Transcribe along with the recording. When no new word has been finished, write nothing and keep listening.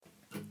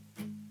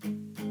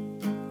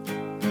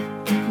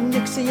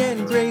Nixie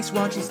and Grace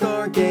watching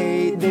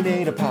Stargate. They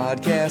made a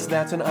podcast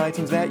that's on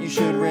iTunes that you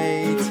should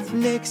rate.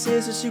 Nix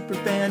is a super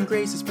fan,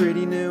 Grace is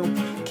pretty new.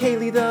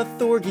 Kaylee the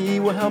Thorgy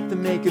will help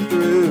them make it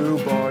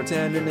through.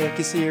 Bartender Nick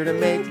is here to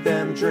make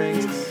them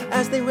drinks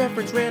as they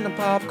reference random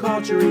pop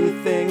culture-y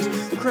things.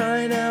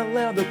 Crying out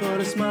loud, they'll put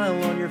a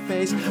smile on your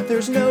face.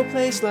 There's no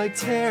place like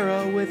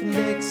Tara with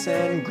Nix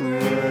and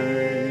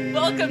Grace.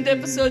 Welcome to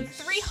episode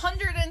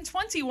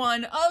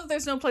 321 of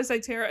There's No Place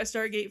Like Tara, a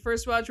Stargate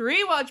First Watch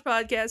Rewatch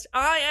podcast.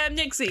 I am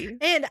Nixie.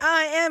 And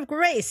I am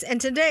Grace. And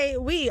today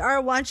we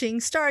are watching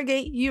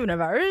Stargate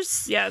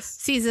Universe. Yes.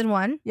 Season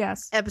 1.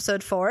 Yes.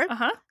 Episode 4.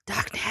 Uh-huh.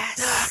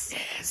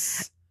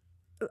 Darkness.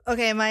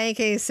 Okay, my AK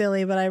is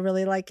silly, but I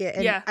really like it.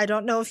 And yeah. I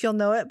don't know if you'll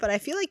know it, but I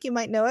feel like you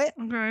might know it.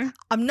 Okay.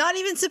 I'm not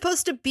even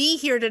supposed to be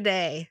here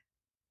today.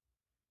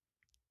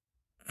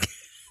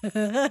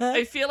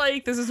 I feel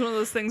like this is one of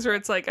those things where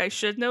it's like, I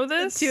should know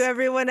this. To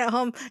everyone at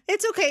home,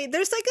 it's okay.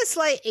 There's like a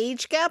slight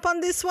age gap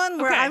on this one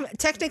where I'm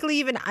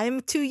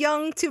too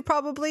young to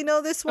probably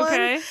know this one.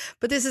 Okay.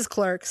 But this is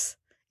Clerks.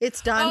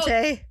 It's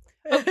Dante.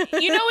 Oh,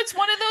 you know, it's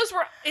one of those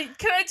where,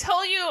 can I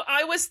tell you,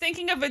 I was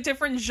thinking of a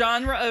different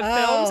genre of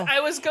films. I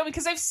was going,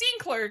 because I've seen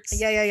Clerks.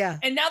 Yeah.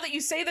 And now that you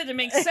say that, it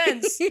makes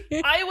sense.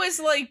 I was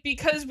like,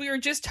 because we were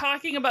just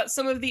talking about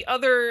some of the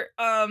other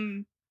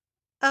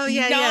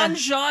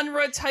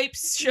non-genre type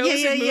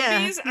shows and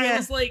movies. I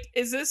was like,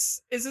 is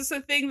this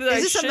a thing that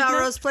is this a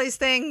Melrose Place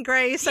thing,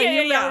 Grace? Are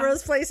you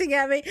Melrose Placing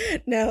at me?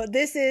 No,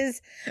 this is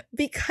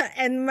because,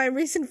 and my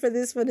reason for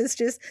this one is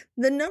just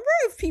the number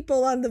of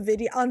people on the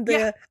video on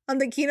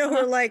the Kino who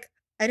are like,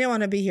 I didn't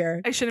want to be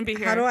here. I shouldn't be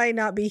here. How do I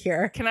not be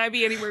here? Can I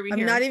be anywhere but I'm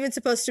here? not even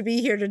supposed to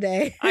be here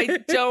today.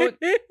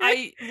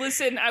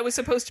 Listen, I was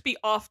supposed to be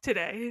off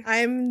today.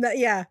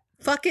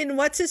 Fucking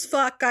what's his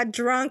fuck got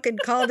drunk and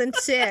called in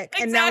sick,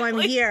 and now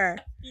I'm here.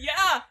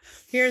 Yeah,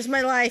 here's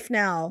my life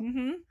now.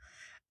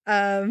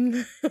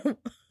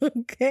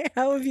 Okay,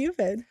 how have you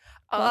been?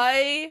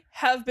 I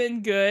have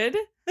been good.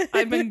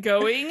 I've been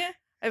going.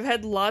 I've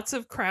had lots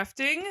of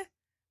crafting.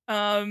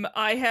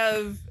 I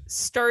have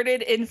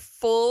started in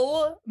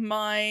full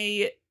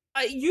I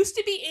used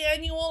to be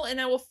annual, and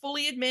I will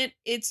fully admit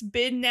it's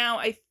been now,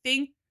 I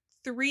think,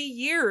 3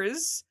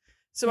 years.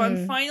 So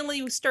I'm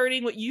finally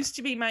starting what used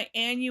to be my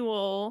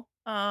annual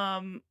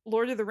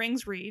Lord of the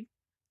Rings read.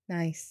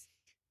 Nice.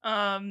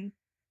 Among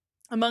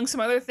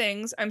some other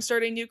things, I'm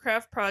starting new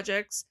craft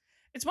projects.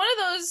 It's one of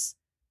those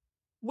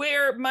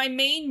where my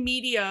main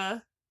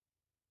media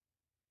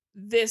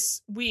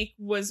this week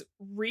was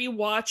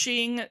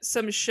rewatching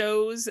some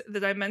shows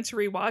that I meant to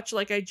rewatch.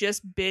 Like I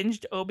just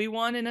binged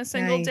Obi-Wan in a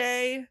single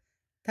day.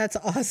 That's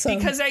awesome.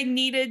 Because I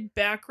needed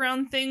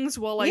background things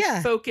while I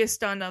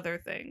focused on other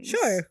things.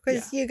 Sure,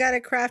 because you got to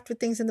craft with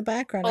things in the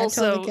background.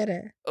 Also, I totally get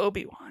it.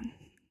 Obi-Wan.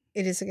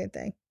 It is a good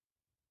thing.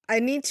 I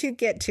need to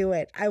get to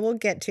it. I will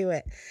get to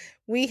it.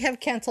 We have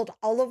canceled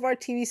all of our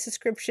TV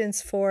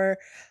subscriptions for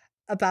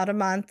about a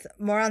month.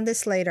 More on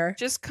this later.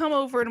 Just come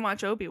over and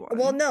watch Obi-Wan.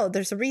 Well, no,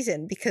 there's a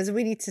reason. Because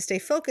we need to stay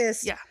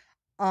focused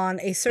on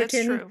a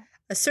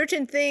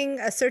certain thing,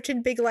 a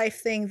certain big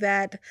life thing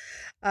that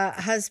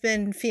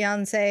husband,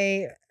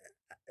 fiance,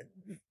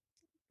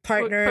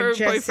 partner,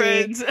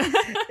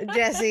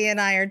 Jesse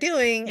and I are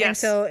doing. Yes. And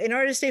so in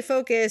order to stay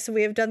focused,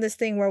 we have done this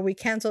thing where we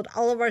canceled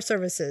all of our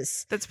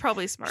services. That's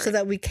probably smart. So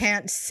that we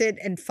can't sit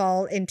and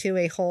fall into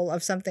a hole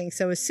of something.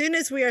 So as soon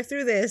as we are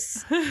through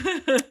this,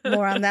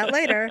 more on that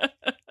later,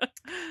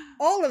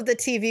 all of the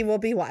TV will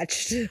be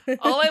watched.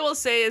 All I will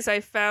say is I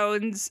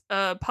found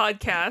a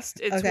podcast.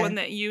 It's one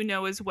that you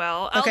know as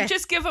well. I'll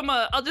just give them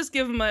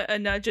a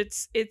nudge.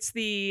 It's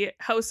the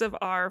House of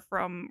R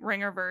from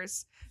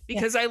Ringerverse.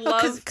 Because I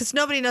love... Because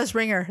nobody knows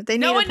Ringer. They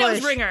need no a one push.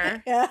 knows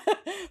Ringer.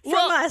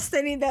 From us.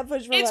 They need that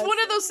push from us. It's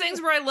one of those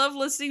things where I love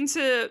listening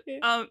to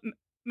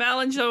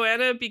Mal and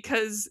Joanna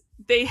because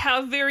they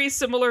have very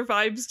similar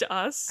vibes to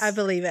us. I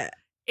believe it.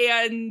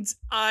 And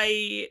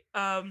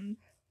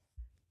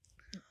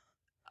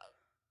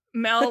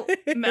Mel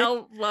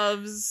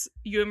loves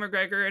Ewan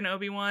McGregor and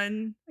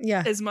Obi-Wan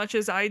as much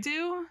as I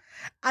do.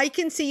 I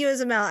can see you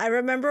as a Mel. I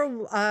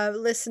remember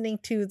listening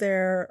to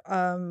their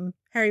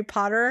Harry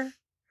Potter.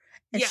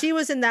 And she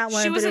was in that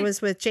one, but it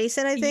was with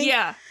Jason, I think.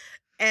 Yeah.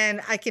 And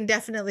I can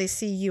definitely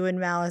see you and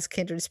Mal as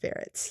kindred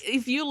spirits.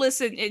 If you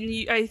listen,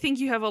 and I think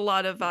you have a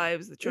lot of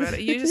vibes that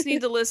you just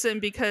need to listen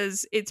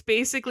because it's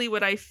basically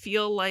what I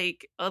feel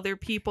like other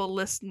people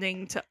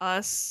listening to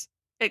us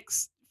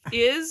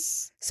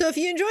is. So if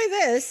you enjoy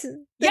this,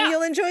 then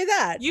you'll enjoy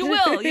that. You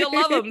will. You'll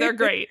love them. They're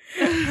great.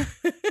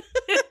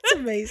 It's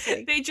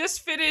amazing. They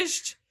just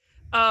finished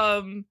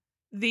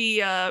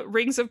the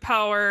Rings of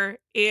Power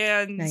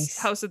and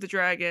House of the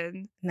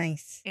Dragon.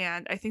 Nice.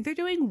 And I think they're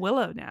doing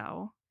Willow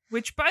now.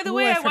 Which, by the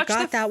way, I watched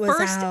the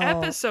first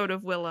episode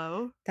of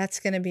Willow. That's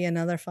going to be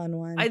another fun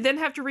one. I then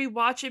have to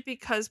rewatch it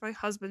because my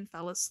husband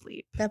fell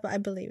asleep. I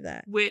believe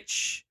that.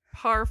 Which,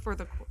 par for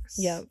the course.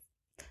 Yep.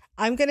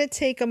 I'm going to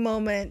take a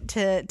moment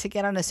to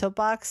get on a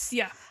soapbox.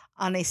 Yeah.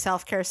 on a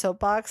self-care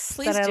soapbox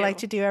Please that I do. like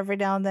to do every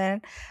now and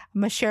then.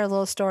 I'm going to share a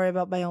little story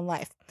about my own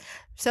life.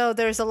 So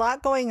there's a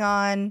lot going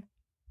on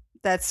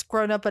that's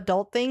grown-up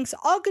adult things,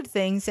 all good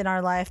things in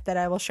our life that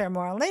I will share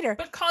more on later.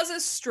 But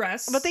causes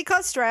stress. But they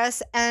cause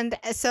stress, and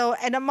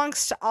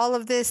amongst all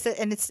of this,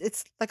 and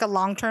it's like a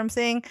long-term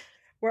thing.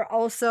 We're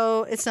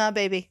also, it's not a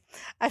baby.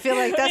 I feel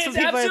like that's what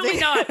It's people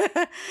absolutely are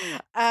thinking.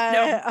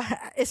 No.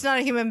 It's not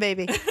a human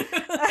baby.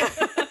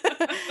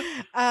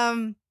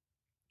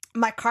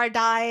 My car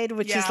died,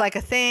 which is like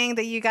a thing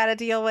that you got to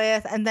deal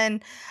with, and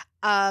then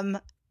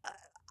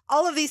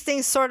all of these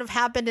things sort of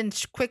happened in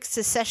quick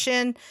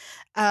succession.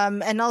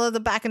 And all of the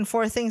back and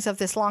forth things of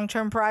this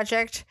long-term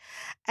project.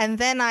 And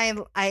then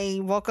I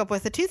woke up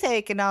with a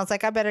toothache, and I was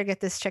like, I better get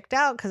this checked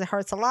out because it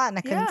hurts a lot and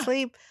I couldn't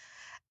sleep.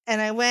 And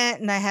I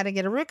went and I had to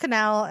get a root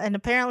canal, and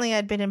apparently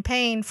I'd been in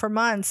pain for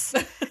months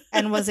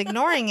and was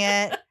ignoring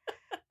it.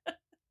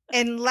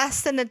 And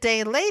less than a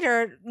day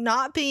later,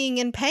 not being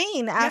in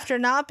pain, after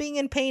not being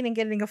in pain and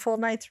getting a full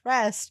night's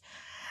rest,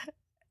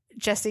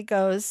 Jesse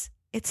goes,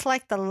 it's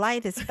like the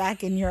light is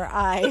back in your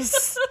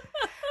eyes.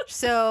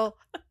 So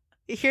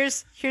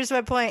here's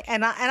my point,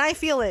 and I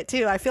feel it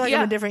too. I feel like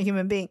I'm a different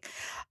human being.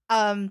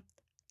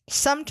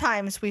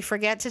 Sometimes we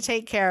forget to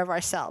take care of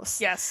ourselves.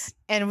 Yes.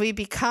 And we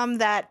become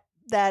that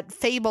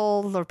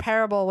fable or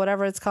parable,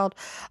 whatever it's called,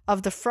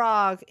 of the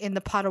frog in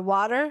the pot of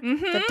water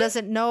that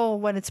doesn't know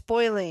when it's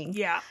boiling.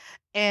 Yeah.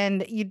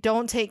 And you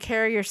don't take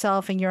care of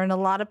yourself, and you're in a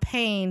lot of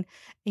pain,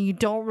 and you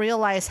don't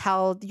realize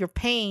how your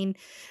pain,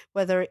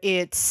 whether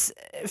it's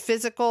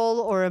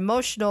physical or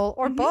emotional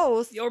or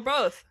both,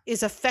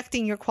 is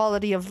affecting your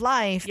quality of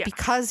life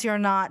because you're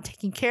not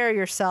taking care of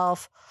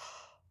yourself.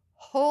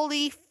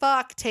 Holy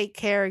fuck, take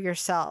care of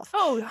yourself.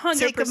 Oh, 100%.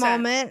 Take a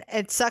moment.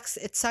 It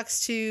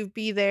sucks to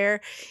be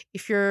there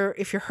if you're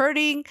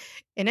hurting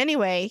in any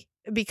way,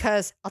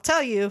 because I'll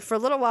tell you, for a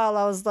little while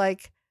I was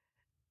like,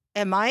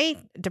 am I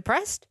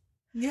depressed?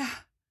 Yeah.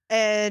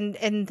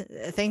 And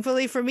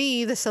thankfully for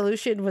me, the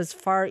solution was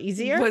far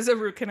easier. Was a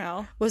root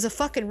canal. Was a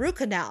fucking root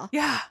canal.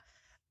 Yeah.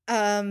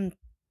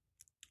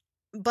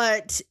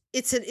 But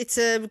it's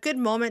a good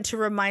moment to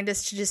remind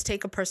us to just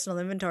take a personal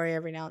inventory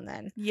every now and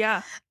then.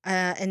 Yeah.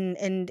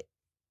 And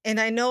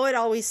I know it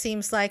always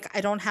seems like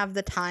I don't have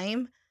the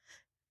time.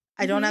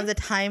 I don't have the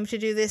time to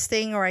do this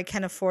thing, or I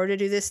can't afford to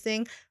do this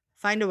thing.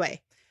 Find a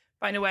way.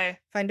 Find a way.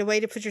 Find a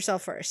way to put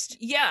yourself first.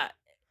 Yeah.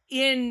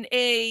 In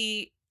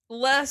a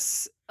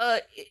less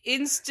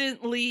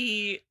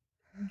instantly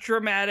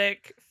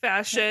dramatic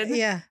fashion.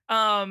 Yeah.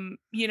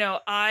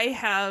 I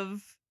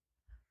have,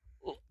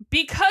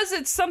 because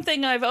it's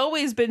something I've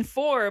always been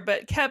for,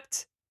 but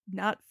kept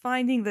not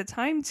finding the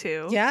time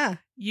to. Yeah.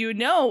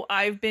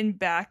 I've been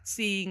back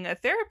seeing a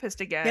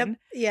therapist again. Yep.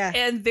 Yeah.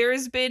 And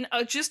there's been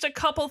just a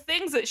couple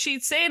things that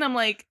she'd say, and I'm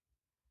like,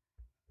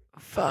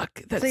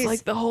 fuck, that's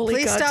like the holy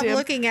goddamn. Please stop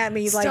looking at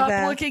me like that.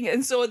 Stop looking.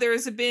 And so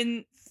there's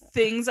been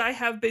things I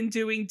have been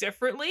doing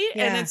differently,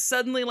 and it's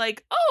suddenly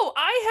like, oh,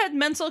 I had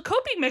mental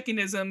coping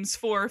mechanisms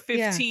for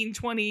 15,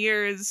 20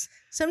 years.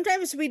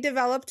 Sometimes we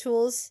develop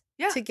tools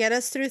to get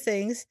us through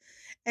things,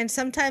 and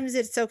sometimes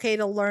it's okay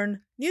to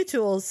learn new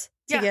tools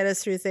to get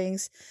us through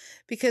things,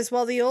 because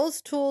while the old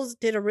tools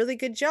did a really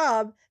good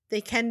job,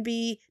 they can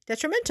be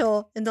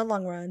detrimental in the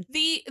long run.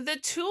 The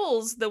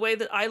tools, the way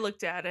that I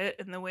looked at it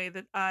and the way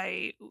that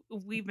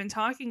we've been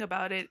talking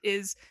about it,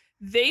 is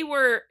they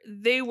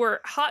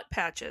were hot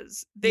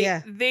patches.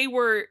 They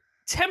were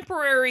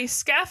temporary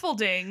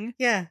scaffolding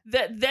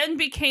that then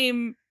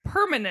became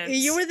permanent.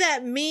 You were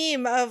that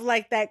meme of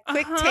like that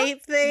quick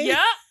tape thing.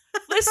 Yeah.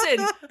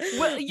 Listen,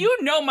 well, you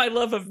know my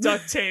love of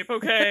duct tape,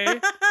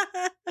 okay?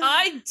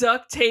 I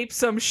duct taped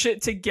some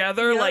shit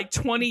together like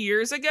 20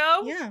 years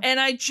ago, and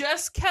I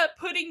just kept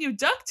putting new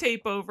duct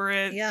tape over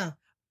it. Yeah.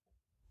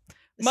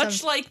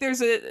 Much like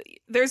there's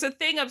a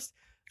thing of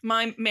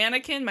my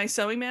mannequin, my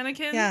sewing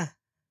mannequin. Yeah.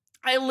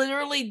 I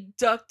literally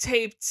duct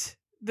taped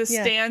the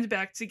stand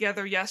back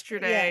together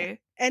yesterday.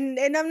 Yeah. And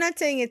I'm not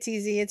saying it's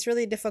easy. It's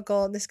really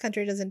difficult. This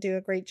country doesn't do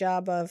a great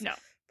job of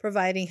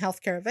providing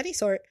healthcare of any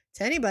sort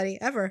to anybody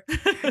ever. But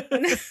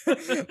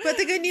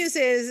the good news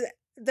is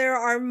there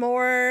are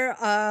more,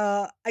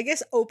 I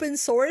guess, open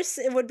source.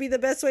 It would be the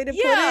best way to put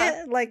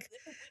it. Like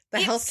the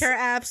healthcare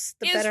apps,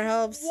 the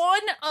BetterHelps.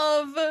 One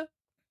of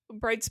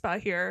bright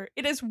spot here.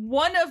 It is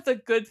one of the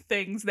good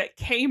things that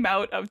came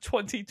out of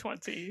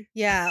 2020.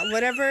 Yeah,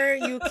 whatever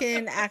you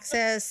can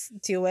access,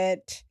 do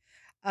it.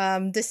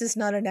 This is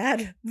not an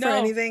ad for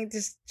anything.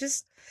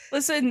 Just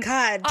listen.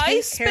 God,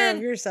 take care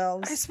of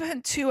yourselves. I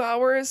spent 2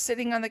 hours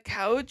sitting on the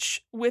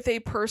couch with a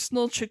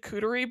personal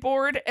charcuterie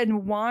board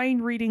and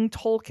wine reading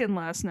Tolkien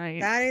last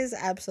night. That is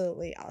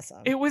absolutely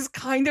awesome. It was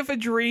kind of a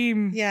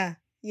dream. Yeah.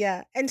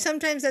 Yeah. And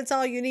sometimes that's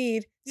all you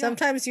need. Yeah.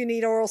 Sometimes you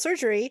need oral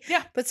surgery.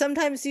 Yeah. But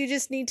sometimes you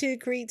just need to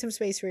create some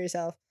space for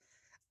yourself.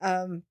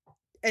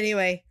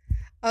 Anyway,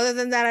 other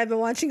than that, I've been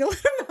watching a lot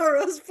of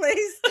Melrose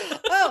Place.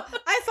 Oh,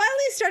 I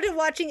finally started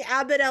watching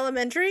Abbott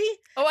Elementary.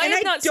 Oh, I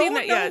have not seen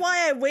that yet. I don't know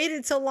why I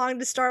waited so long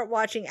to start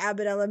watching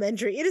Abbott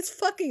Elementary. It is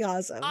fucking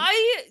awesome.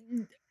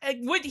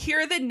 would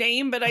hear the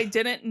name, but I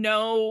didn't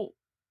know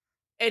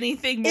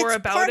anything more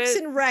about Parks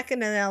it. and Rec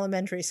in an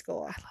elementary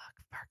school. I love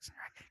Parks and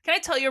Rec. Can I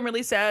tell you I'm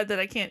really sad that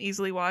I can't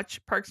easily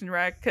watch Parks and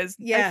Rec because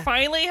Yeah. I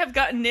finally have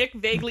gotten Nick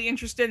vaguely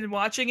interested in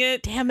watching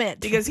it Damn it.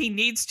 because he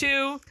needs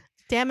to,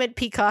 Damn it,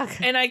 Peacock.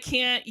 and I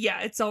can't.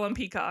 Yeah, it's all on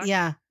Peacock.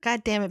 Yeah.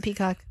 God damn it,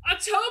 Peacock.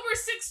 October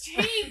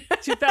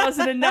 16th,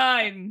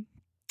 2009.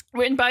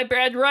 Written by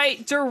Brad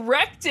Wright,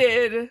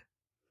 directed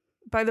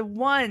by the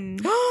one,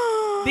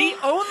 the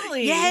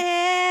only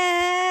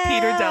Yeah.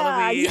 Peter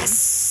DeLuise.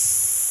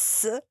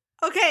 Yes.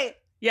 Okay.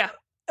 Yeah.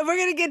 We're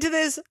going to get to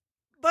this,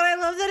 but I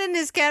love that in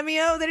his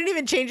cameo, they didn't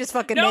even change his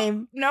fucking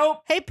name.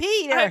 Nope. Hey,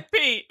 Peter. Hi,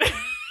 Pete.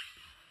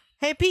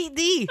 Hey, Pete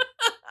D.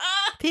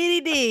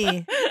 Petey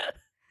D.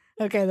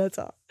 Okay, that's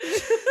all. So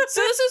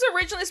this was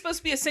originally supposed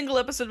to be a single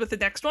episode with the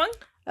next one,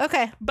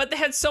 Okay. but they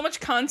had so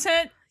much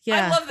content.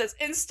 Yeah. I love this.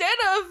 Instead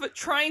of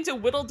trying to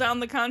whittle down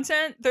the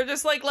content, they're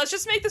just like, let's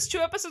just make this 2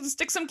 episodes and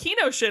stick some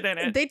Kino shit in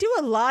it. They do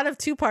a lot of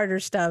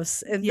two-parter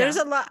stuffs. And Yeah. There's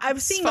a lot. I'm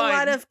seeing a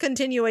lot of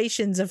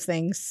continuations of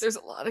things. There's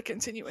a lot of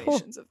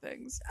continuations of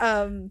things.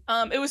 Um.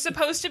 It was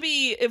supposed to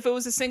be, if it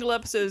was a single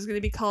episode, it was going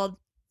to be called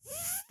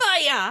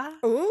Fire.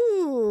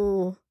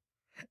 Ooh.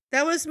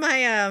 That was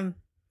my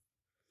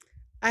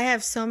I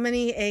have so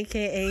many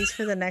AKAs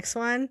for the next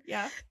one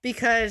Yeah.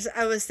 because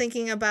I was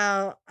thinking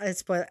about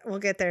we'll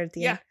get there at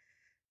the end.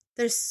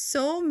 There's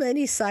so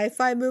many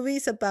sci-fi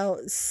movies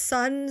about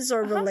suns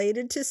or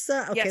related to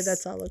sun. Okay, Yes.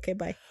 that's all. Okay,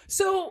 bye.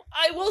 So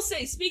I will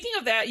say, speaking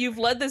of that, you've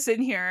led this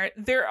in here.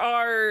 There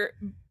are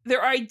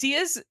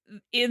ideas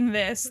in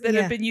this that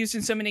Yeah. have been used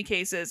in so many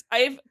cases.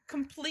 I've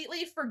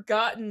completely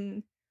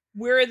forgotten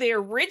where they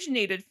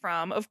originated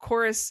from. Of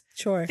course,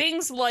 Sure.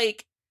 things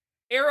like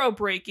arrow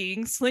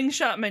breaking,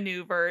 slingshot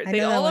maneuver, I they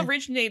know that all one.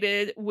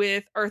 originated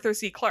with Arthur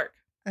C. Clarke.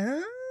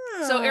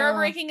 Oh. So arrow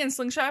breaking and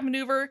slingshot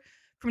maneuver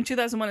from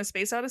 2001: A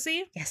Space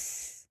Odyssey.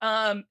 Yes.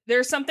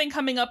 There's something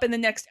coming up in the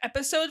next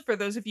episode for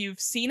those of you who've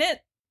seen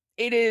it.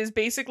 It is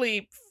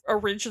basically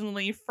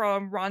originally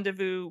from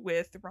Rendezvous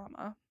with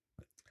Rama.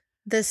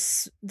 The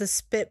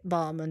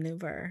spitball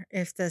maneuver.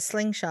 If the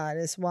slingshot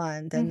is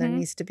one, then there Mhm.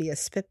 needs to be a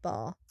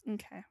spitball.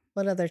 Okay.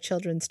 What other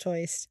children's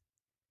toys?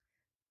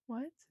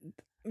 What?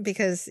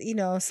 Because,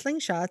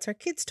 slingshots are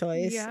kids'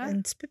 toys Yeah.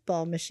 and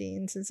spitball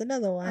machines is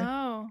another one.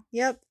 Oh,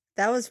 Yep.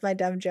 That was my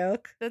dumb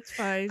joke. that's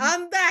fine.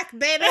 I'm back,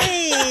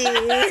 baby.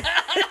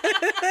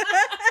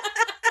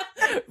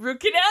 Root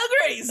Canal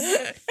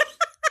Grace.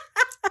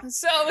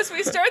 So as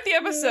we start the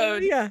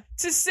episode, Yeah.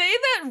 to say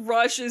that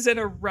Rush is in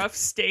a rough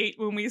state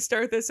when we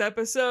start this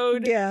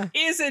episode Yeah.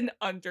 is an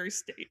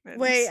understatement.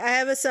 Wait, I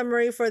have a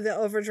summary for the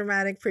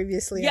overdramatic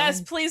previously. Yes,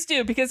 on. please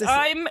do, because This-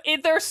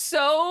 they're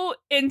so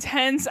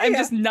intense. I'm Yeah.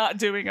 just not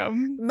doing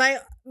them. My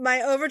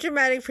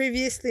overdramatic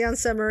previously on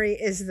summary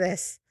is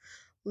this.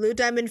 Lou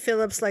Diamond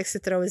Phillips likes to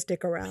throw his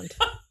dick around.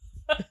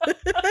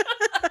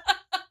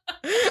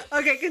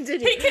 Okay,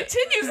 continue. He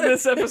continues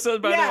this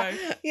episode, by the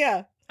way.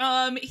 Yeah.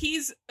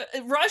 He's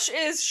Rush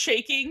is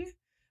shaking.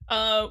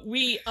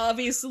 We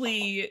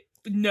obviously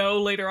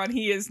know later on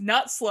he is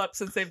not slept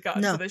since they've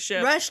gotten No. to the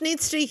ship. Rush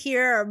needs to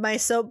hear my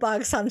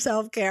soapbox on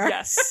self-care.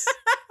 Yes,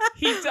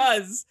 he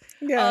does.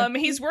 Yeah.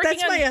 He's working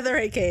That's on my other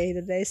AKA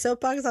today.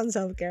 Soapbox on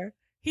self-care.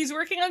 he's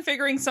working on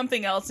figuring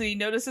something else, and he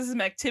notices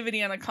some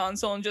activity on a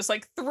console and just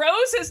like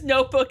throws his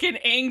notebook in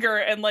anger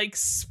and like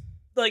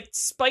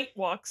spite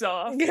walks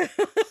off.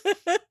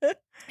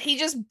 He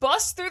just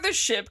busts through the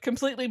ship,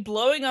 completely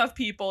blowing off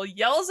people,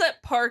 yells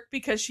at Park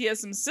because she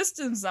has some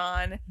systems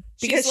on.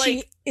 Because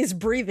she is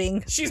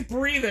breathing. She's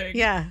breathing.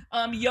 Yeah.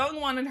 Young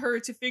wanted her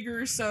to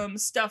figure some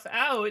stuff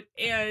out,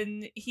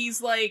 and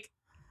he's like,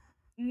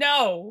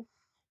 no.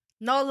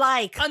 No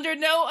like. Under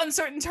no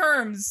uncertain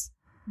terms.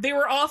 They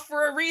were off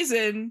for a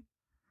reason.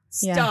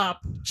 Yeah.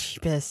 Stop.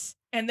 Cheapest.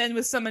 And then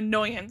with some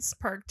annoyance,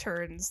 Park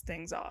turns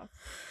things off.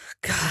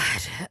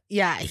 God.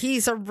 Yeah,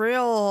 he's a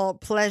real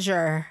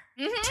pleasure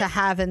Mhm. to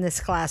have in this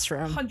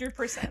classroom,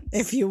 100%.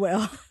 if you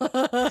will.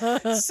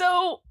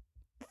 So,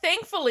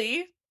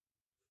 thankfully,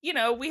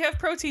 we have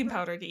protein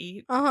powder to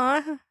eat.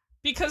 Uh-huh.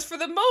 Because for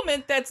the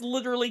moment, that's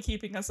literally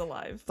keeping us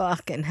alive.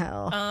 Fucking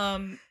hell.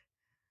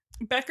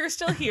 Becker's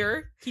still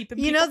here, keeping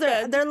You people know,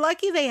 fed. they're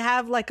lucky they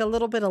have like a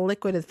little bit of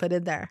liquid to put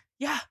in there.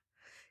 Yeah.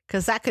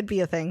 Because that could be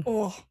a thing.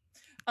 Oh.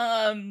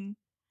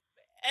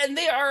 And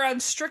they are on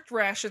strict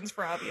rations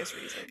for obvious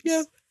reasons.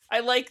 Yep. I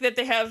like that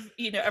they have,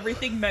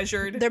 everything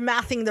measured. They're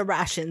mathing the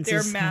rations. They're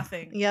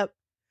mathing. Yep.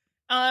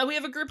 We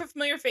have a group of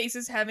familiar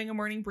faces having a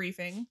morning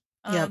briefing.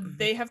 Yep.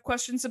 They have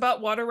questions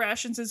about water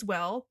rations as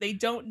well. They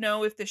don't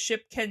know if the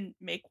ship can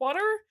make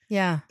water.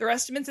 Yeah. Their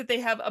estimates that they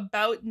have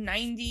about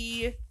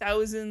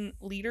 90,000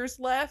 liters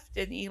left,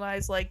 and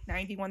Eli's like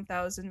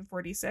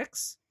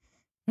 91,046.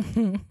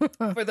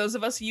 For those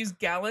of us who use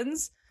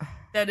gallons,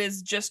 that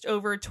is just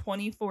over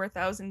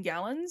 24,000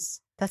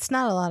 gallons. That's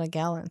not a lot of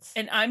gallons.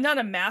 And I'm not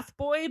a math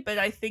boy, but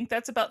I think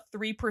that's about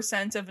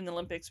 3% of an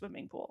Olympic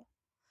swimming pool.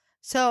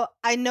 So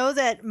I know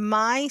that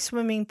my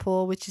swimming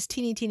pool, which is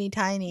teeny, teeny,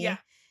 tiny, Yeah.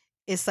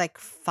 is like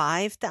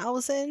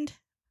 5,000.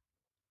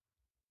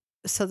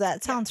 So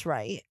that sounds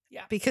right.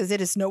 Yeah. Because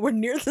it is nowhere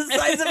near the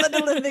size of an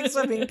Olympic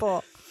swimming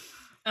pool.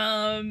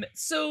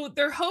 So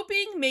they're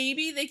hoping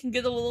maybe they can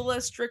get a little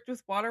less strict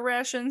with water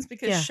rations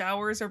because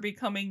showers are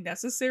becoming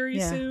necessary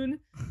soon.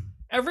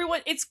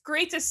 It's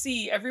great to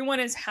see everyone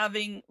is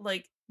having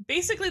like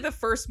basically the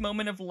first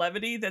moment of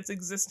levity that's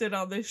existed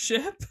on this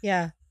ship.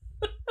 Yeah.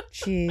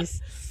 Jeez.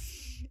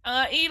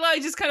 Eli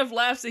just kind of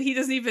laughs that he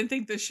doesn't even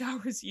think the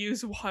showers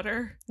use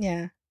water.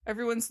 Yeah.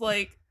 Everyone's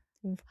like,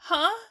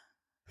 huh?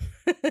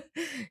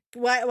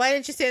 Why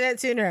didn't you say that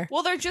sooner?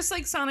 Well, they're just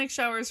like sonic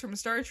showers from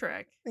Star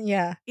Trek.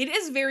 Yeah. It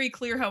is very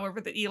clear,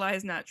 however, that Eli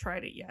has not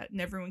tried it yet,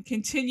 and everyone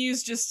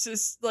continues just to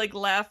like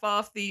laugh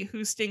off the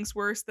who stinks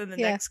worse than the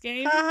next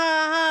game. Ha ha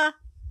ha.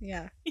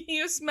 Yeah.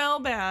 You smell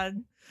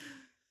bad.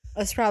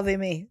 It's probably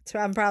me.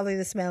 I'm probably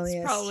the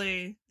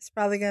smelliest. It's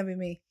probably gonna be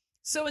me.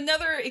 So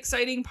another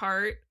exciting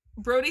part,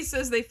 Brody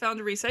says they found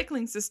a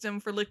recycling system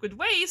for liquid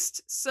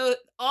waste, so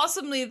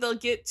awesomely they'll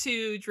get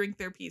to drink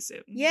their pee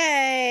soon.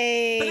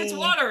 Yay! But it's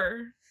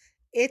water.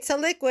 It's a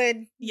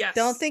liquid. Yes.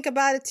 Don't think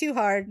about it too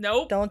hard.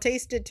 Nope. Don't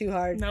taste it too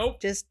hard.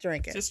 Nope. Just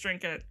drink it. Just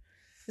drink it.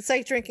 It's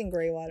like drinking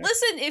gray water.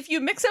 Listen, if you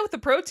mix it with the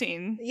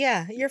protein,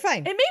 yeah, you're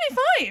fine. It may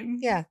be fine.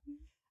 Yeah.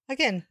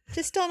 Again,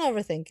 just don't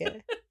overthink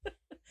it.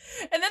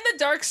 And then the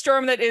dark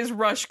storm that is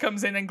Rush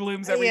comes in and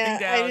glooms everything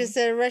down. I just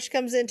said Rush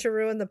comes in to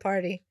ruin the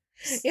party.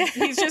 Yeah.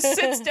 He just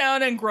sits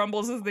down and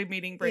grumbles as the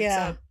meeting breaks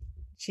up.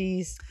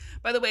 Jeez.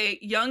 By the way,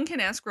 Young can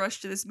ask Rush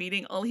to this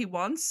meeting all he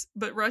wants,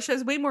 but Rush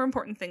has way more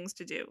important things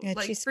to do. Yeah,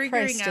 like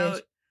figuring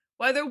out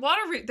why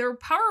their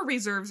power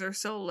reserves are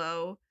so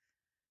low.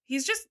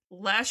 He's just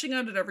lashing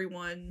out at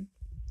everyone.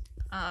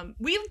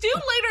 We do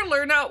later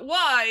learn out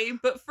why,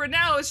 but for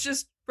now it's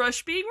just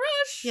Rush being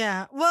Rush.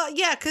 Yeah. Well,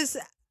 yeah, because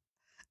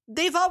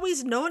they've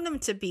always known him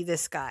to be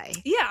this guy.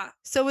 Yeah.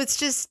 So it's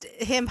just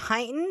him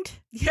heightened.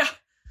 Yeah.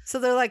 So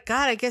they're like,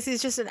 God, I guess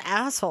he's just an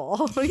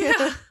asshole.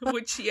 Yeah.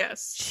 Which,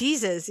 yes.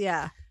 Jesus,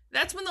 yeah.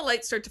 That's when the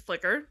lights start to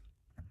flicker.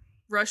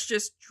 Rush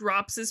just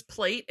drops his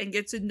plate and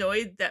gets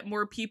annoyed that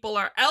more people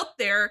are out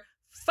there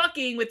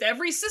fucking with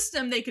every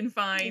system they can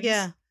find.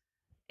 Yeah.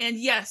 And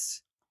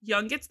yes,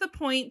 Young gets the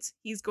point.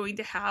 He's going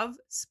to have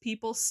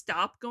people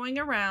stop going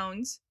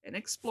around and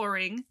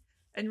exploring,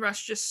 and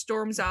Rush just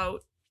storms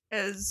out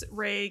as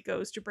Ray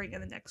goes to bring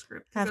in the next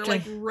group. They're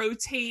like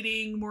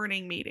rotating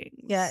morning meetings.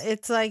 Yeah,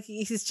 it's like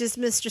he's just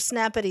Mr.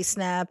 Snappity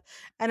Snap.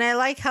 And I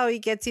like how he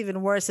gets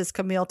even worse as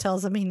Camille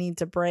tells him he needs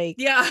a break.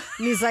 Yeah.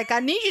 And he's like, I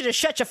need you to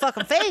shut your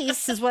fucking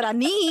face is what I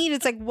need.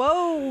 It's like,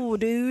 whoa,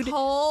 dude.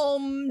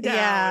 Calm down.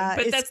 Yeah,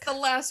 but that's the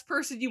last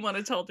person you want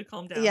to tell to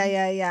calm down.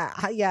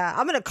 Yeah.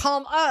 I'm going to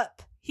calm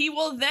up. He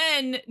will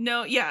then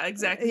know. Yeah,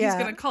 exactly. Yeah.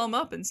 He's going to calm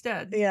up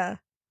instead. Yeah.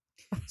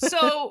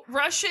 So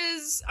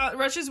Rush's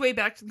way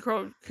back to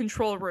the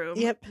control room.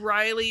 Yep.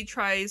 Riley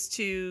tries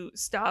to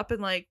stop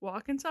and like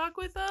walk and talk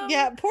with him.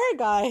 Yeah, poor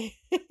guy.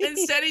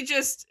 Instead,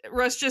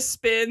 Rush just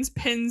spins,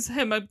 pins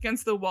him up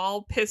against the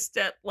wall, pissed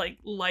at like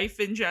life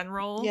in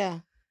general.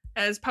 Yeah.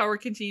 As power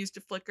continues to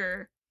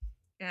flicker,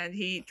 and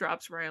he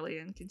drops Riley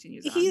and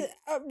continues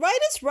on. Why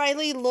does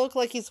Riley look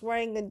like he's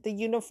wearing the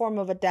uniform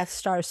of a Death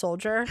Star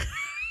soldier?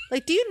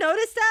 Like, do you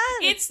notice that?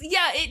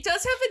 It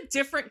does have a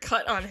different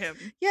cut on him.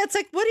 Yeah, it's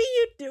like, what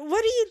are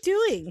you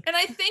doing? And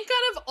I think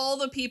out of all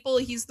the people,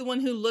 he's the one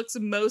who looks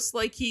most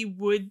like he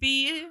would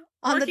be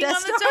on the Death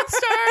Star.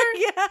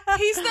 Yeah.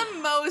 He's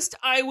the most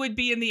I would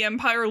be in the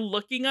Empire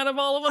looking out of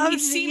all of them. He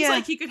seems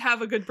like he could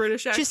have a good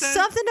British accent. Just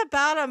something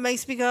about him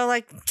makes me go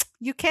like,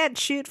 you can't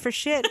shoot for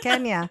shit,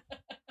 can ya?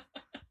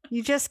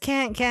 You just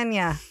can't, can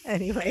ya?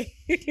 Anyway.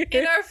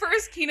 In our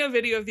first Kino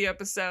video of the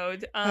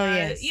episode,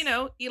 yes.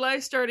 Eli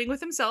starting with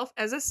himself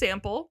as a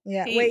sample.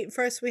 Yeah. Wait,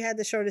 first we had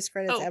the shortest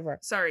credits ever.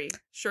 Sorry.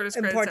 Shortest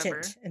credits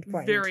ever.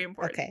 Important. Very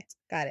important. Okay.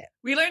 Got it.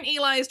 We learn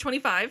Eli is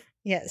 25.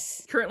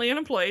 Yes. Currently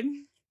unemployed.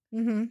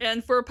 Mm-hmm.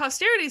 And for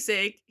posterity's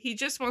sake, he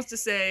just wants to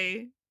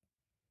say,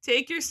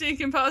 take your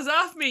stinking paws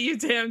off me, you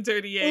damn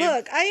dirty ape.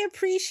 Look, I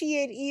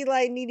appreciate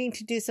Eli needing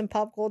to do some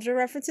pop culture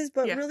references,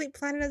 but really,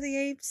 Planet of the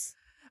Apes?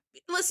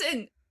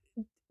 Listen,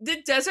 the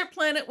desert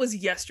planet was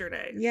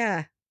yesterday.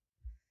 Yeah.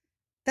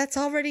 That's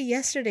already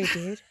yesterday,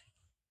 dude.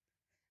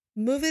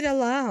 Move it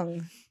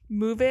along.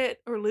 Move it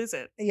or lose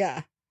it.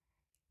 Yeah.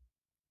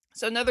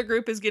 So another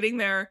group is getting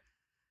their,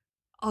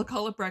 I'll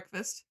call it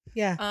breakfast.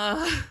 Yeah.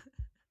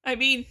 I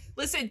mean,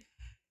 listen,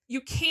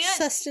 you can't...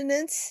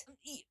 Sustenance.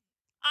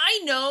 I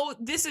know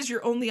this is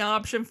your only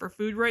option for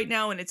food right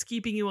now and it's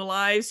keeping you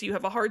alive, so you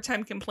have a hard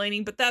time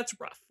complaining, but that's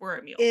rough for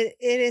a meal. It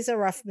is a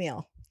rough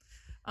meal.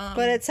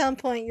 But at some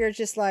point, you're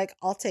just like,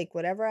 I'll take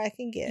whatever I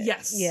can get.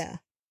 Yes. Yeah.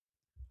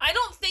 I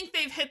don't think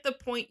they've hit the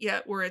point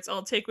yet where it's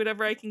I'll take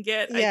whatever I can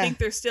get. Yeah. I think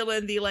they're still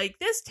in the like,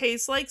 this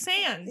tastes like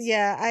sand.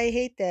 Yeah, I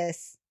hate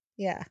this.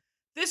 Yeah.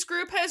 This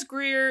group has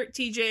Greer,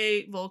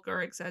 TJ,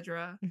 Volker,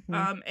 etc.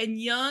 Mm-hmm. And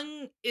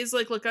Young is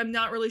like, look, I'm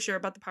not really sure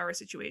about the power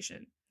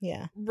situation.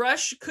 Yeah.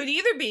 Rush could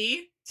either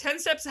be 10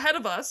 steps ahead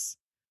of us,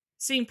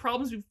 seeing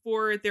problems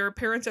before they're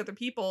apparent to other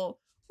people,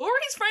 or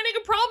he's finding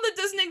a problem that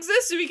doesn't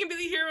exist so he can be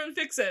the hero and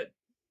fix it.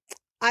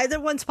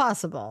 Either one's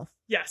possible.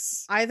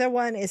 Yes. Either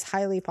one is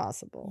highly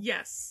possible.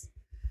 Yes.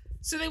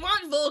 So they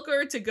want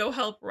Volker to go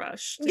help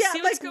Rush. Yeah,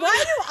 like,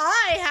 why do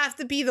I have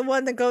to be the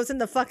one that goes in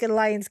the fucking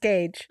lion's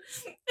cage?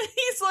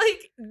 He's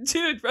like,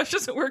 dude, Rush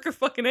doesn't work with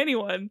fucking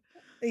anyone.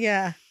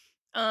 Yeah.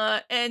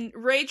 And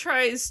Ray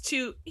tries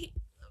to...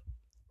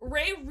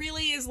 Ray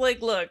really is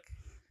like, look,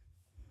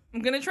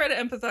 I'm going to try to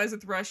empathize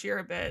with Rush here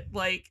a bit.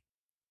 Like,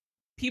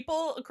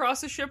 people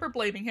across the ship are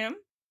blaming him.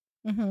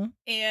 Mm-hmm.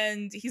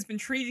 And he's been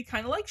treated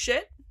kind of like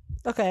shit.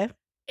 Okay.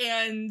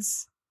 And,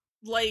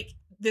 like,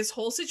 this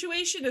whole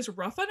situation is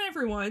rough on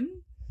everyone.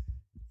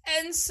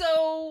 And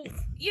so,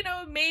 you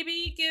know,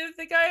 maybe give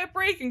the guy a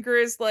break. And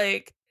Gur's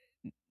like,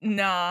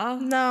 nah.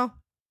 No.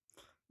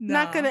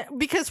 Not gonna,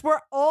 because we're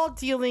all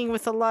dealing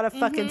with a lot of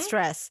fucking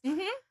stress. Mm-hmm.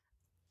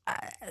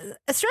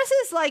 Stress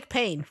is like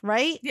pain,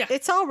 right? Yeah.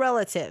 It's all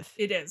relative.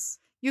 It is.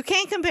 You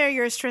can't compare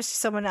your stress to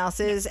someone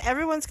else's. No.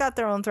 Everyone's got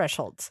their own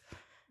thresholds.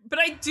 But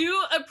I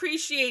do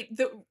appreciate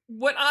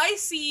what I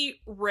see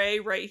Ray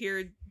right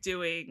here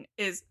doing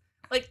is,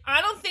 like,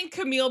 I don't think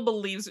Camille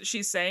believes what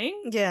she's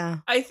saying. Yeah.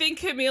 I think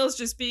Camille's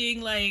just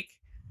being like,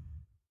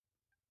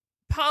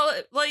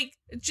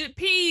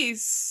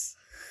 peace.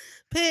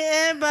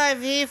 Everybody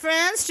be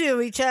friends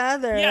to each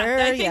other.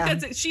 Yeah, I think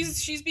that's it.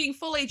 She's being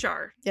full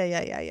HR.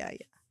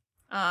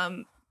 Yeah.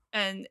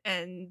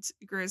 And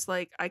Gur's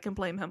like, I can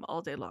blame him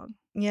all day long.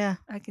 Yeah.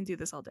 I can do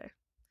this all day.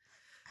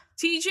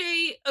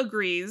 TJ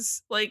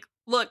agrees. Like,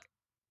 look,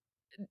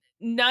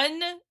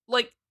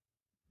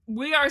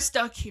 we are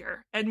stuck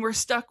here, and we're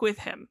stuck with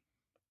him.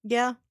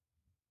 Yeah.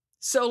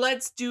 So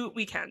let's do what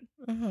we can.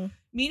 Mm-hmm.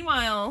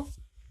 Meanwhile,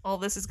 all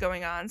this is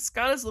going on.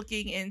 Scott is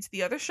looking into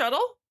the other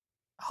shuttle,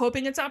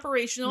 hoping it's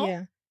operational.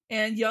 Yeah.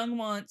 And Young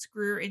wants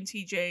Greer and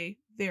TJ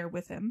there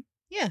with him.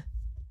 Yeah.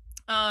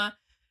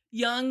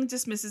 Young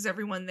dismisses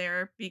everyone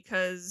there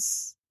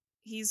because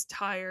he's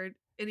tired,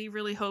 and he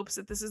really hopes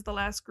that this is the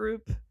last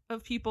group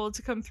of people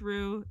to come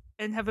through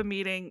and have a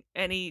meeting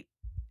and eat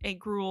a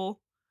gruel.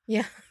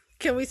 Yeah.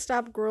 Can we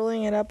stop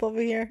grueling it up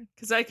over here?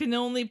 Because I can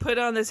only put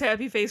on this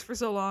happy face for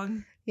so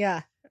long.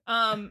 Yeah.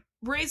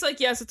 Ray's like,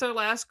 yes, it's our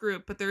last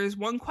group, but there is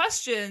one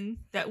question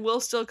that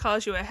will still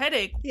cause you a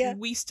headache. Yeah.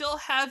 We still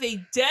have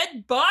a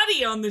dead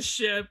body on the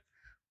ship.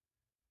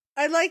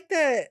 I like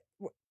that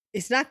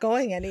it's not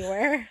going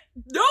anywhere.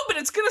 No, but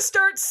it's gonna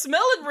start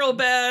smelling real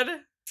bad.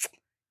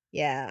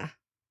 Yeah.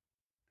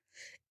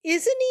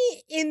 Isn't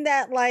he in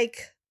that,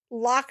 like,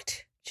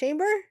 locked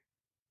chamber?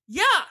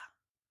 Yeah.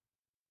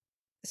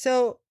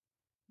 So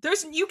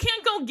you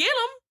can't go get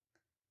him.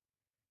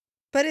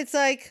 But it's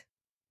like,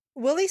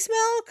 will he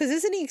smell? Because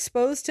isn't he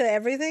exposed to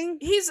everything?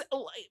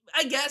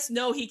 I guess,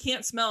 no, he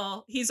can't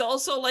smell. He's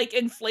also, like,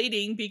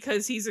 inflating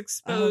because he's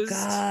exposed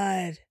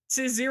to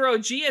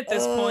 0G at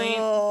this point.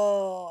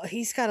 Oh,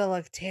 he's gotta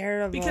look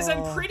terrible. Because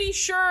I'm pretty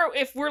sure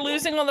if we're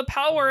losing all the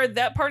power,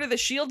 that part of the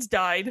shields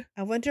died.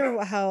 I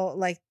wonder how,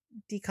 like,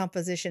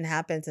 decomposition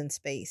happens in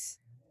space.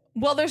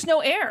 Well, there's no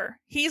air.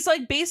 He's,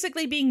 like,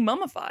 basically being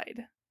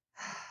mummified.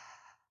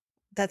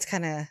 That's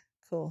kind of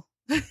cool.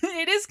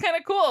 It is kind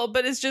of cool,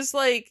 but it's just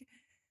like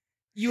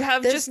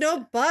there's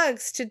no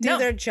bugs to do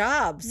their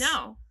jobs.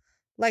 No.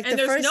 Like, and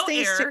the first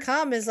things to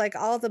come is, like,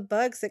 all the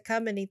bugs that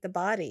come and eat the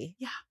body.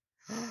 Yeah.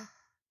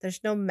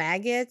 There's no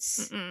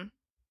maggots. Mm-mm.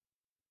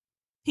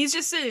 He's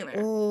just sitting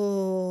there.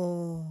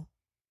 Oh.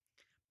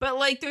 But,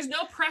 like, there's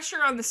no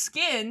pressure on the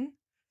skin,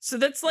 so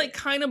that's, like,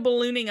 kind of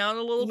ballooning out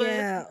a little bit.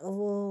 Yeah.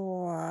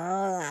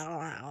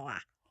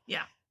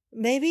 Yeah.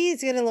 Maybe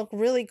it's gonna look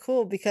really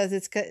cool because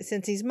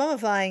since he's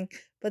mummifying,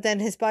 but then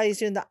his body's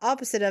doing the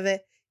opposite of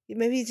it.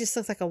 Maybe he just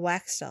looks like a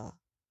wax doll.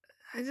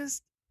 Either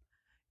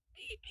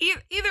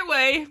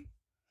way,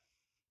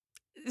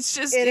 it's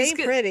just it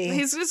ain't pretty.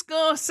 He's just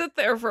gonna sit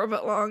there for a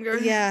bit longer.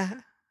 Yeah,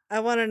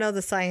 I want to know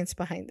the science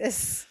behind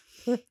this.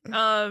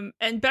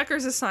 And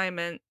Becker's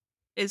assignment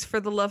is, for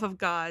the love of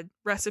God,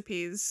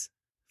 recipes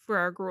for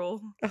our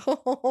gruel.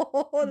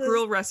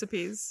 Gruel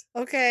recipes.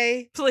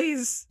 Okay,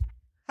 please.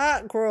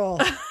 Hot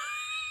gruel.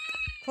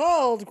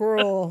 Cold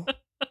gruel.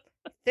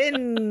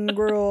 Thin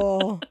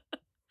gruel.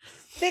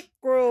 Thick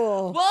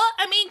gruel. Well,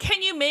 I mean,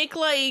 can you make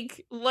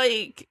like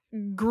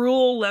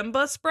gruel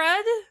lemba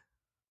spread?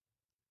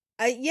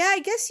 Yeah, I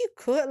guess you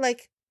could.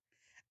 Like,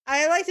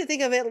 I like to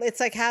think of it,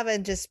 it's like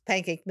having just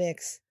pancake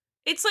mix.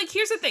 It's like,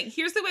 here's the thing.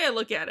 Here's the way I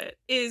look at it,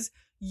 is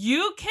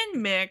you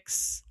can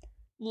mix,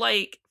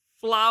 like,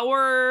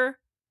 flour,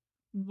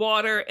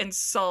 water, and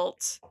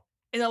salt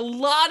in a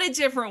lot of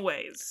different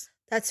ways.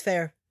 That's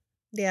fair.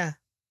 Yeah.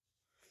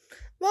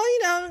 Well,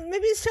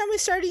 maybe it's time we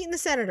start eating the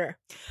senator.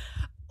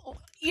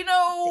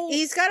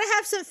 He's got to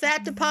have some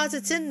fat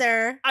deposits in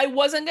there. I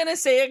wasn't going to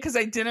say it because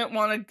I didn't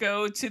want to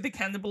go to the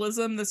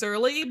cannibalism this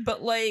early,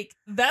 but, like,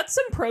 that's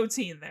some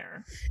protein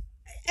there.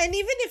 And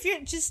even if you're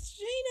just,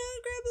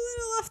 grab a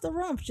little off the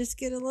rump, just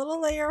get a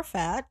little layer of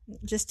fat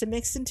just to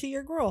mix into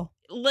your gruel.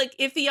 Like,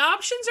 if the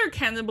options are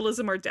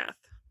cannibalism or death.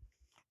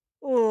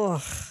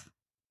 Ugh.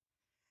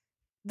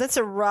 That's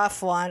a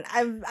rough one.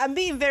 I'm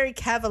being very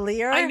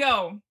cavalier. I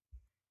know.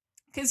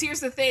 Because here's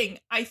the thing.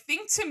 I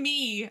think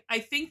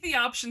the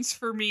options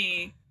for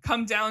me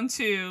come down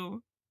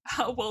to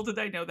how well did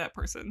I know that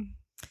person?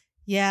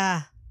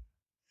 Yeah.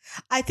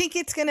 I think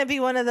it's going to be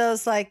one of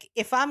those, like,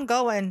 if I'm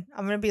going,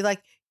 I'm going to be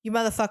like, you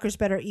motherfuckers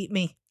better eat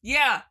me.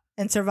 Yeah.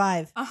 And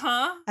survive.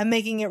 Uh-huh. I'm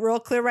making it real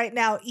clear right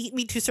now. Eat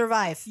me to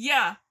survive.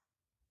 Yeah.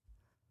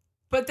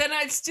 But then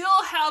I'd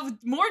still have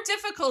more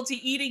difficulty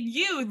eating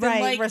you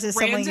than like versus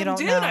random you don't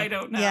dude know. I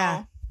don't know.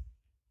 Yeah.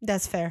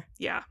 That's fair.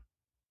 Yeah.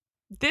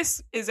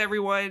 This is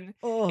everyone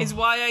is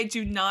why I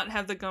do not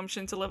have the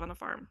gumption to live on a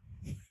farm.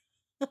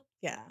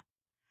 Yeah.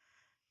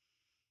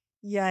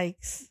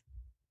 Yikes.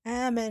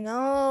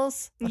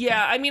 Aminals. Okay.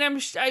 Yeah, I mean, I'm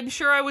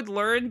sure I would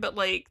learn, but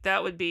like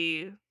that would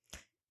be.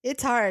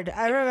 It's hard.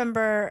 I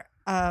remember,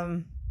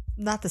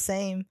 not the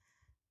same,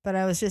 but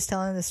I was just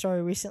telling the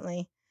story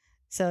recently,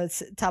 so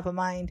it's top of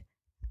mind.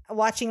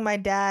 Watching my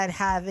dad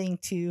having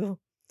to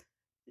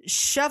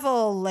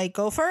shovel like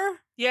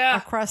gopher,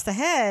 across the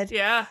head,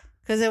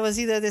 because it was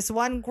either this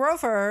one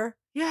gopher,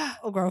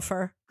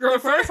 Grover.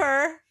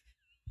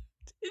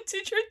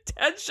 Did your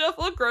dad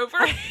shovel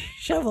Grover?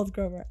 Shoveled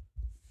Grover.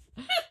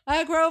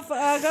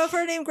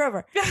 Gopher named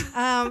Grover.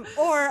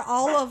 Or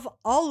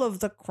all of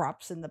the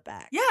crops in the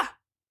back. Yeah.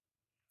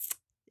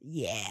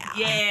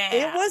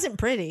 It wasn't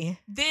pretty.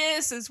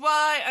 This is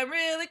why I'm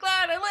really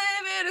glad I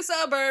live in a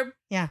suburb.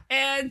 Yeah.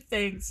 And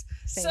things.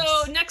 So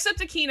next up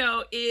to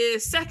Kino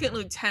is Second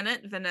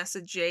Lieutenant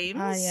Vanessa James.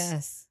 Ah,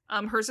 yes.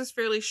 Hers is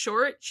fairly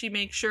short. She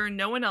makes sure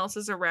no one else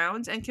is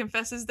around and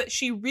confesses that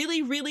she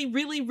really, really,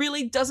 really,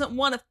 really doesn't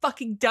want to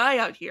fucking die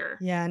out here.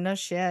 Yeah, no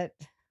shit.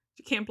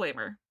 You can't blame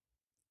her.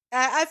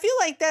 I feel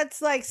like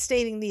that's like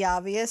stating the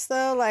obvious,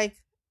 though. Like,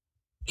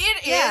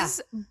 it is,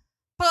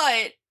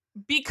 but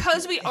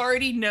because we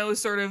already know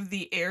sort of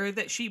the air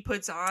that she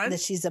puts on, that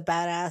she's a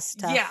badass,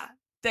 tough. Yeah,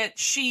 that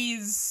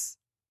she's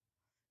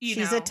a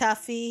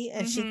toughie,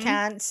 and she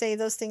can't say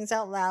those things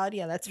out loud.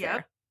 Yeah, that's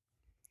fair.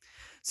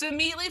 So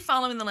immediately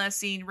following the last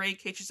scene, Ray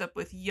catches up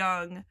with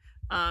Young.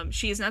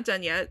 She is not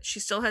done yet.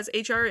 She still has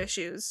HR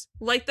issues,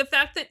 like the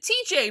fact that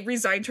TJ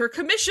resigned her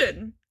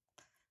commission.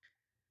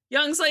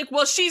 Young's like,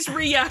 well, she's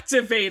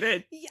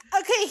reactivated.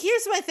 Okay,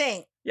 here's my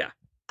thing. Yeah.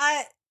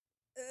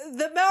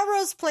 The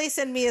Melrose Place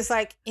in me is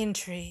like,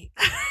 intrigue.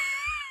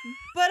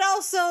 But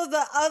also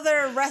the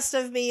other rest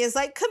of me is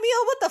like,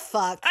 Camille, what the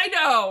fuck? I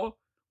know.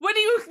 What do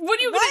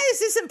you Why is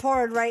this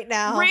important right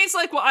now? Ray's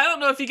like, well, I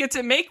don't know if you get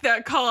to make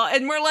that call.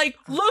 And we're like,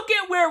 look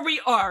at where we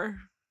are.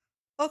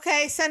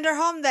 Okay, send her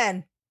home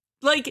then.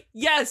 Like,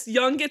 yes,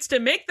 Young gets to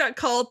make that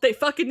call. They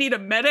fucking need a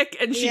medic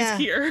and she's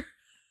here.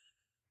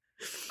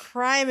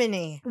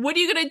 Criminy. What are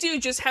you gonna do?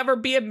 Just have her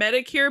be a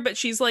medic here, but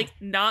she's like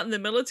not in the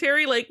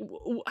military? Like,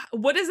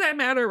 what does that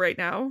matter right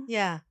now?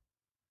 Yeah.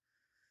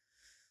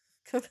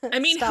 I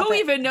mean, who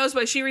even knows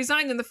why she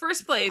resigned in the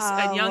first place?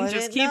 And Young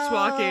just keeps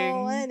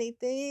walking.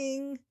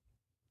 Anything.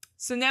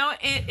 So now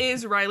it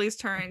is Riley's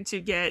turn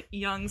to get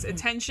Young's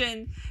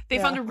attention. They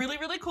found a really,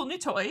 really cool new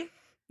toy.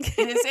 It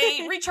is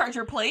a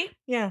recharger plate.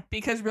 Yeah.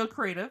 Because real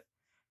creative.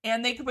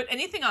 And they can put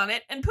anything on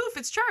it, and poof,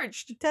 it's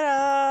charged.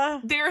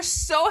 Ta-da! They're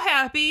so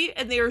happy,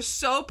 and they are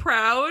so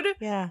proud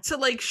to,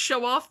 like,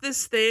 show off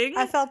this thing.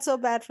 I felt so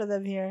bad for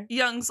them here.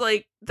 Young's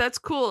like, that's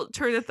cool,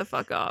 turn it the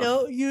fuck off.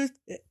 No, use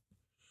it.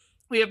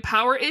 We have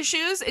power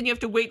issues, and you have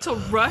to wait till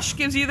Rush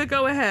gives you the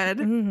go-ahead.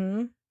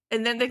 Mm-hmm.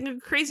 And then they can go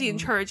crazy and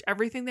charge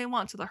everything they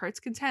want to their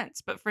heart's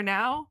content. But for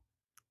now,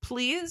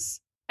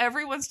 please,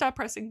 everyone stop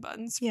pressing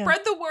buttons. Yeah.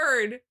 Spread the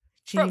word.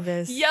 Yell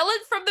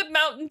it from the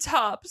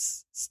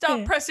mountaintops.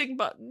 Stop pressing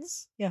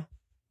buttons. Yeah.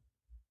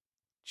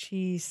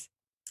 Jeez.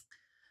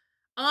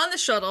 On the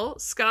shuttle,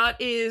 Scott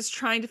is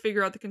trying to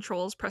figure out the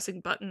controls, pressing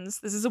buttons.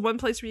 This is the one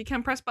place where you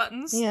can press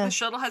buttons. Yeah. The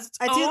shuttle has its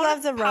own I do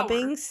love the power.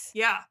 rubbings.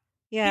 Yeah.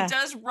 Yeah. He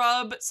does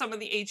rub some of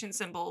the ancient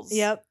symbols.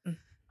 Yep.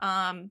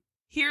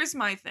 Here's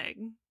my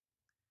thing.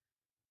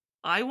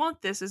 I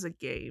want this as a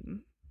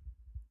game.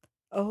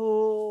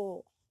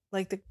 Oh,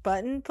 like the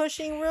button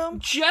pushing room?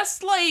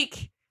 Just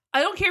like,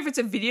 I don't care if it's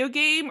a video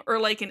game or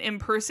like an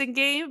in-person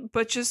game,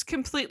 but just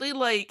completely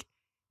like,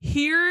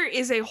 here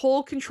is a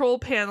whole control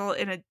panel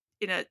in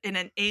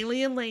an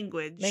alien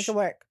language. Make it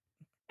work.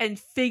 And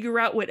figure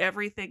out what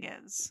everything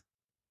is.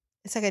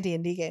 It's like a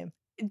D&D game.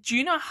 Do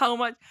you know how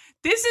much...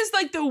 This is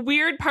like the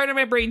weird part of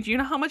my brain. Do you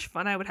know how much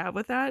fun I would have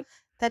with that?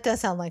 That does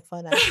sound like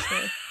fun,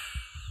 actually.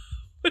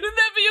 Wouldn't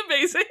that be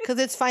amazing? Because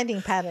it's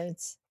finding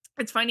patterns.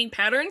 It's finding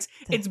patterns.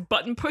 It's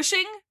button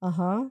pushing.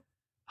 Uh-huh.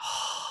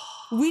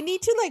 We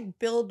need to like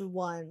build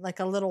one, like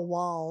a little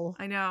wall.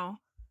 I know.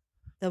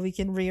 That we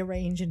can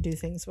rearrange and do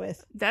things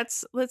with.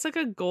 That's like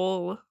a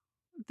goal.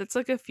 That's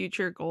like a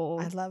future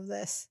goal. I love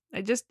this.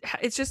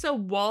 It's just a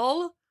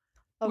wall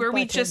where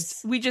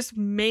buttons. we just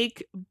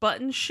make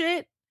button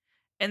shit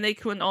and they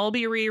can all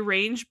be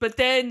rearranged, but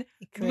then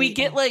we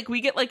get like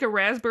a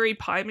Raspberry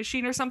Pi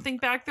machine or something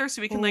back there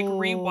so we can like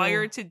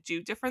rewire to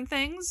do different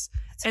things.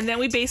 And then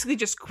we basically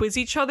just quiz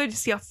each other to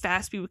see how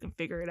fast people can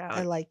figure it out.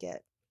 I like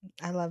it.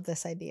 I love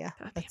this idea.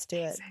 Let's do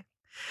it.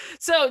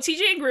 So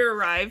TJ and Greer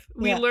arrive.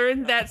 We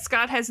learn that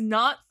Scott has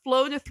not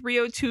flown a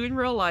 302 in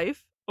real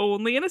life,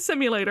 only in a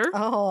simulator.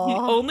 Oh. He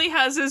only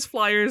has his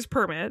flyer's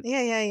permit.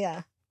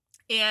 Yeah.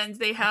 And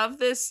they have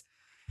this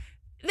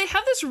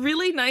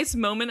really nice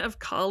moment of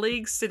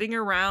colleagues sitting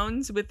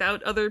around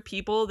without other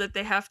people that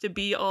they have to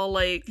be all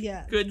like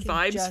good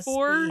vibes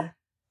for.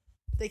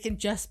 They can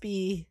just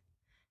be,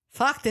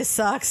 fuck, this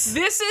sucks.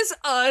 This is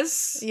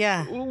us.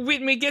 Yeah.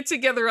 When we get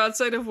together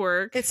outside of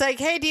work. It's like,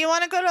 hey, do you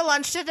want to go to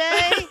lunch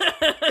today?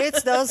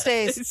 It's those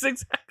days. It's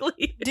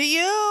exactly. Do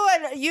you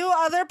and you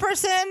other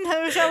person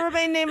who shall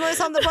remain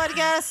nameless on the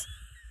podcast,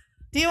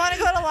 do you want to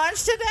go to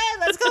lunch today?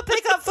 Let's go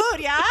pick up food,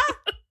 yeah?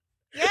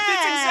 Yeah.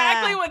 That's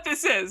exactly what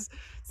this is.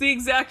 It's the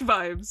exact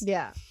vibes.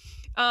 Yeah.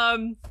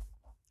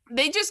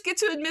 They just get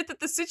to admit that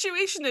the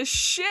situation is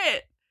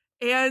shit.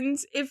 And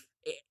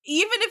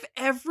even if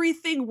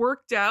everything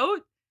worked out,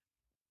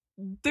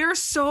 they're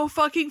so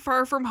fucking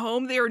far from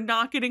home. They are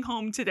not getting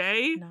home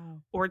today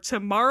or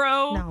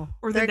tomorrow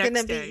or the next day. They're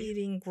going to be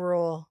eating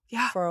gruel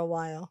for a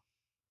while.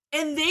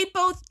 And they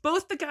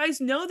both the guys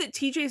know that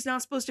TJ's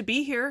not supposed to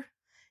be here.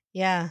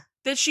 Yeah.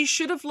 That she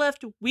should have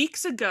left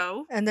weeks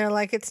ago. And they're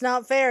like, it's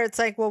not fair. It's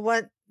like, well,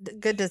 what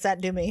good does that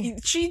do me?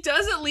 She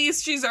does at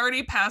least. She's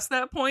already past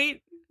that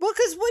point. Well,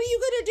 because what are you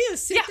going to do?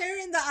 Sit there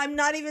in the I'm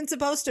not even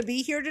supposed to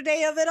be here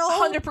today of it all?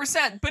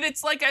 100%. But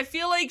it's like, I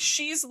feel like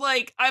she's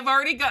like, I've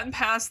already gotten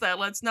past that.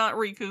 Let's not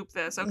recoup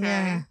this,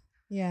 okay?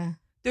 Yeah.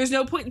 There's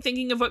no point in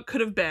thinking of what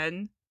could have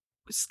been.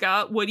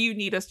 Scott, what do you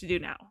need us to do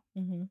now?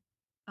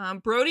 Mm-hmm.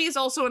 Brody is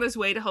also on his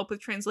way to help with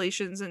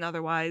translations and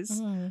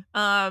otherwise.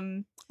 Mm-hmm.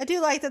 I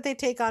do like that they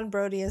take on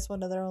Brody as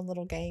one of their own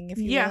little gang, if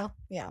you will.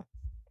 Yeah.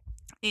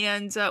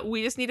 And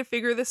we just need to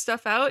figure this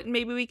stuff out, and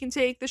maybe we can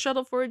take the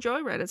shuttle for a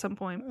joyride at some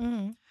point.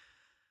 Mm-hmm.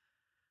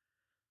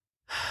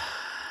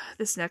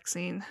 This next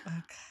scene. Oh,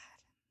 God.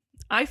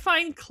 I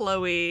find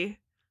Chloe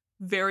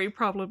very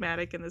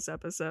problematic in this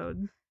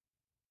episode.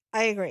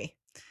 I agree.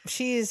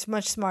 She's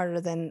much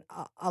smarter than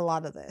a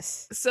lot of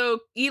this. So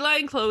Eli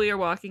and Chloe are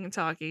walking and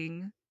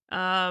talking.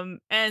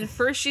 And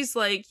first she's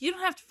like, you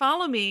don't have to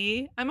follow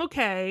me. I'm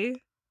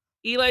okay.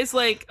 Eli's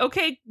like,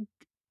 okay,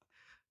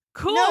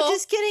 cool. No,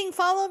 just kidding.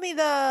 Follow me,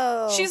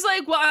 though. She's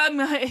like,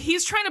 well,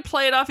 he's trying to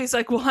play it off. He's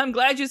like, well, I'm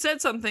glad you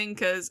said something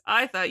because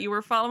I thought you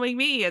were following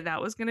me and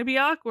that was going to be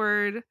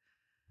awkward.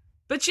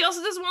 But she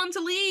also doesn't want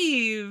him to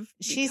leave.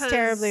 She's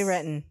terribly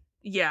written.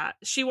 Yeah.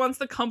 She wants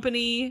the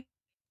company,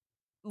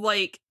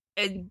 like,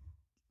 and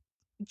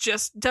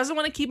just doesn't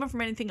want to keep him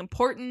from anything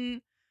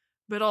important.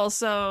 But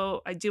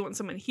also, I do want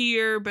someone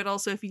here. But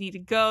also, if you need to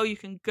go, you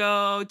can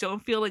go.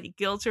 Don't feel any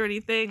guilt or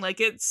anything.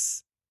 Like,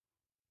 it's...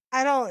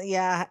 I don't...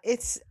 Yeah,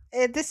 this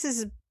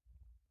is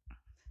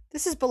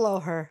below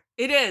her.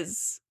 It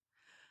is.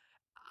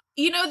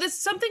 You know,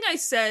 this something I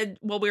said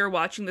while we were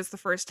watching this the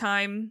first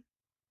time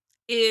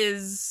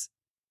is...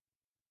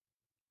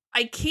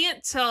 I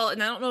can't tell,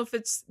 and I don't know if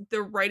it's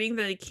the writing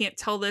that I can't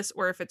tell this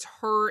or if it's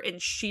her and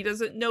she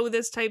doesn't know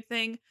this type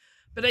thing.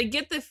 But I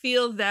get the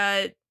feel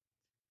that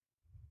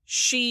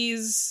she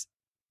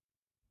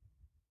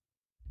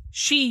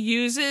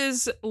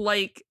uses,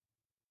 like,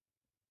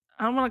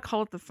 I don't want to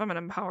call it the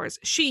feminine powers.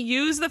 She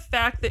used the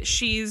fact that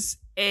she's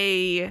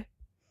a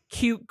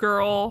cute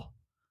girl,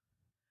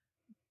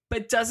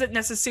 but doesn't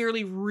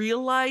necessarily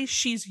realize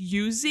she's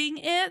using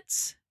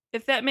it,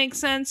 if that makes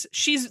sense.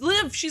 She's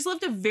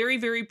lived a very,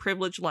 very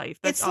privileged life.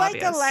 That's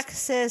obvious. Like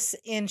Alexis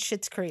in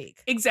Schitt's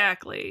Creek.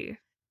 Exactly.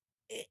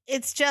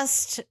 It's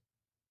just,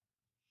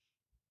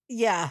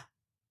 yeah.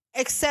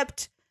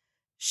 Except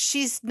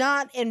she's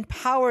not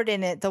empowered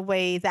in it the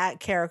way that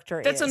character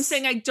is. That's what I'm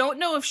saying. I don't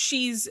know if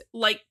she's,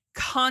 like,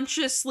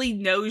 consciously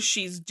knows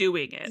she's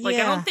doing it. Like,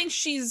 I don't think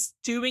she's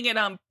doing it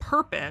on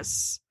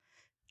purpose.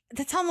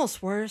 That's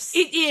almost worse.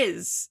 It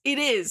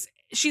is.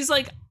 She's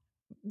like,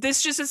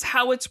 this just is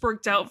how it's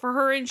worked out for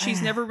her, and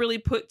she's never really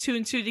put two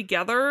and two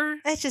together.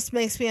 It just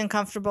makes me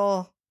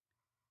uncomfortable.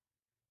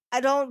 I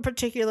don't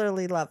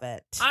particularly love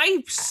it.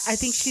 I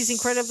think she's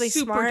incredibly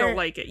smart. Don't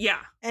like it. Yeah.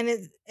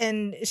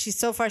 And she's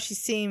so far she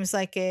seems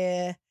like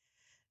a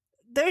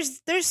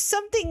there's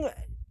something.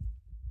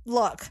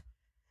 Look,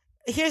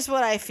 here's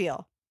what I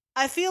feel.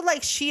 I feel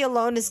like she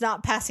alone is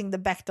not passing the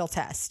Bechdel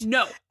test.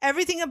 No.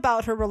 Everything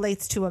about her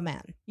relates to a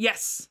man.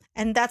 Yes.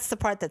 And that's the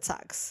part that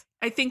sucks.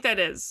 I think that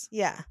is.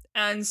 Yeah.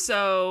 And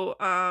so,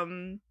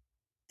 and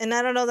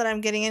I don't know that I'm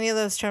getting any of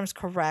those terms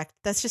correct.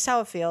 That's just how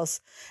it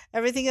feels.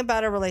 Everything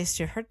about her relates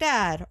to her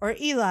dad or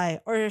Eli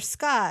or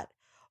Scott.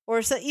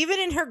 Or so even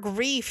in her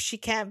grief, she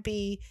can't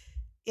be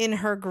in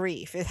her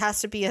grief. It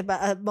has to be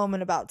a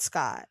moment about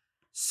Scott.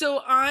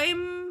 So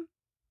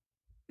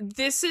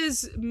this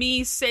is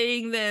me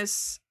saying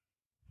this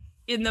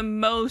in the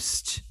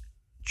most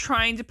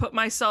trying to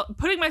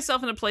putting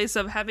myself in a place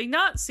of having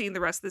not seen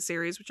the rest of the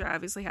series, which I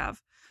obviously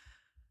have.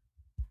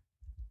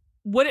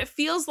 What it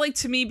feels like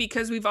to me,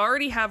 because we've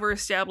already have her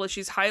established,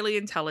 she's highly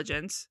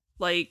intelligent.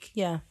 Like,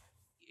 yeah,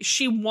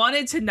 she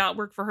wanted to not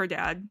work for her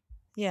dad.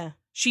 Yeah.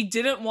 She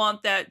didn't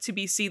want that to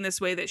be seen this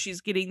way, that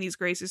she's getting these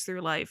graces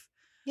through life.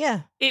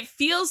 Yeah. It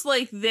feels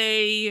like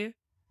they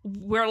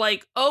we're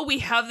like, oh, we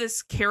have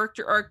this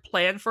character arc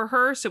planned for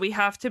her, so we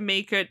have to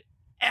make it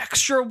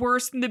extra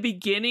worse in the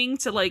beginning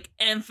to like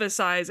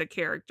emphasize a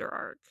character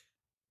arc.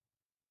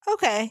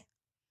 Okay.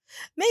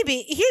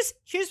 Maybe.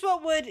 Here's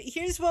what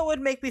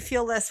would make me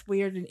feel less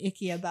weird and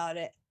icky about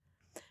it.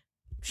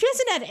 She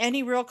hasn't had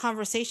any real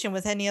conversation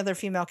with any other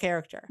female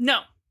character.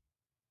 No.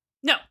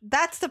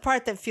 That's the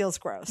part that feels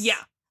gross. Yeah.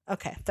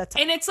 Okay, that's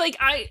and it's like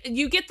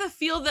you get the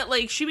feel that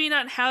like she may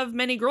not have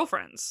many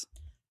girlfriends.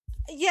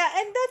 Yeah,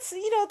 and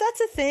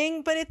that's a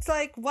thing, but it's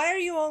like, why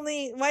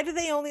do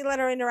they only let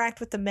her interact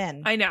with the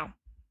men? I know.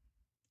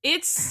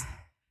 It's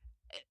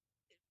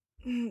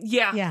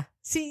yeah. Yeah.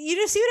 See, you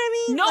just see what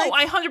I mean? No, like,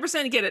 I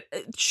 100% get it.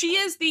 She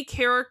is the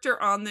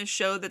character on this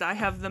show that I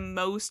have the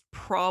most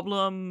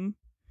problem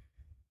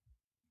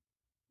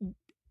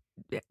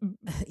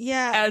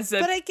as a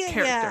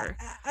character. Yeah,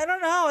 I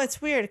don't know. It's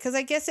weird because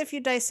I guess if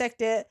you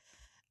dissect it,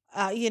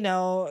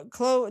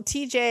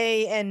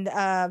 TJ and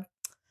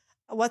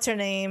what's her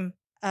name,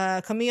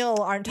 Camille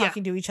aren't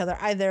talking to each other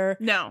either.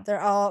 No,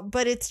 they're all.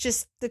 But it's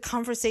just the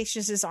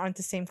conversations just aren't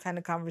the same kind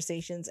of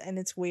conversations, and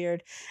it's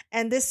weird.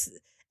 And this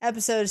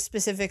episode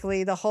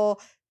specifically, the whole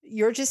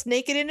 "you're just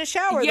naked in a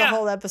shower" the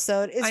whole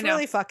episode is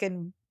really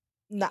fucking.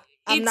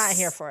 I'm not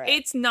here for it.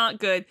 It's not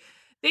good.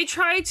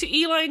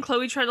 Eli and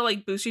Chloe try to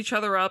like boost each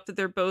other up, that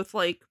they're both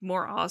like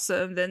more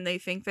awesome than they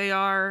think they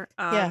are.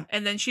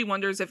 And then she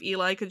wonders if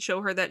Eli could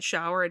show her that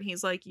shower, and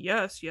he's like,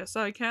 yes,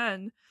 I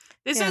can.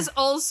 This is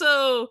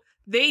also,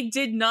 they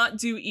did not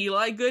do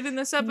Eli good in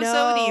this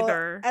episode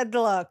either. And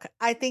look,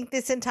 I think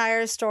this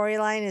entire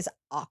storyline is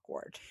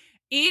awkward.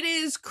 It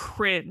is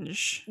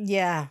cringe.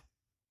 Yeah.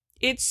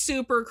 It's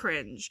super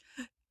cringe.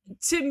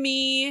 To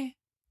me,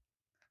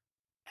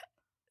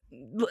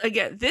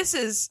 again, this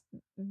is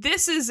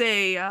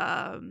a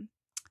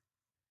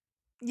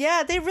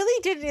yeah, they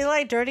really did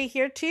Eli dirty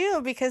here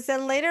too, because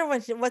then later when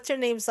what's her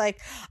name's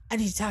like, I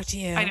need to talk to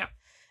you. I know.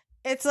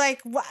 It's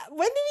like, when did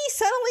he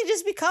suddenly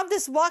just become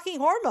this walking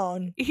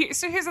hormone?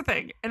 So here's the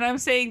thing, and I'm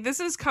saying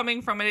this is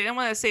coming from, I didn't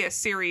want to say a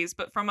series,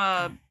 but from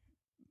a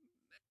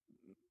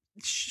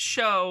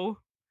show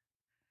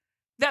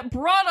that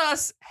brought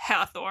us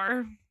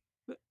Hathor.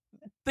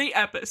 The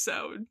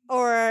episode.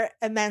 Or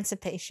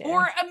Emancipation.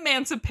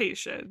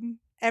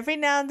 Every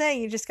now and then,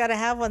 you just got to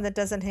have one that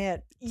doesn't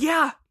hit.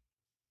 Yeah.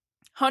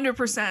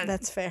 100%.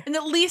 That's fair. And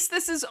at least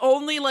this is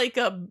only like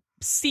a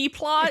C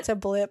plot. It's a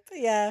blip.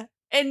 Yeah.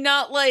 And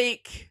not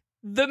like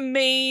the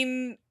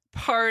main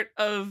part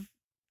of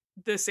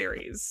the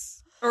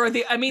series. Or not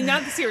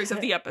the series,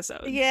 of the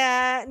episode.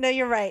 Yeah. No,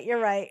 you're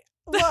right.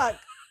 Look.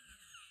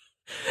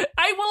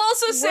 I will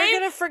also say,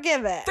 we're gonna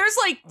forgive it. There's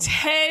like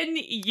 10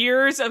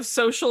 years of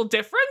social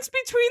difference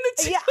between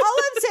the two. Yeah, all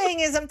I'm saying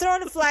is I'm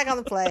throwing a flag on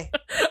the play.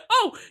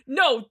 Oh,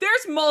 no,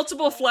 there's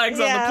multiple flags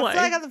on the play.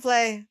 Flag on the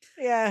play.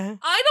 Yeah.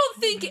 I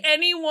don't think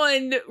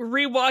anyone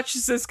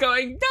rewatches this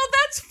going, no,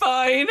 that's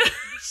fine.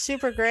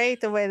 Super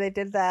great the way they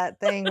did that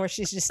thing where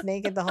she's just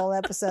naked the whole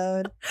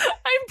episode.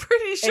 I'm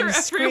pretty sure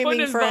everyone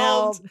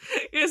involved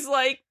is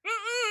like,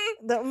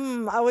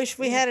 I wish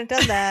we hadn't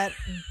done that.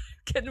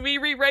 Can we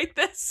rewrite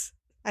this?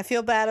 I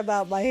feel bad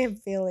about my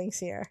feelings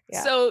here.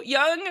 Yeah. So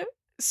Young,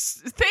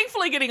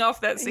 thankfully getting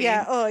off that scene.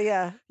 Yeah. Oh,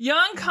 yeah.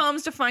 Young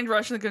comes to find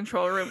Rush in the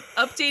control room,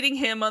 updating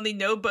him on the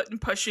no button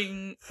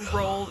pushing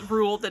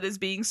rule that is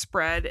being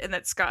spread, and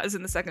that Scott is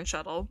in the second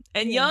shuttle.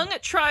 And Young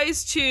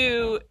tries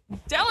to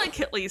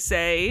delicately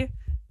say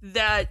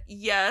that,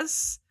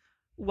 yes,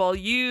 while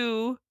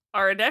you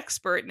are an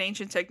expert in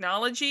ancient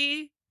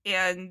technology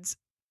and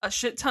a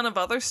shit ton of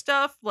other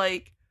stuff,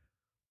 like,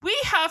 we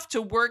have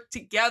to work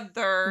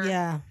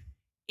together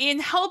in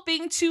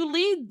helping to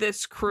lead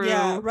this crew.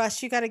 Yeah,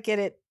 Rush, you got to get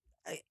it.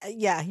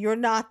 Yeah, you're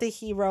not the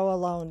hero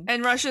alone.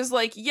 And Rush is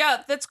like,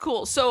 yeah, that's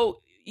cool.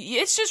 So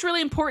it's just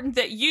really important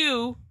that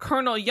you,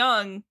 Colonel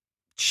Young,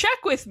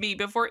 check with me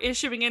before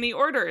issuing any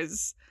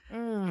orders.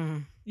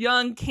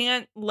 Young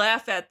can't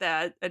laugh at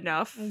that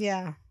enough.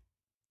 Yeah.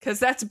 Because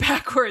that's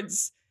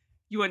backwards,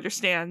 you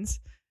understand.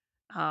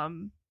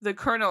 The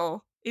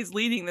Colonel is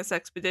leading this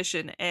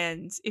expedition,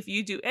 and if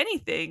you do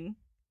anything,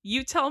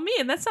 you tell me,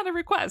 and that's not a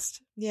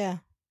request. Yeah.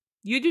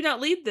 You do not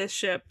lead this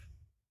ship,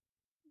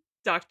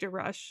 Dr.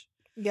 Rush.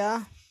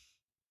 Yeah.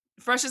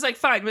 Rush is like,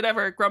 fine,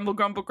 whatever, grumble,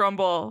 grumble,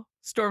 grumble,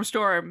 storm,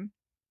 storm.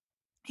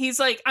 He's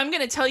like, I'm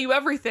going to tell you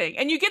everything.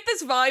 And you get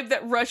this vibe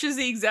that Rush is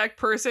the exact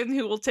person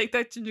who will take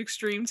that to an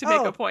extreme to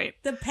make a point.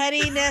 The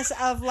pettiness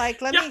of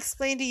like, let me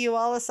explain to you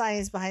all the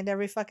science behind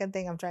every fucking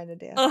thing I'm trying to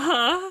do.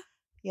 Uh-huh.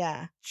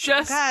 Yeah.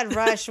 Just God,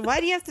 Rush, why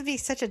do you have to be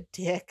such a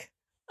dick?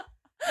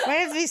 Why do you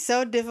have to be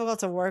so difficult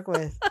to work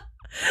with?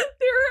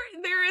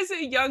 There is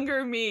a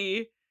younger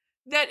me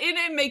that in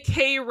a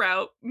McKay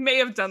route may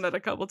have done that a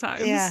couple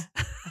times. Yeah.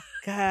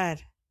 God.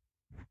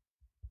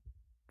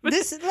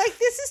 This is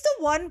the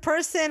one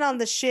person on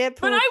the ship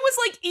who, but I was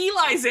like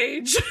Eli's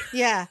age.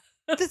 Yeah.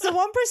 There's the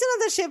one person on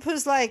the ship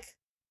who's like,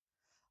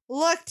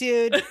 look,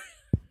 dude,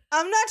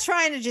 I'm not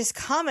trying to just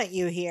come at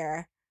you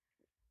here.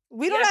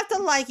 We don't have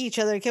to like each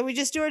other. Can we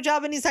just do our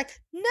job? And he's like,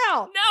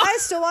 no, I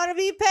still want to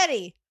be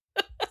petty.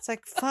 It's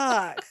like,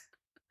 fuck.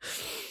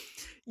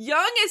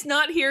 Young is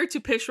not here to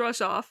piss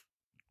Rush off.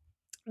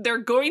 They're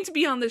going to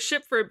be on the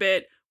ship for a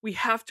bit. We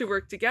have to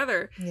work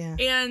together. Yeah.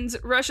 And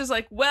Rush is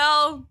like,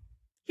 well,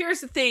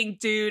 here's the thing,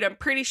 dude. I'm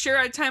pretty sure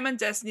our time on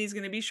Destiny is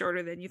going to be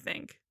shorter than you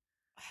think.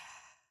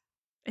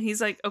 And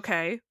he's like,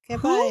 okay,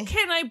 who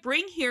can I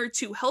bring here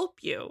to help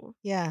you?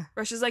 Yeah.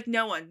 Rush is like,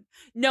 no one,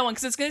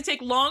 because it's going to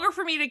take longer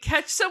for me to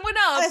catch someone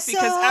up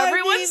because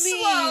everyone's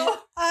slow.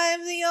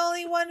 I'm the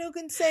only one who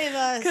can save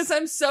us. Because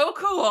I'm so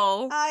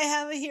cool. I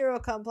have a hero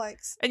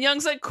complex. And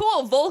Young's like,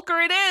 cool, Volker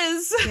it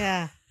is.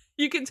 Yeah.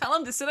 You can tell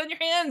him to sit on your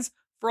hands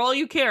for all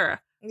you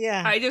care.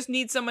 Yeah. I just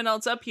need someone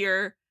else up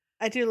here.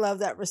 I do love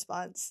that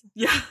response.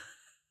 Yeah.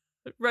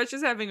 Rush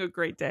is having a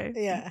great day.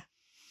 Yeah.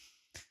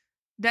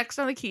 Next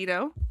on the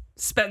keto,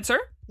 Spencer.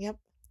 Yep.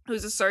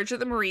 Who's a sergeant of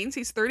the Marines.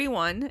 He's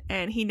 31,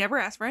 and he never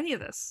asked for any of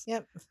this.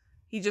 Yep.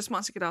 He just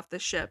wants to get off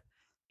this ship.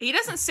 He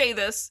doesn't say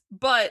this,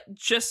 but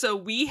just so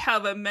we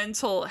have a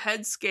mental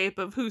headscape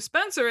of who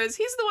Spencer is,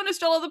 he's the one who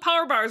stole all the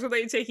power bars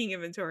without taking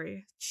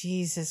inventory.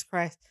 Jesus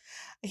Christ.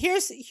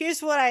 Here's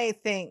what I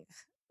think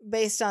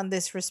based on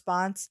this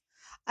response.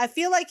 I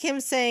feel like him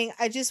saying,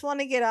 I just want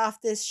to get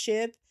off this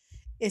ship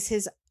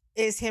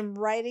is him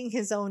writing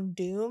his own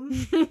doom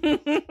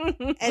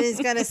and is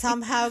going to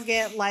somehow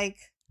get like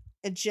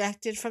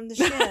ejected from the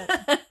ship.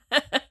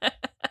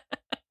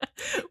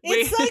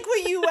 It's like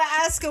when you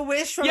ask a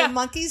wish from a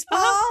monkey's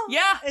paw.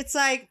 Yeah. It's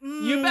like,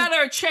 you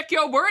better check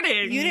your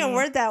wording. You didn't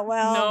word that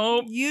well.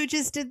 Nope. You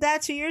just did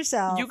that to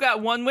yourself. You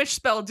got one wish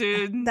spell,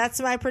 dude.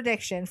 That's my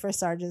prediction for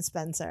Sergeant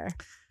Spencer.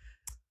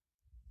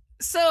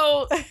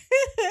 So,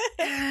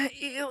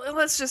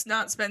 let's just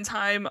not spend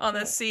time on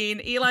this scene.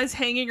 Eli's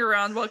hanging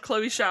around while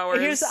Chloe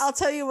showers. I'll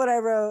tell you what I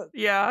wrote.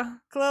 Yeah.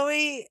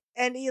 Chloe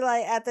and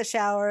Eli at the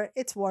shower.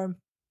 It's warm.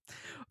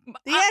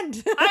 The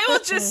end. I will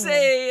just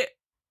say,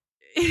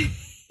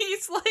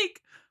 he's like,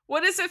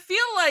 what does it feel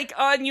like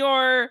on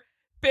your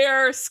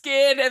bare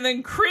skin? And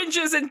then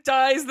cringes and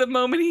dies the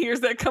moment he hears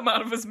that come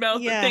out of his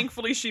mouth. Yeah. But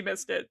thankfully she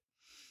missed it.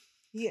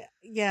 Yeah.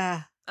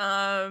 Yeah.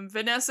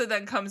 Vanessa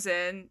then comes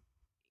in.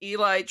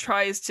 Eli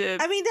tries to.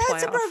 I mean,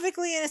 that's a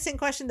perfectly innocent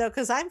question, though,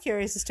 because I'm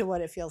curious as to what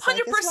it feels 100%.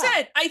 like.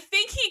 100%. I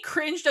think he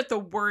cringed at the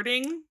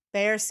wording.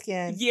 Bare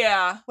skin.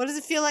 Yeah. What does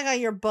it feel like on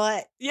your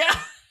butt? Yeah.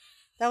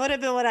 That would have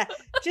been what I.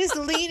 Just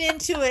lean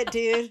into it,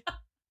 dude.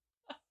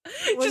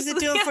 What is it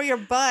doing for your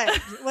butt?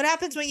 What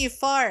happens when you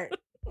fart?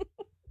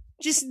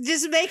 Just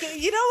make it.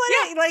 You know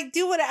what? Yeah. Like,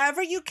 do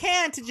whatever you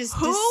can to just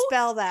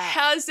dispel that.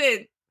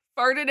 Hasn't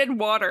farted in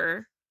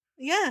water?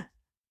 Yeah.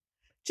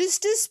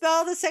 Just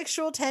dispel the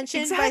sexual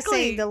tension by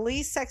saying the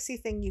least sexy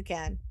thing you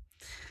can.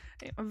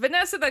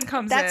 Vanessa then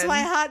comes in. That's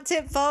my hot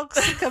tip,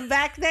 folks. Come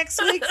back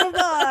next week for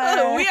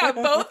more. We are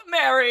both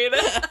married.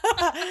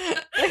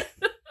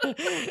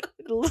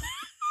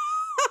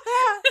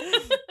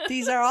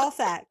 These are all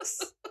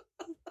facts.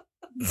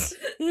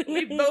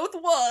 We both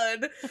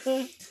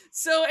won.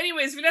 So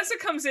anyways, Vanessa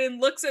comes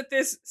in, looks at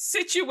this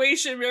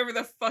situation, whatever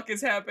the fuck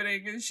is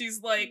happening, and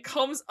she's like,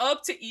 comes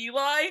up to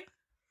Eli.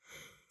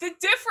 The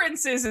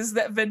difference is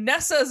that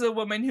Vanessa is a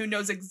woman who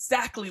knows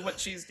exactly what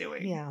she's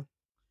doing. Yeah.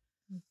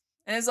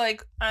 And is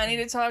like, I need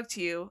to talk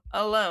to you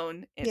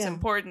alone. It's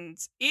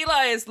important.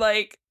 Eli is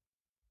like,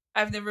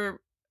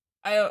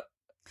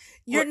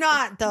 You're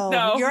not, though.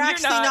 No, you're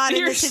actually not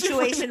in this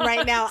situation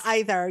right now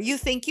either. You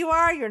think you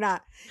are? You're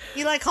not.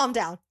 Eli, calm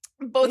down.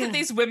 Both of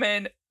these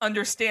women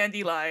understand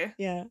Eli.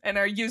 Yeah. And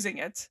are using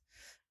it.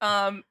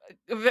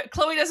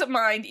 Chloe doesn't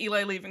mind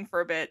Eli leaving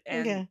for a bit,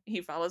 and he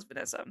follows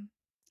Vanessa.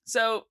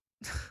 So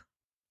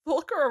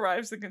Volker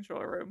arrives in the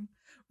control room.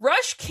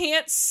 Rush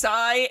can't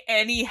sigh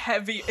any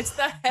heavy. It's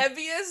the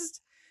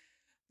heaviest.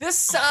 This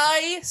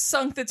sigh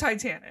sunk the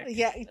Titanic.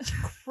 Yeah,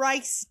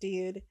 Christ,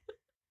 dude.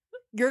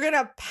 You're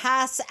gonna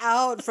pass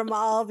out from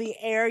all the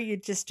air you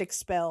just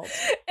expelled.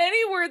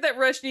 Any word that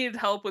Rush needed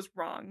help was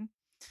wrong.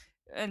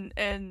 And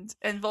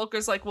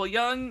Volker's like, well,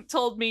 Young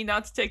told me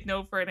not to take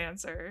no for an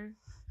answer.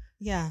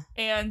 Yeah.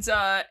 And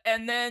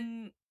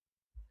then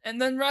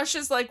Rush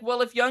is like,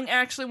 well, if Young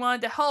actually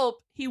wanted to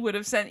help, he would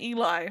have sent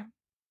Eli.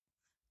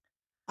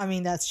 I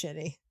mean, that's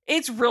shitty.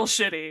 It's real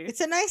shitty.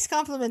 It's a nice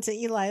compliment to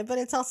Eli, but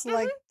it's also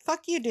like,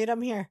 fuck you, dude,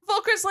 I'm here.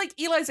 Volker's like,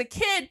 Eli's a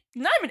kid,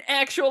 and I'm an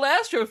actual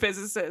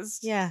astrophysicist.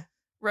 Yeah.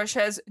 Rush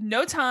has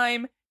no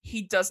time.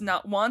 He does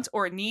not want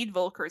or need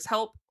Volker's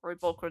help or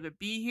Volker to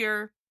be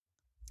here.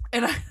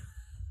 And I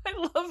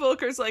love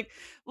Volker's like,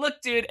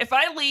 look, dude, if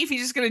I leave,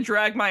 he's just going to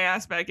drag my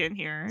ass back in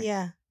here.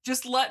 Yeah.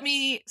 Just let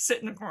me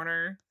sit in a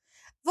corner.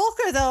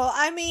 Volker, though,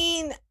 I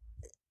mean,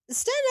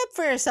 stand up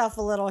for yourself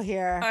a little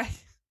here.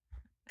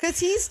 Because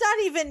he's not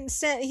even,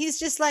 he's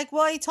just like,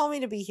 well, he told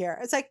me to be here.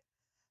 It's like,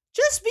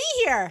 just be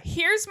here.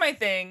 Here's my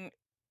thing.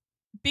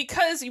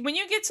 Because when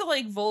you get to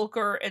like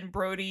Volker and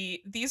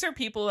Brody, these are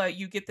people that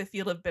you get the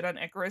feel have been on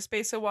Icarus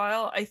Base a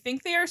while. I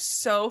think they are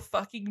so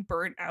fucking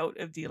burnt out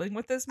of dealing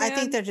with this man. I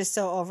think they're just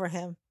so over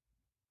him.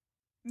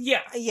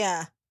 Yeah.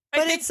 Yeah.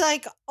 But it's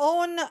like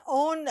own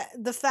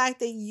the fact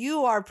that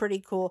you are pretty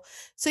cool.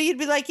 So you'd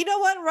be like, you know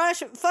what,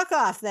 Rush, fuck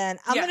off then.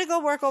 I'm going to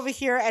go work over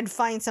here and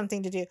find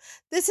something to do.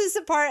 This is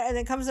the part, and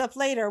it comes up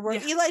later, where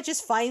Eli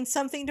just finds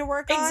something to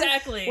work on.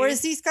 Exactly.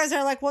 Whereas these guys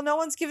are like, well, no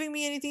one's giving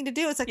me anything to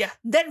do. It's like,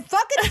 then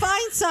fucking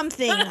find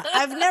something.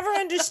 I've never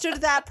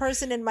understood that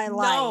person in my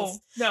life.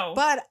 No.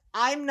 But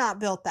I'm not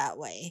built that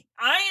way.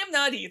 I am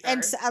not either.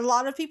 And a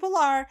lot of people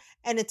are,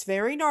 and it's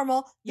very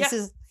normal.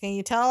 Can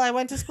you tell I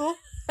went to school?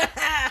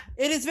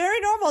 It is very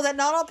normal that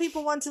not all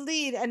people want to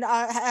lead and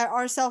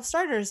are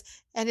self-starters,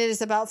 and it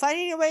is about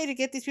finding a way to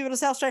get these people to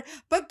self-start.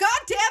 But god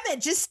damn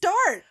it, just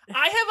start.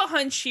 I have a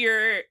hunch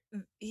here.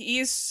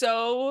 He's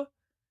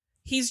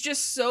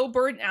just so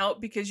burnt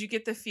out, because you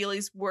get the feel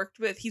he's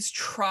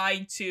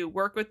tried to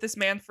work with this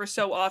man for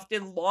so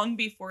often, long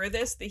before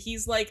this, that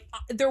he's like,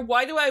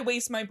 why do I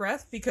waste my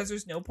breath? Because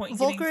there's no point in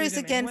Volker is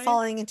again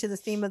falling into the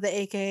theme of the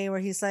AKA, where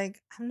he's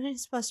like, I'm not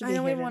supposed to be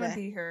here. I don't want to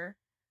be here.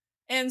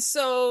 And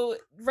so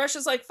Rush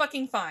is like,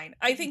 fucking fine.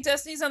 I think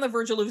Destiny's on the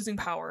verge of losing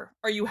power.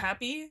 Are you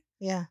happy?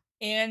 Yeah.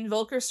 And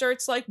Volker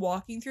starts like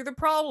walking through the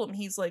problem.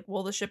 He's like,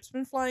 well, the ship's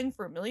been flying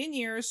for 1,000,000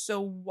 years, so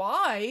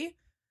why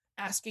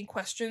asking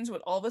questions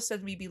would all of a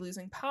sudden we be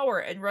losing power?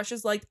 And Rush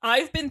is like,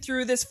 I've been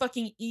through this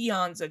fucking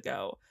eons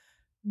ago.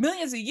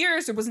 Millions of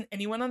years, there wasn't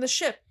anyone on the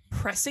ship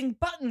pressing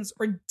buttons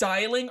or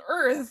dialing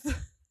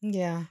Earth.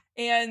 Yeah.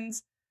 And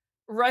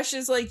Rush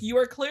is like, you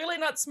are clearly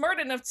not smart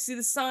enough to see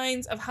the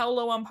signs of how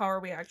low on power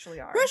we actually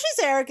are. Rush's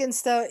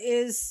arrogance, though,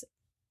 is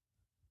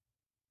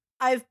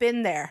I've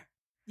been there.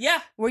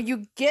 Yeah. Where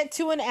you get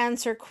to an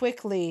answer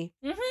quickly,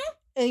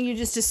 and you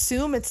just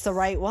assume it's the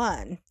right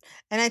one.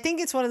 And I think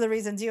it's one of the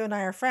reasons you and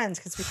I are friends,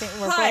 because we think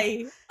we're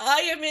both... I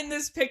am in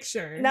this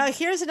picture. Now,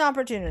 here's an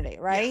opportunity,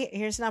 right? Yeah.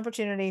 Here's an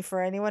opportunity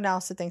for anyone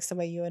else that thinks the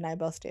way you and I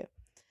both do.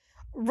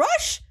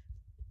 Rush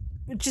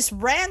just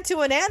ran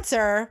to an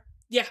answer...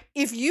 Yeah.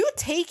 If you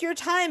take your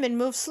time and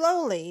move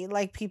slowly,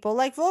 like people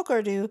like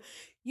Volker do,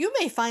 you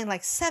may find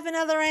like 7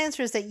 other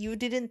answers that you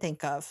didn't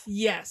think of.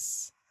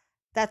 Yes.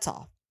 That's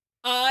all.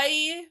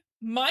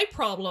 My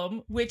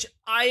problem, which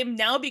I am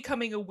now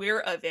becoming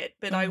aware of it,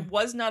 but I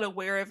was not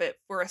aware of it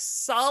for a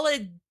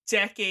solid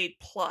decade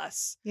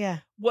plus. Yeah.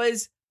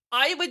 Was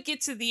I would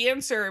get to the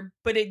answer,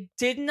 but it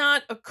did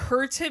not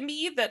occur to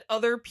me that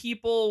other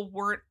people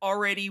weren't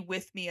already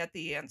with me at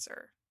the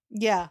answer.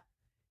 Yeah.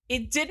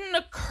 It didn't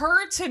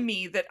occur to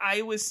me that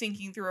I was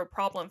thinking through a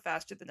problem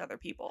faster than other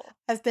people.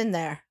 I've been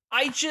there.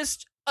 I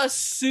just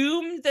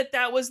assumed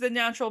that was the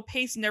natural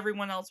pace and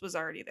everyone else was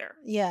already there.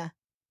 Yeah.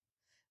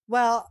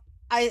 Well,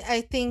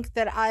 I think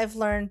that I've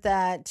learned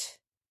that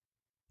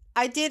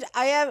I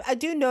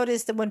do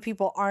notice that when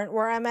people aren't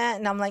where I'm at,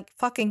 and I'm like,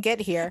 fucking get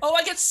here. Oh,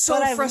 I get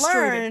so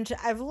frustrated.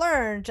 I've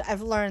learned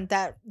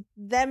that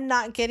them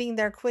not getting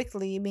there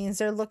quickly means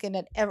they're looking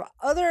at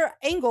other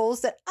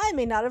angles that I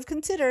may not have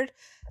considered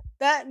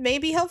that may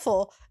be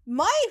helpful.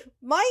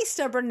 My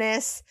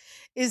stubbornness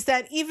is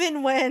that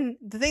even when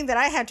the thing that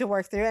I had to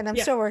work through, and I'm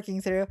still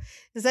working through,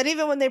 is that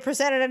even when they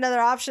presented another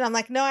option, I'm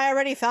like, no, I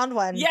already found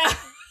one. Yeah.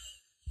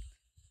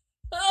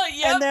 Oh,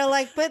 yeah. And they're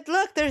like, but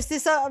look, there's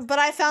this, but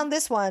I found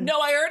this one. No,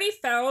 I already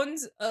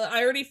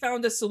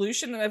found a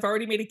solution, and I've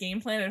already made a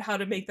game plan on how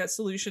to make that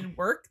solution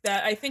work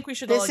that I think we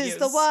should all use. This is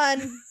the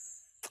one,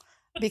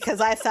 because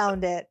I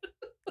found it.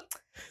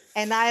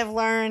 And I've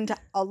learned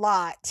a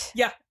lot.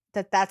 Yeah.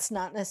 That's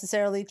not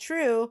necessarily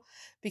true,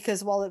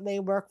 because while it may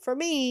work for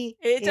me,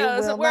 it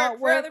doesn't work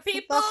for other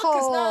people,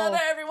 because not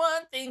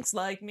everyone thinks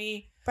like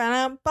me.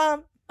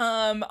 Ba-dum-bum.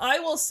 I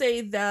will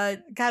say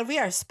that... God, we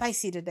are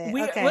spicy today.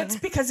 Okay. Well, it's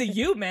because of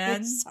you,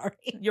 man. Sorry.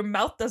 Your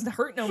mouth doesn't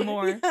hurt no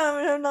more.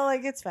 I'm not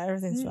like, it's fine.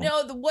 Everything's fine.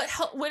 No,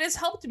 what has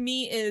helped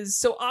me is...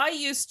 So I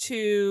used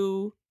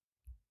to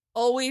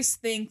always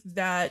think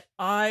that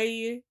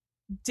I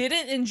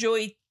didn't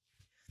enjoy...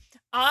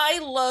 I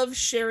love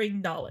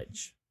sharing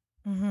knowledge.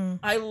 Mm-hmm.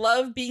 I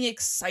love being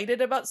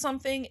excited about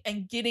something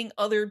and getting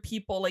other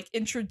people, like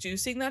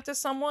introducing that to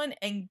someone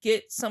and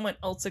get someone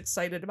else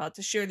excited about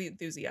to share the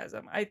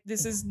enthusiasm.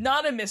 This is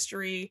not a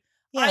mystery.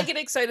 Yeah. I get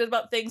excited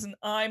about things and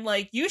I'm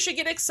like, you should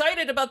get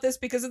excited about this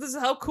because this is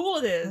how cool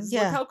it is.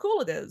 Yeah. Look how cool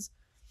it is.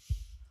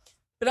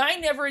 But I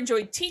never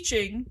enjoyed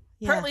teaching,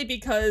 partly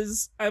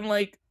because I'm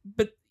like,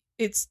 but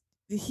it's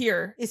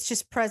here. It's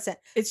just present.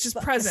 It's just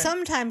present.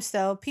 Sometimes,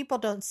 though, people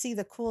don't see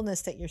the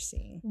coolness that you're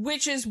seeing.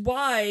 Which is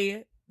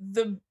why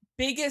the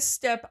biggest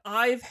step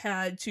I've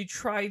had to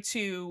try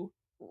to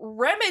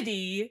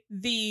remedy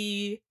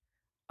the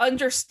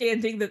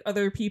understanding that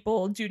other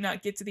people do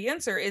not get to the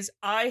answer is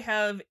I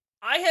have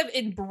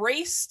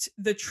embraced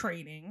the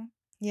training.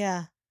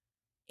 Yeah.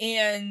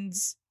 And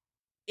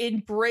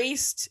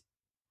embraced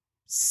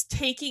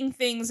taking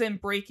things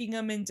and breaking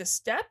them into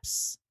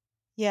steps.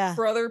 Yeah.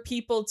 For other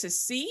people to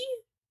see.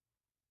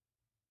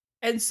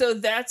 And so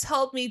that's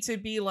helped me to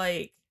be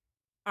like,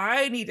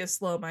 I need to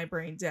slow my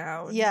brain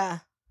down. Yeah.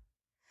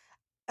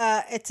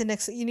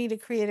 You need to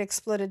create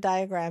exploded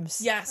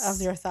diagrams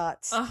of your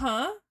thoughts.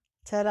 Uh-huh.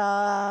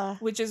 Ta-da.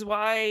 Which is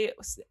why,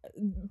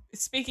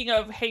 speaking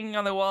of hanging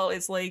on the wall,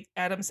 is like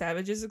Adam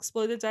Savage's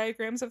exploded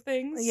diagrams of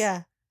things.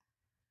 Yeah.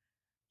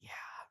 Yeah.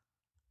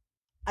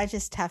 I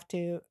just have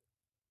to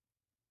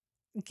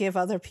give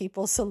other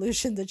people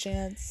solution the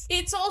chance.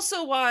 It's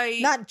also why...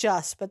 Not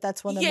just, but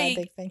that's one of my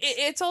big things.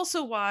 It's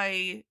also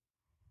why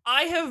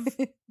I have,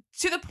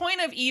 to the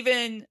point of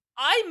even,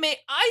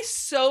 I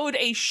sewed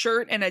a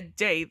shirt in a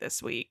day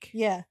this week.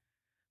 Yeah.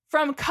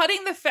 From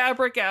cutting the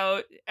fabric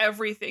out,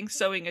 everything,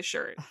 sewing a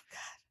shirt. Oh,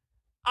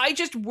 God. I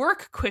just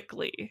work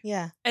quickly.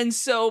 Yeah. And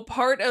so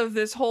part of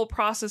this whole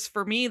process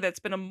for me that's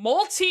been a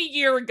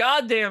multi-year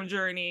goddamn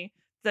journey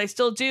that I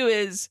still do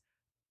is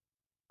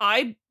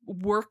I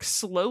work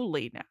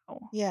slowly now.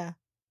 Yeah.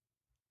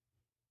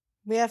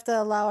 We have to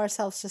allow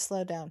ourselves to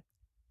slow down.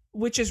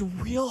 Which is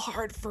real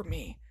hard for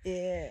me.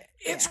 Yeah.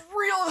 It's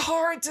real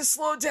hard to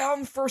slow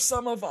down for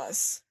some of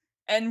us.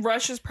 And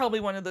Rush is probably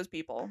one of those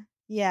people.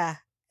 Yeah.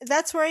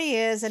 That's where he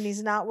is, and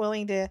he's not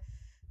willing to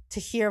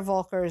hear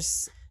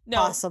Volker's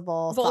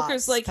possible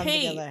Volker's thoughts like, come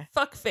hey, together.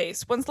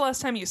 fuckface, when's the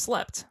last time you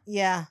slept?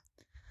 Yeah.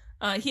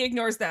 He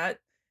ignores that.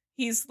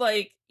 He's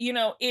like,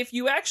 if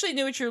you actually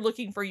knew what you're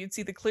looking for, you'd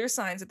see the clear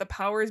signs that the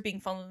power is being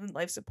funneled in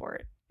life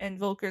support. And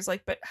Volker's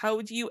like, but how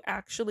do you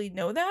actually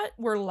know that?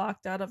 We're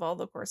locked out of all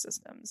the core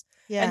systems.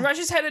 Yeah. And Rush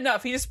has had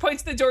enough. He just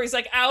points to the door. He's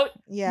like, out.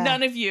 Yeah.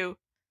 None of you.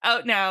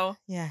 Out now.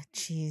 Yeah.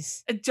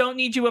 Jeez. I don't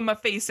need you in my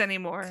face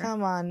anymore.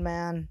 Come on,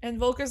 man. And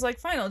Volker's like,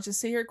 fine, I'll just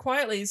sit here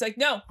quietly. He's like,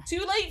 no, too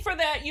late for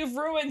that. You've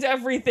ruined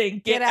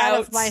everything. Get out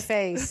of my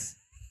face.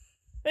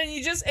 And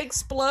he just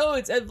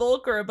explodes at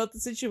Volker about the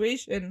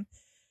situation.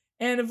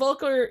 And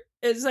Volker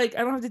is like, I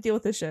don't have to deal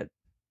with this shit.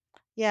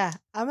 Yeah,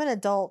 I'm an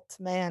adult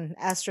man,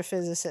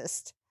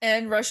 astrophysicist.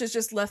 And Rush is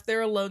just left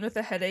there alone with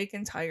a headache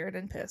and tired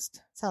and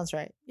pissed. Sounds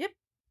right. Yep.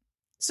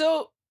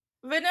 So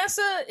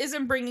Vanessa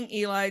isn't bringing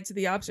Eli to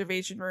the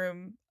observation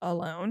room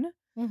alone.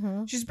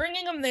 Mm-hmm. She's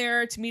bringing him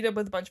there to meet up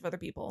with a bunch of other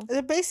people.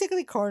 They're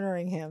basically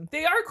cornering him.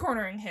 They are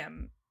cornering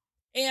him.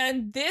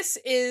 And this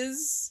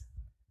is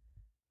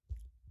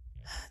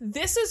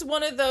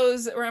one of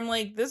those where I'm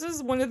like, this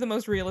is one of the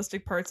most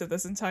realistic parts of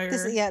this entire...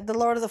 the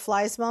Lord of the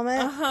Flies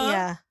moment. Uh-huh.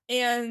 Yeah.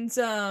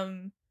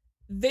 And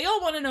they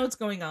all want to know what's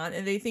going on,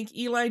 and they think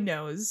Eli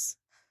knows.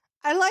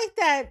 I like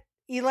that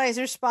Eli's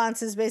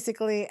response is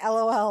basically,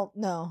 LOL,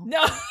 no.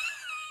 No.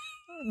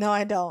 No,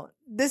 I don't.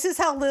 This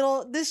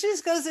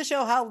just goes to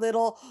show how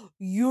little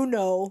you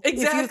know.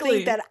 Exactly. If you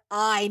think that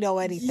I know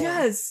anything.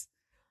 Yes.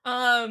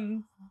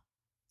 And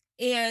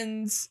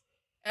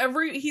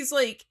he's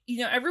like,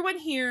 everyone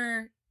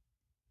here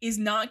is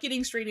not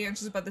getting straight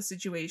answers about the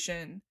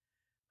situation,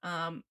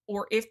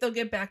 or if they'll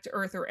get back to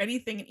Earth or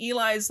anything. And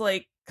Eli's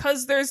like,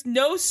 cause there's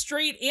no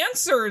straight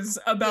answers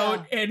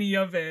about any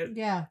of it.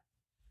 Yeah.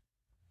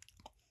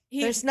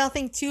 There's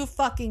nothing to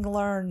fucking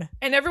learn.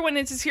 And everyone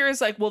in his here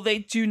is like, well,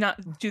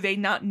 do they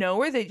not know,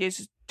 or they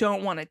just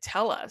don't want to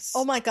tell us?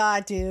 Oh my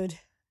God, dude.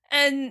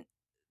 And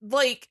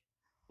like,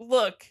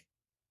 look,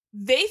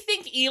 they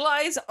think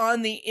Eli's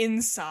on the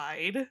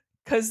inside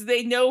because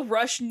they know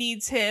Rush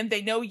needs him.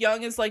 They know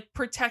Young is like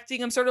protecting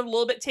him, sort of a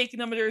little bit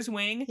taking him under his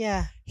wing.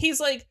 Yeah. He's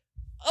like,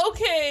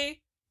 okay,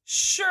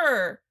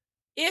 sure.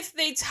 If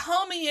they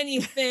tell me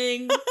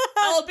anything,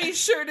 I'll be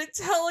sure to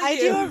tell you. I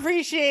do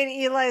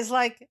appreciate Eli's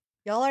like,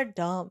 y'all are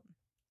dumb.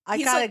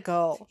 I gotta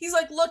go. He's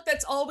like, look,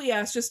 that's all we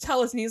ask. Just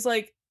tell us. And he's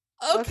like,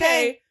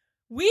 okay.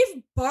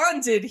 We've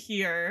bonded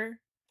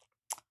here.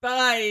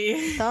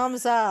 Bye.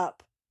 Thumbs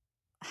up.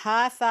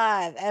 High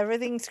five.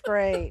 Everything's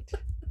great.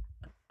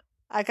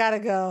 I gotta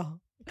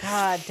go.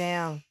 God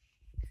damn.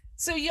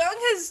 So Young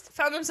has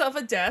found himself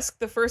a desk,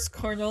 the first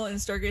colonel in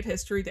Stargate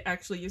history to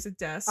actually use a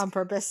desk. On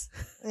purpose.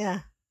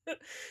 Yeah.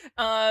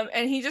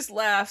 And he just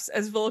laughs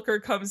as Volker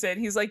comes in.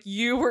 He's like,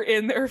 you were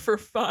in there for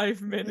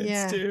 5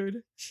 minutes,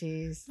 dude.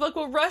 Jeez. Look,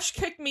 well, Rush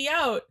kicked me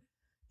out.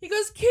 He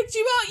goes, kicked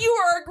you out? You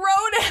are a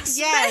grown-ass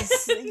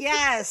man.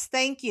 Yes,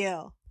 thank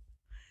you.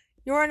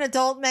 You're an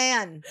adult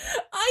man.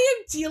 I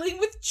am dealing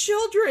with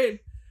children.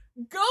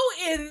 Go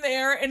in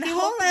there and He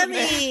help won't let them.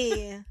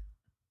 me.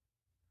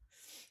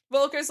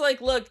 Volker's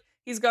like, look,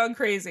 he's gone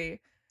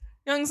crazy.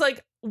 Young's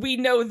like, we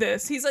know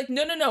this. He's like,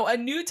 no. A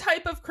new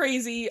type of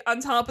crazy on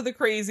top of the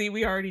crazy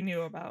we already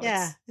knew about.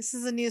 Yeah, this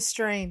is a new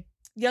strain.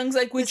 Young's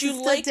like, would this you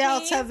is like the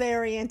Delta me?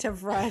 variant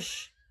of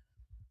Rush.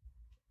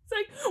 It's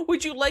like,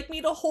 would you like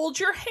me to hold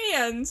your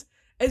hand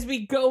as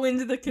we go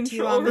into the control Do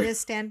you want room? me to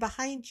stand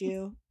behind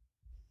you?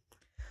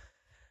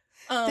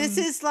 This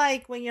is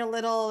like when you're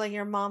little and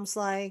your mom's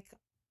like,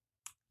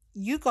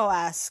 you go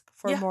ask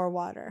for more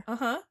water.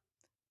 Uh-huh.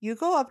 You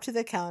go up to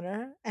the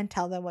counter and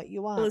tell them what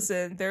you want.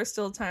 Listen, there's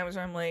still times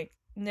where I'm like,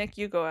 Nick,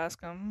 you go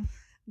ask him.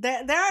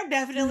 There are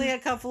definitely a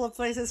couple of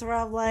places where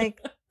I'm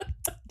like,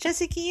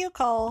 Jesse, can you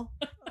call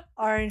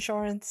our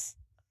insurance?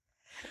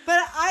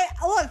 But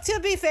look, to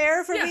be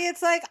fair, for me,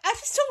 it's like, I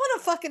just don't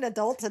want a fucking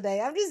adult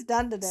today. I'm just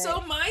done today.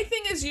 So my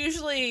thing is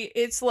usually,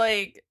 it's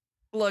like,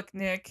 look,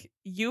 Nick,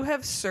 you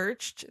have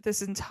searched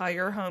this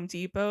entire Home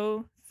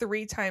Depot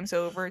 3 times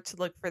over to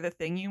look for the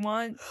thing you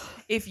want.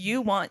 If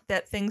you want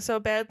that thing so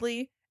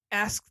badly,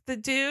 ask the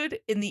dude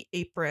in the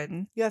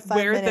apron You have 5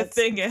 where minutes.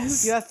 the thing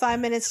is. You have 5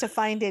 minutes to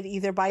find it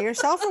either by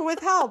yourself or with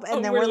help,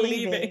 and then we're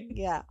leaving.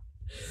 Yeah.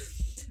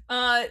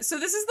 So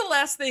this is the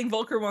last thing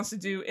Volker wants to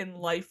do in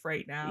life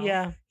right now.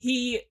 Yeah. But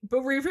he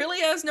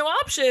really has no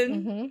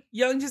option. Mm-hmm.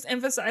 Young just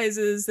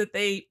emphasizes that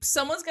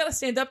someone's got to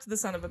stand up to the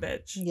son of a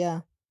bitch.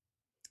 Yeah.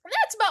 And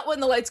that's about when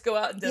the lights go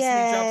out and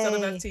Destiny drops out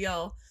of Yay.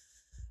 FTL.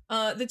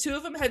 The two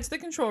of them head to the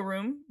control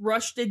room.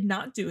 Rush did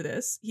not do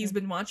this. He's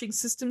been watching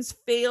systems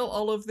fail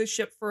all over the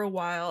ship for a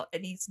while,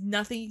 and he's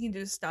nothing he can do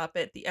to stop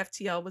it. The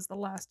FTL was the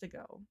last to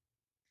go.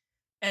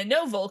 And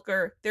no,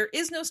 Volker, there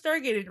is no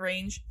Stargate in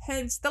range,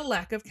 hence the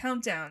lack of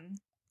countdown.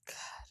 God.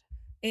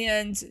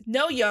 And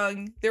no,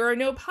 Young, there are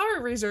no power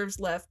reserves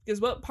left,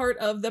 because what part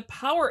of the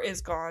power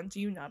is gone do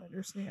you not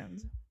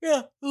understand?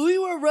 Yeah. We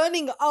were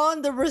running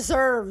on the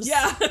reserves.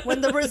 Yeah. When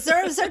the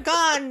reserves are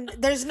gone,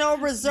 there's no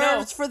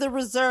reserves for the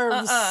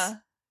reserves.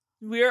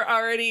 We're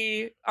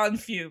already on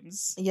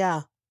fumes.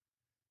 Yeah.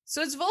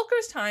 So it's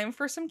Volker's time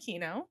for some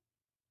Kino.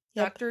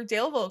 Yep. Dr.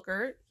 Dale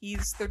Volker,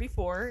 he's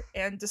 34,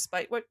 and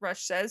despite what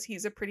Rush says,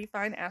 he's a pretty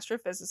fine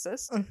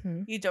astrophysicist.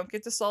 Mm-hmm. You don't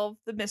get to solve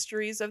the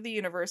mysteries of the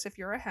universe if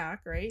you're a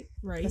hack, right?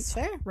 Right. That's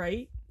fair.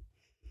 Right.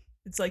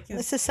 It's like he's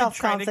It's a been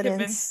trying to self-confidence.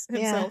 convince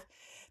himself.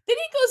 Then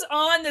he goes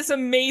on this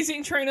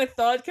amazing train of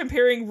thought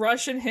comparing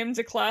Rush and him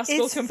to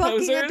classical It's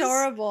composers. fucking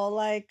adorable.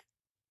 Like,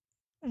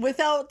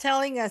 without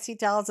telling us, he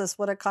tells us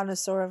what a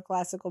connoisseur of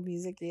classical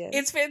music he is.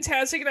 It's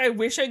fantastic, and I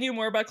wish I knew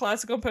more about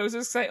classical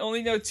composers because I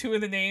only know 2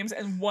 of the names,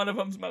 and one of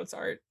them's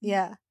Mozart.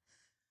 Yeah.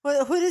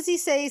 Well, who does he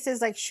say? He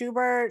says like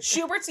Schubert.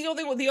 Schubert's the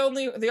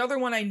other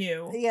one I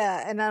knew.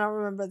 Yeah, and I don't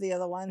remember the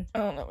other one. I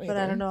don't know either. But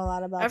I don't know a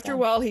lot about After them.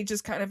 a while, he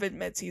just kind of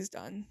admits he's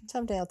done.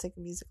 Someday I'll take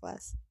a music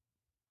class.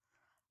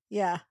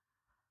 Yeah.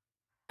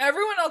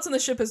 Everyone else on the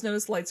ship has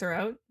noticed lights are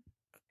out.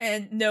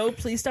 And no,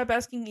 please stop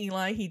asking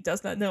Eli. He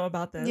does not know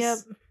about this. Yep.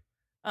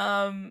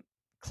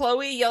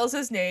 Chloe yells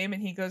his name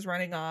and he goes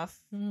running off.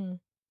 Mm.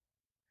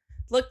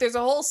 Look, there's a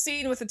whole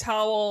scene with a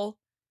towel.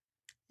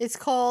 It's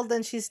cold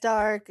and she's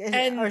dark.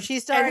 Or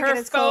she's dark and and,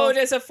 her it's phone cold.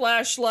 is a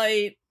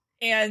flashlight.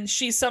 And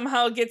she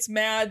somehow gets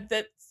mad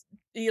that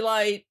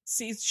Eli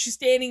sees she's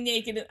standing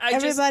naked. And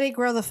Everybody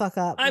grow the fuck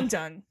up. I'm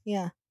done.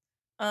 Yeah.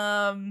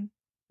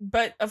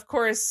 But of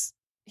course,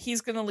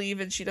 he's gonna leave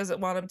and she doesn't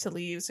want him to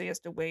leave, so he has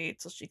to wait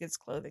till she gets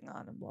clothing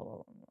on and blah, blah,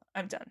 blah, blah.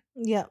 I'm done.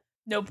 Yeah.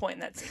 No point in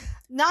that scene.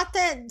 Not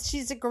that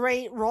she's a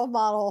great role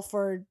model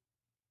for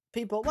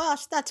people. Well,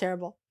 she's not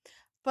terrible.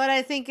 But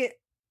I think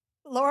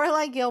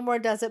Lorelai Gilmore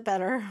does it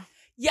better.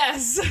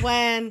 Yes.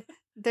 When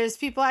there's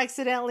people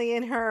accidentally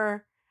in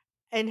her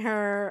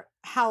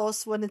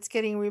house when it's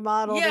getting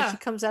remodeled and she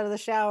comes out of the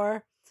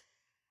shower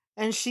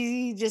and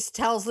she just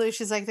tells Lou,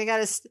 she's like, they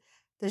got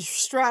to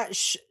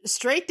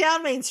straight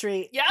down Main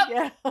Street. Yep.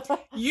 Yeah.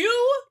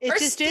 You it are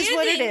just is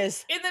what it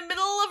is. In the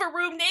middle of a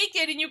room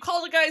naked and you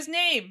call the guy's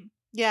name.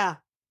 Yeah.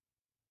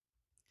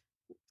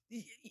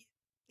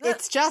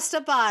 It's just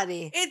a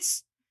body.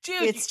 It's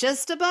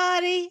just a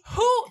body.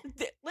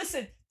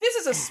 Listen, this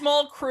is a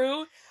small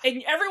crew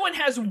and everyone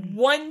has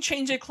one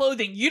change of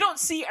clothing. You don't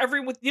see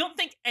everyone. You don't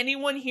think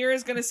anyone here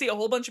is going to see a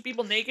whole bunch of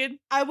people naked?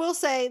 I will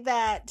say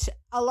that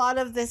a lot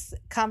of this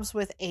comes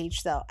with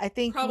age, though. I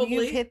think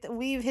we've hit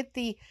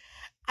the.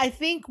 I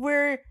think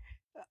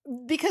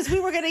because we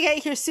were going to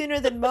get here sooner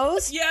than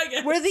most. Yeah, I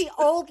guess. We're the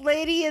old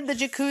lady in the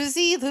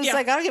jacuzzi who's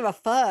like, I don't give a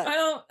fuck.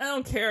 I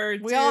don't care.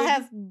 We all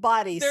have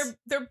bodies.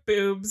 They're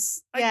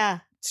boobs.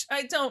 I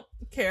don't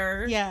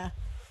care. Yeah.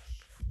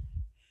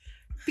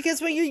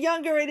 Because when you're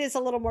younger, it is a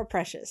little more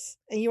precious,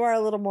 and you are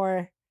a little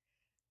more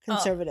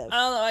conservative. I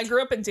don't know. I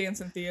grew up in dance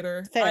and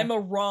theater. Fair. I'm a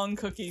wrong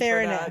cookie. Fair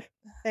for enough. that.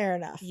 Fair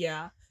enough.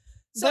 Yeah.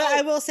 So, but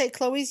I will say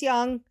Chloe's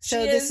young,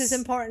 so this is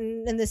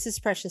important and this is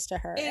precious to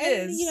her. It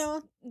is. You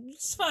know,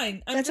 it's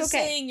fine. I'm just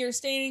saying you're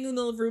standing in the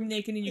middle of the room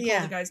naked and you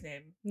call the guy's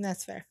name.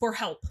 That's fair. For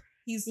help.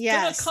 He's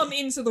gonna come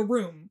into the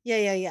room.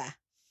 Yeah.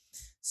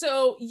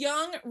 So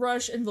Young,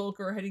 Rush, and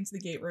Volker are heading to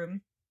the gate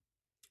room.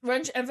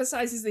 Rush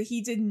emphasizes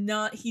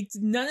that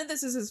none of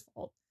this is his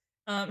fault.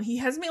 He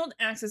hasn't been able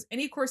to access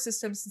any core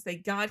systems since they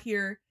got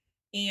here,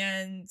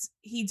 and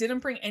he didn't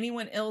bring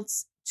anyone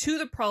else to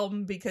the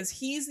problem because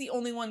he's the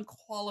only one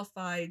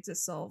qualified to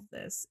solve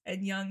this.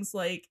 And Young's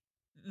like,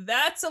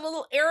 that's a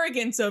little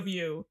arrogant of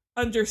you.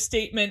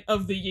 Understatement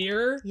of the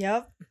year.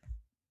 Yep.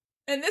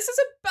 And this is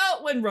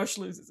about when Rush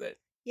loses it.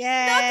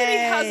 Yeah. Not that he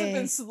hasn't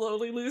been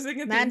slowly losing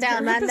it. Man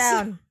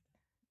down.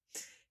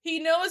 He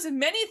knows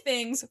many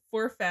things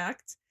for a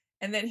fact,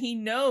 and then he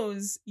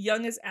knows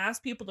Young has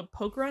asked people to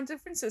poke around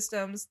different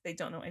systems they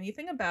don't know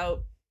anything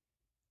about.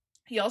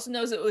 He also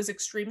knows it was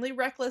extremely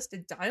reckless to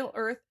dial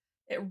Earth.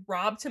 It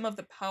robbed him of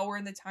the power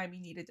and the time he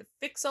needed to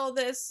fix all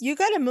this. You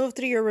got to move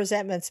through your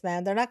resentments,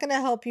 man. They're not going to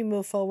help you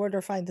move forward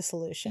or find the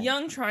solution.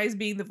 Young tries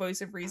being the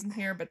voice of reason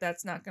here, but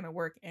that's not going to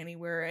work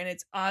anywhere. And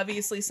it's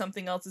obviously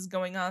something else is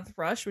going on with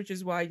Rush, which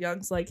is why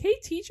Young's like, hey,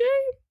 TJ,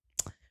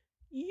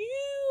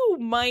 you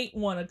might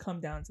want to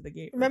come down to the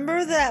gate.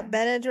 Remember that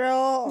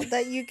Benadryl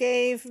that you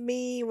gave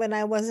me when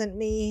I wasn't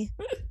me?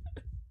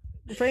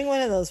 Bring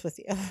one of those with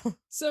you.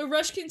 So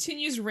Rush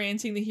continues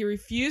ranting that he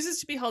refuses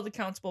to be held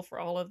accountable for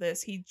all of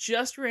this. He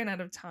just ran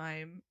out of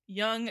time.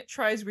 Young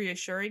tries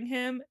reassuring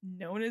him.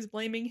 No one is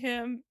blaming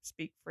him.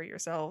 Speak for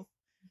yourself.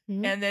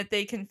 Mm-hmm. And that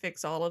they can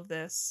fix all of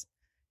this.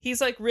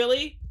 He's like,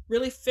 really?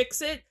 Really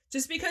fix it?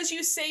 Just because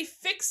you say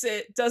fix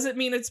it doesn't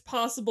mean it's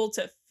possible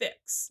to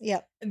fix.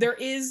 Yep. There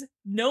is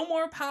no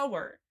more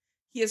power.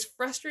 He is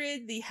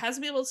frustrated that he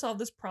hasn't been able to solve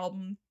this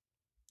problem.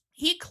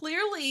 He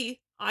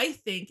clearly, I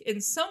think,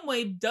 in some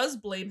way does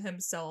blame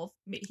himself.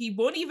 He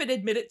won't even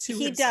admit it to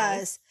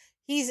himself.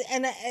 He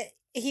does.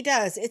 He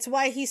does. It's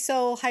why he's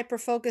so hyper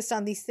focused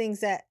on these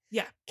things that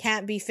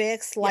can't be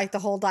fixed, like the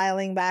whole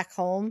dialing back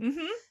home.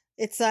 Mm-hmm.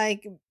 It's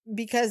like,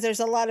 because there's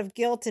a lot of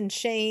guilt and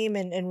shame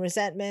and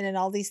resentment and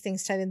all these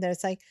things tied in there.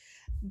 It's like,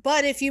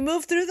 but if you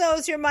move through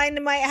those, your mind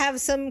might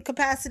have some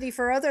capacity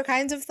for other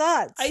kinds of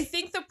thoughts. I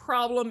think the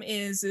problem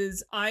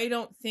is I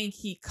don't think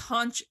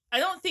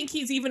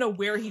he's even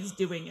aware he's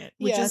doing it.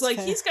 Which is like,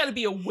 he's got to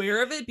be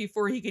aware of it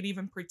before he could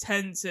even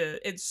pretend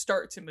to and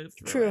start to move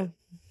through it.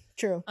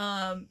 True.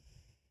 And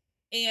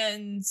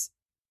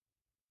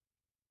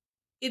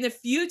in a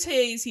few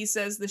days, he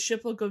says the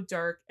ship will go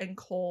dark and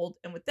cold,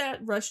 and with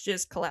that, Rush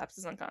just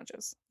collapses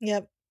unconscious.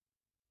 Yep.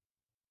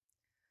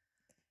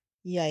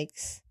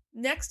 Yikes.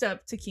 Next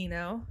up to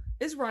Kino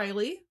is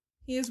Riley.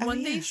 He is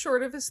one day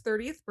short of his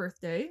 30th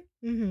birthday.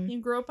 Mm-hmm. He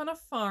grew up on a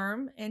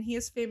farm, and he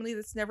has family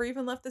that's never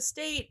even left the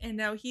state, and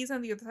now he's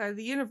on the other side of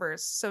the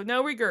universe. So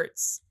no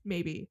regrets,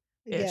 maybe-ish.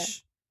 Yeah,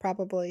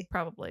 probably.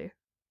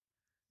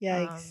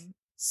 Yikes.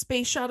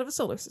 Space shot of a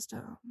solar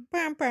system.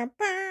 Bam, bam,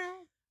 bam.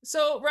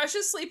 So Rush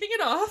is sleeping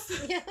it off.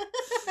 Yeah.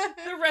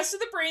 The rest of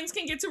the brains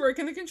can get to work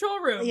in the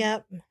control room.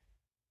 Yep.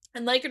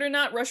 And like it or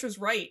not, Rush was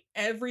right.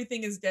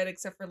 Everything is dead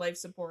except for life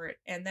support,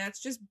 and that's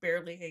just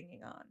barely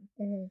hanging on.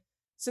 Mm-hmm.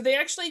 So they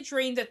actually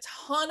drained a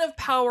ton of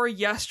power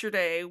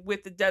yesterday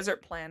with the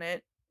desert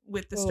planet,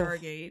 with the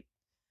Stargate.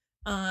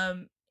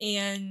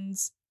 And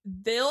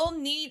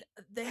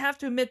they have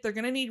to admit they're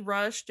going to need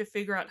Rush to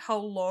figure out how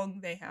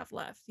long they have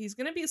left. He's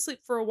going to be asleep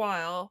for a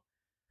while,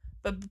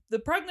 but the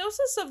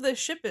prognosis of this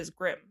ship is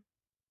grim.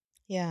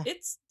 Yeah.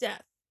 It's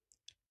death.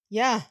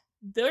 Yeah.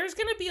 There's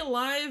going to be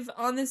alive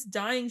on this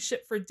dying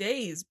ship for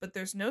days, but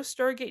there's no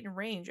Stargate in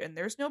range, and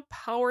there's no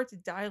power to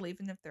dial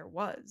even if there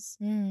was.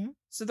 Mm-hmm.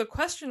 So the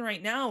question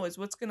right now is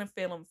what's going to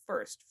fail him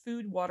first?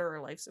 Food, water,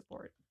 or life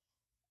support?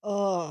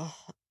 Oh,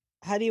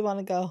 how do you want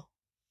to go?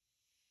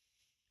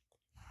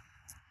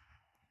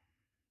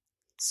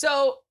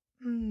 So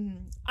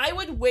I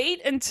would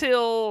wait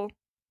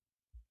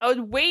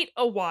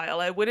a while.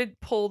 I wouldn't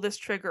pull this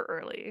trigger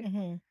early.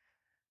 Mm-hmm.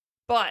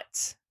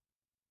 But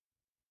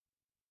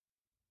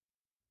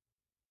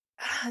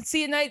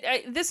see, and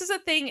I this is a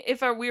thing.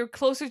 If we were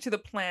closer to the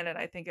planet,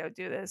 I think I would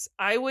do this.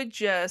 I would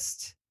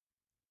just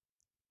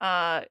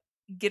get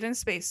in a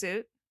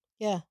spacesuit.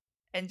 Yeah.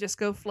 And just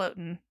go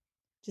floating.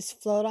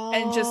 Just float on.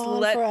 And just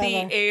let forever.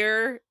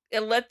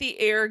 the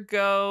air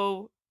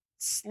go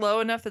slow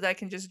enough that I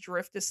can just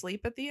drift to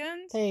sleep at the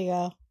end. There you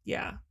go.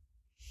 Yeah.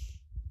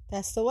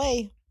 That's the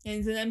way.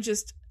 And then I'm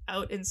just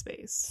out in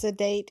space.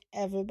 Sedate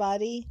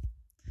everybody.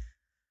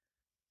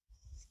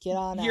 Get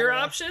on out. Your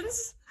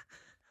options?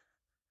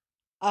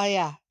 Oh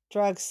yeah.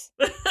 Drugs.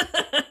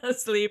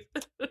 Sleep.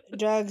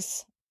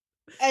 Drugs.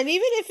 And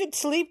even if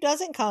sleep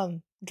doesn't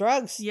come,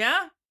 drugs.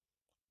 Yeah.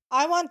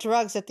 I want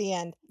drugs at the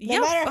end.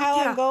 No matter how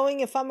I'm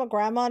going, if I'm a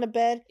grandma in a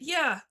bed.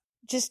 Yeah.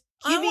 Just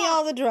give me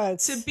all the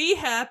drugs. To be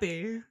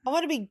happy. I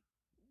want to be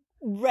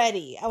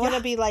ready. I want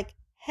to be like,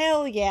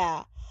 hell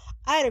yeah.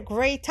 I had a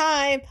great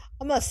time.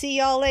 I'm going to see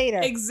y'all later.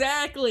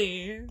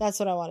 Exactly. That's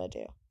what I want to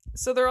do.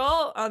 So they're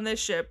all on this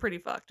ship pretty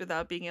fucked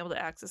without being able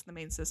to access the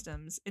main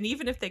systems. And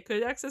even if they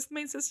could access the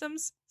main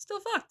systems, still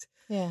fucked.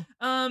 Yeah.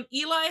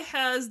 Eli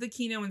has the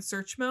Kino in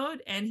search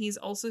mode, and he's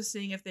also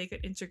seeing if they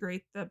could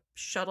integrate the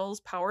shuttle's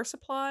power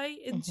supply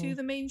into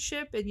the main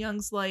ship. And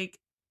Young's like,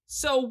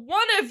 so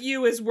one of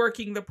you is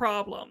working the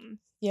problem.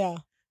 Yeah.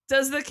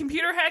 Does the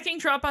computer hacking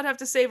dropout have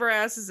to save our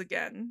asses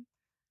again?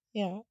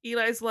 Yeah.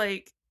 Eli's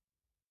like,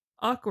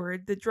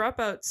 awkward. The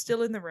dropout's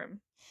still in the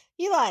room.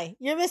 Eli,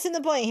 you're missing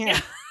the point here.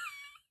 Yeah.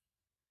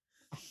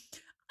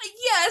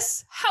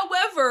 Yes,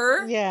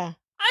 however,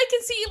 I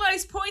can see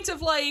Eli's point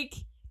of like,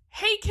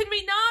 hey, can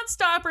we not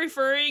stop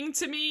referring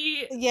to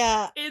me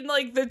in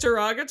like the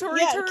derogatory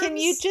terms? Can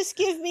you just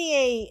give me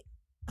a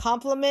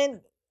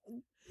compliment?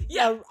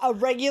 Yeah. A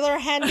regular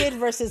handed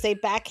versus a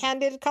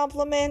backhanded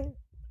compliment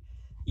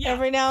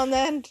every now and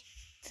then?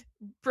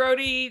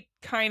 Brody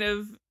kind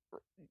of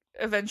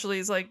eventually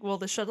is like, well,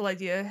 the shuttle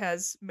idea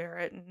has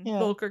merit, and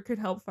Volker could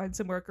help find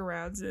some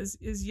workarounds.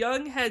 As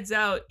Young heads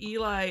out,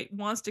 Eli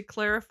wants to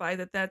clarify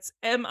that that's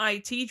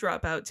MIT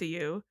dropout to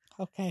you.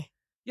 Okay.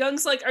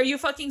 Young's like, are you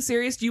fucking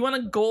serious? Do you want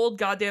a gold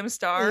goddamn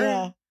star?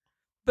 Yeah.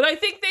 But I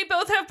think they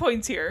both have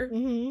points here.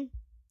 Mm-hmm.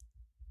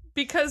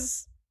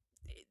 Because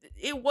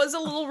it was a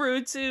little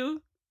rude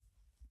to...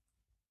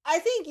 I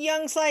think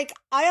Young's like,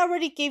 I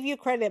already gave you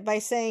credit by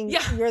saying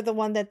you're the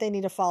one that they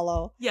need to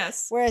follow.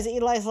 Yes. Whereas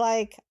Eli's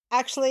like,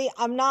 actually,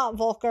 I'm not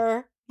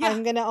Volker.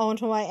 I'm gonna own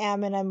who I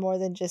am, and I'm more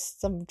than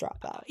just some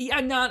dropout. Yeah,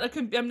 I'm not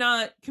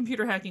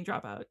computer hacking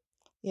dropout.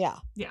 Yeah.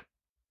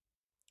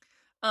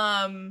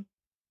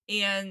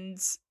 And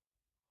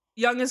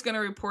Young is going to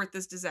report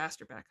this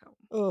disaster back home.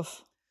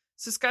 Oof.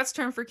 So Scott's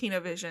turn for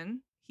Kinovision.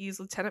 He's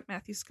Lieutenant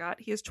Matthew Scott.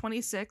 He is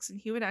 26, and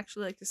he would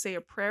actually like to say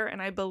a prayer,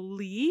 and I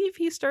believe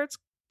he starts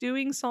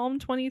doing Psalm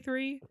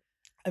 23.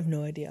 I have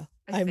no idea.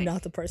 I'm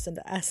not the person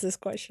to ask this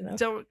question of.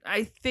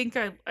 I think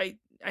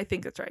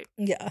that's right.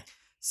 Yeah.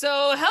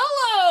 So,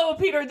 hello,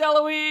 Peter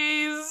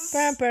DeLuise.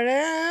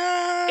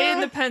 In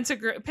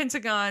the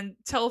Pentagon,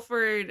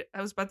 Telford.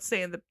 I was about to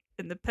say in the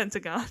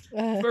Pentagon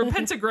or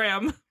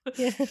pentagram.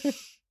 Yeah.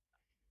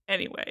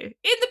 Anyway,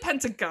 in the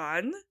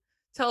Pentagon,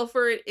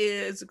 Telford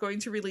is going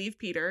to relieve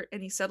Peter,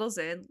 and he settles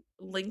in,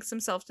 links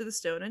himself to the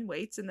stone, and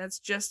waits, and that's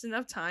just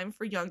enough time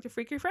for Young to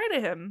Freaky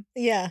Friday him.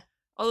 Yeah.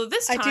 Although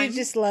this time, I do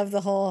just love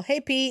the whole,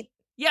 hey, Pete.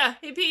 Yeah,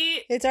 hey,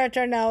 Pete. It's our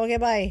turn now. Okay,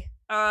 bye.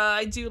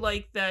 I do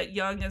like that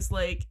Young is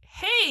like,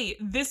 hey,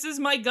 this is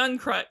my gun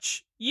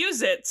crutch.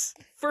 Use it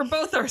for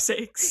both our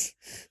sakes.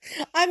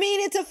 I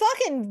mean, it's a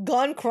fucking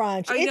gun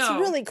crunch. It's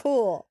really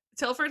cool.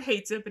 Telford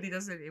hates it, but he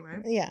does it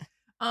anyway. Yeah.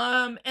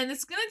 And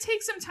it's gonna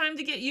take some time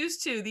to get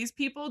used to. These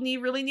people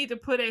really need to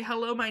put a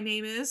 "Hello, my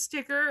name is"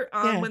 sticker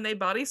when they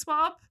body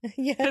swap.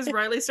 Yeah. Because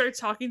Riley starts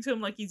talking to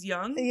him like he's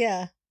young.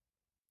 Yeah.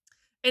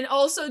 And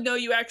also, no,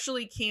 you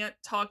actually can't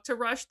talk to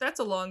Rush. That's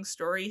a long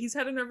story. He's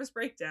had a nervous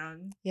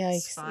breakdown. Yeah,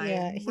 it's fine.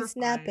 Yeah, he's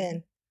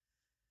napping.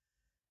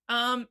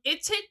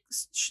 It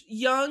takes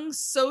Young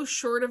so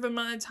short of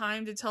amount of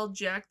time to tell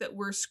Jack that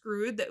we're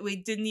screwed that we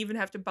didn't even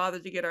have to bother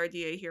to get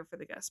RDA here for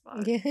the guest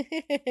spot.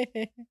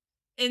 Yeah.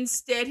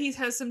 Instead, he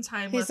has some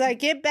time He's left. like,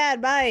 get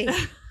bad, bye.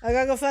 I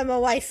gotta go find my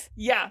wife.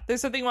 Yeah,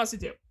 there's something he wants to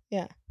do.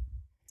 Yeah.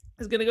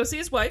 He's gonna go see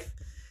his wife,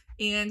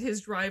 and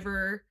his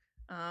driver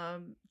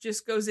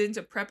just goes in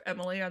to prep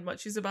Emily on what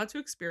she's about to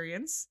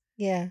experience.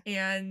 Yeah.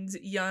 And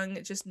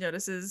Young just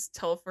notices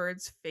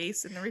Telford's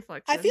face in the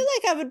reflection. I feel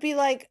like I would be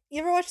like,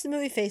 you ever watch the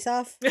movie Face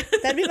Off?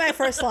 That'd be my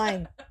first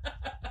line.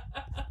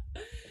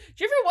 Did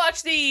you ever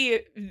watch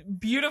the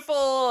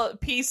beautiful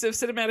piece of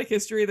cinematic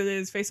history that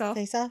is Face Off?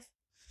 Face Off?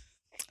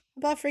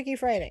 About Freaky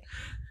Friday.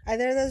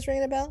 Either of those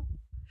ring a bell?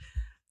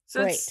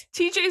 So Great. It's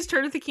TJ's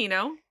turn at the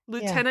Kino.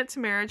 Lieutenant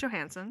Tamara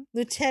Johansson.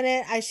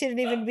 Lieutenant, I shouldn't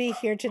even be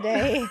here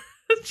today.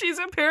 She's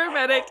a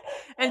paramedic,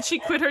 and she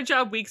quit her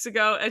job weeks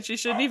ago, and she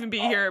shouldn't even be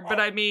here. But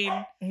I mean,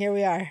 here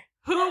we are.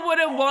 Who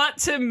wouldn't want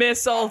to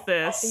miss all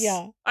this?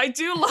 Yeah. I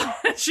do love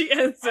that she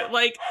ends it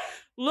like,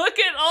 look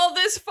at all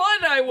this fun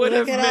I would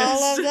have missed. Look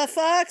at all of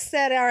the fucks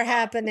that are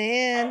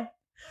happening.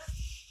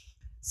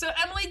 So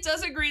Emily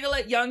does agree to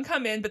let Young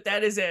come in, but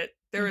that is it.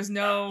 There is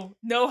no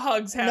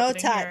hugs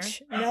happening here.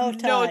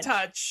 No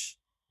touch.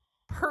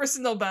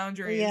 Personal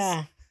boundaries.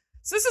 Yeah.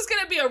 So this is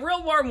going to be a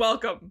real warm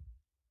welcome.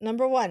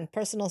 Number 1,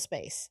 personal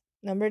space.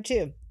 Number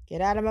 2,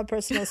 get out of my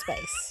personal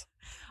space.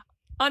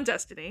 On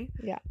Destiny.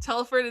 Yeah.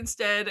 Telford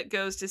instead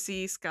goes to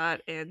see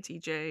Scott and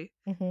TJ.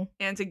 Mm-hmm.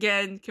 And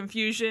again,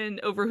 confusion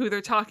over who they're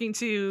talking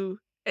to.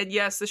 And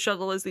yes, the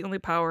shuttle is the only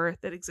power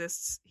that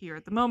exists here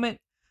at the moment.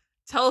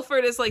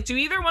 Telford is like, do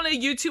either one of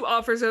you two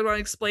officers want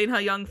to explain how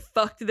Young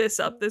fucked this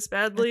up this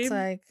badly? It's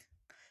like,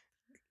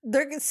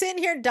 they're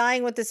sitting here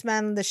dying with this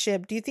man on the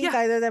ship. Do you think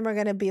either of them are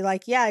going to be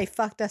like, yeah, he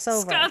fucked us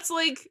over? Scott's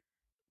like,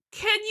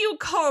 can you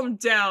calm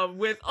down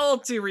with all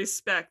due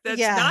respect?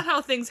 That's not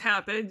how things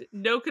happened.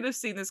 No could have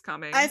seen this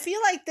coming. I feel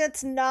like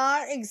that's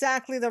not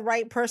exactly the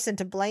right person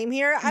to blame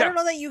here. I don't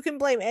know that you can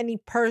blame any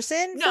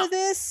person for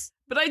this.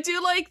 But I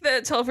do like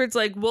that Telford's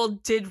like, well,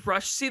 did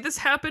Rush see this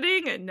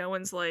happening? And no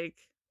one's like,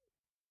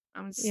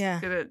 I'm just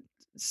gonna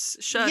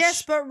shush.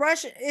 Yes, but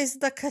Rush is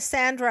the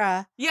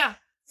Cassandra. Yeah.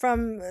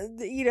 From,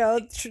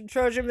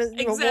 Trojan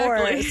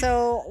War.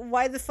 So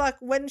why the fuck,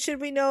 when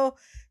should we know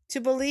to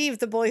believe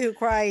the boy who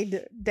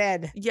cried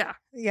dead? Yeah.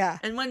 Yeah.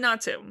 And when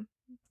not to.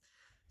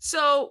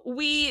 So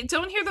we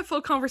don't hear the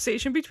full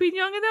conversation between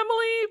Young and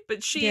Emily,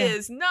 but she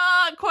is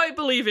not quite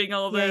believing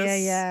all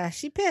this. Yeah.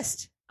 She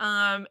pissed.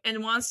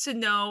 And wants to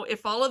know,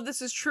 if all of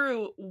this is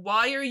true,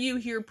 why are you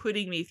here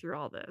putting me through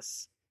all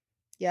this?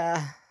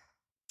 Yeah.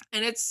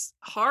 And it's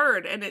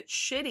hard and it's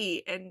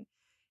shitty. And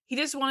he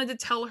just wanted to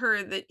tell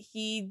her that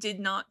he did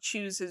not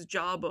choose his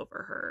job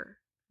over her.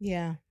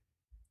 Yeah.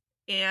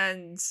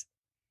 And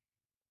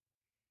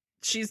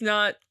she's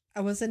not...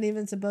 I wasn't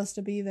even supposed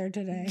to be there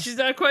today. She's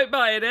not quite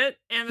buying it.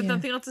 And with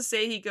nothing else to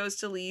say, he goes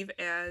to leave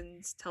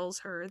and tells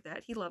her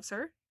that he loves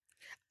her.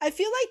 I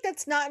feel like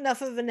that's not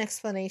enough of an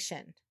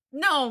explanation.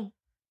 No.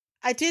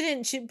 I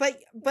didn't,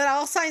 but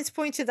all signs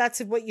point to that's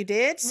what you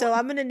did, so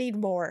I'm gonna need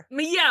more.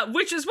 Yeah,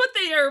 which is what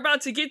they are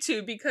about to get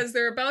to, because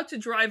they're about to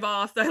drive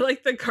off. I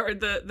like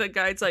the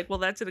guide's like, well,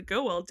 that didn't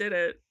go well, did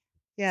it?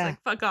 Yeah. It's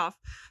like, fuck off.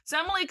 So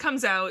Emily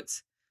comes out,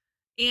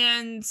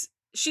 and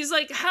she's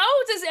like,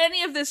 how does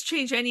any of this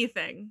change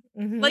anything?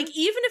 Mm-hmm. Like,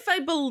 even if I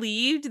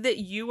believed that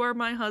you are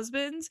my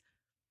husband,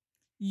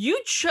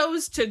 you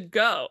chose to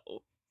go.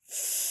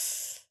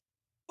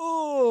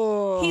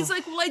 Oh, he's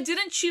like, well, I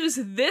didn't choose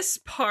this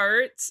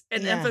part,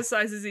 and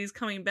emphasizes he's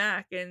coming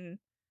back, and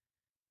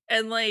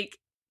And like,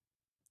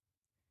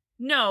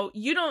 no,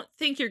 you don't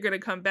think you're going to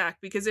come back,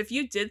 because if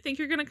you did think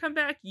you're going to come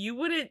back, you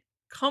wouldn't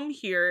come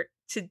here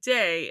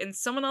today in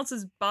someone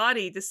else's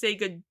body to say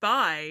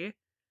goodbye.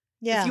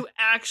 Yeah. If you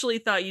actually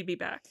thought you'd be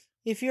back.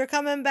 If you're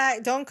coming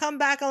back, don't come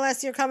back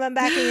unless you're coming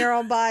back in your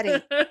own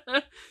body.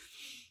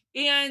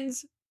 And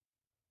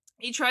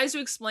he tries to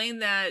explain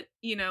that,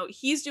 you know,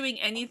 he's doing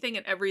anything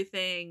and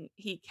everything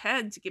he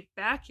can to get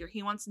back here.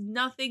 He wants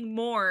nothing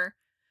more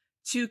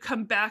to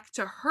come back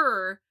to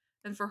her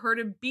than for her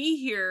to be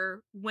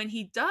here when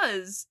he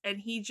does.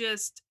 And he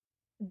just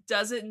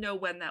doesn't know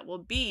when that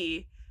will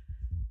be.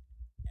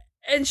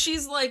 And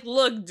she's like,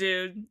 look,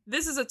 dude,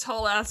 this is a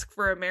tall ask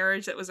for a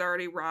marriage that was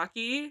already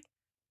rocky.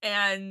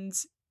 And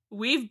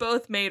we've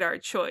both made our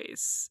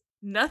choice.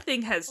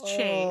 Nothing has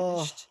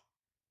changed.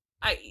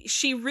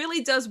 She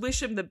really does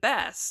wish him the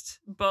best,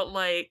 but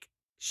like,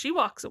 she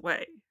walks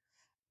away.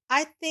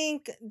 I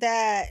think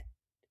that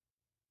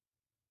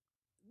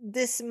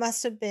this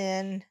must have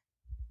been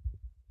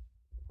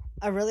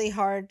a really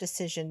hard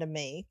decision to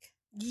make.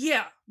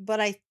 Yeah. But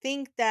I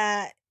think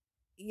that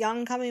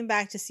Young coming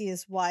back to see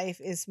his wife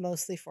is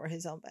mostly for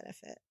his own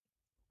benefit.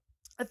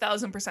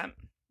 1,000%.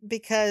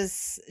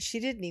 Because she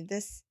didn't need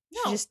this.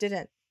 No. She just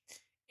didn't.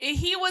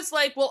 He was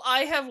like, well,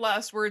 I have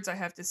last words I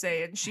have to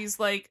say. And she's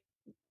like,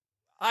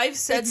 I've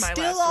said my last words.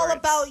 It's still all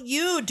about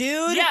you,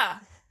 dude. Yeah.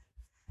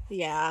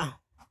 Yeah.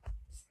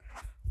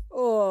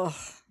 Oh.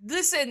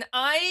 Listen,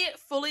 I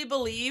fully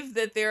believe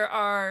that there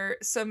are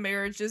some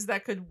marriages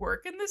that could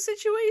work in this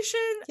situation.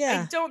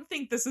 Yeah. I don't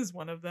think this is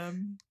one of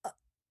them.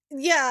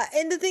 Yeah,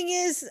 and the thing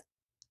is,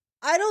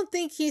 I don't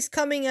think he's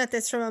coming at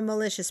this from a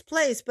malicious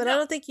place, but I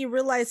don't think he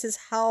realizes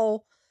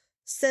how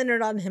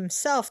centered on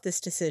himself this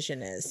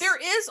decision is. There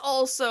is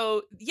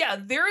also,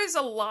 there is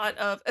a lot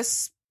of,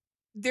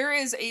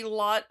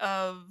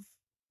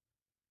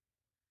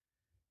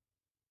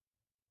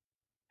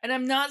 and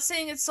I'm not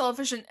saying it's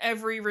selfish in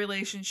every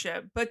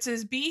relationship, but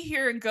to be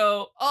here and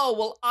go, oh,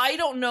 well, I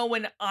don't know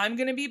when I'm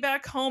going to be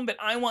back home, but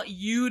I want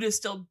you to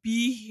still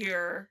be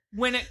here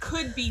when it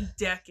could be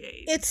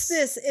decades.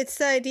 It's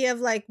the idea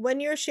of like, when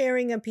you're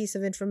sharing a piece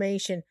of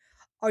information,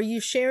 are you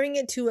sharing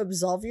it to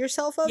absolve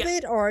yourself of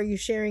it, or are you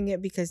sharing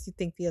it because you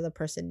think the other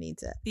person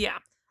needs it? Yeah.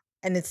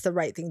 And it's the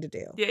right thing to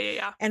do.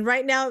 Yeah. And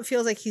right now it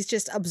feels like he's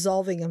just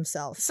absolving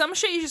himself. Some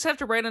shit you just have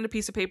to write on a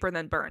piece of paper and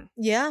then burn.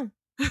 Yeah.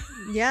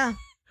 Yeah.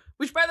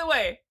 Which, by the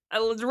way,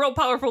 it's real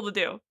powerful to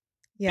do.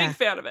 Yeah. Big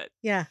fan of it.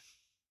 Yeah.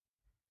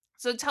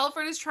 So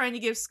Telford is trying to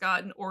give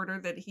Scott an order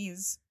that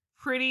he's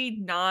pretty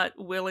not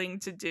willing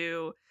to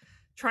do.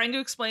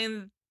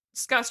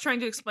 Scott's trying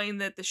to explain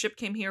that the ship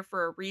came here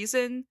for a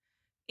reason.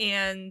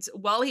 And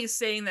while he's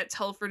saying that,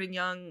 Telford and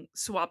Young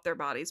swap their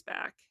bodies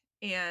back.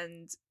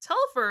 And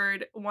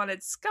Telford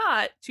wanted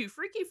Scott to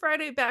Freaky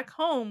Friday back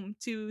home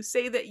to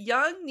say that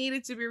Young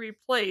needed to be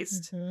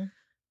replaced. Mm-hmm.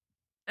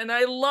 And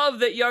I love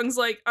that Young's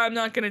like, I'm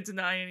not going to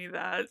deny any of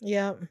that.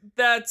 Yeah.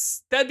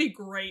 That'd be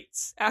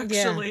great,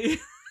 actually.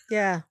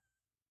 Yeah.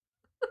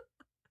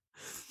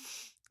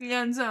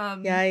 And,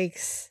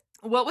 yikes.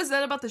 What was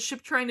that about the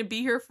ship trying to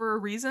be here for a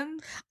reason?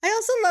 I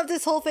also love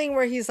this whole thing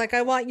where he's like,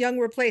 I want Young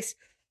replaced.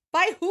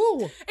 By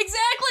who?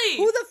 Exactly!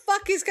 Who the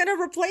fuck is going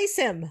to replace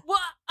him?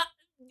 What?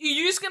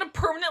 You're just going to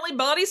permanently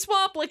body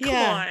swap? Like, come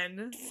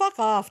on. Fuck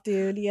off,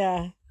 dude.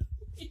 Yeah.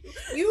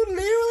 You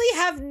literally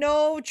have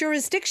no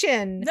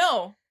jurisdiction.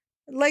 No.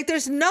 Like,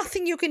 there's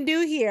nothing you can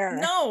do here.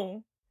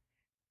 No.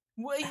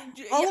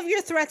 All of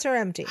your threats are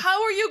empty.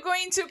 How are you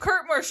going to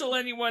court-martial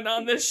anyone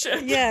on this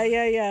ship? Yeah.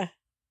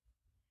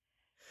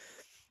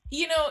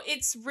 You know,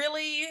 it's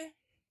really...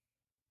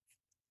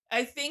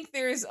 I think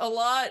there's a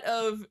lot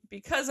of...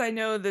 Because I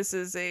know this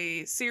is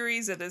a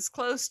series that is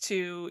close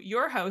to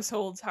your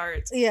household's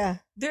heart. Yeah.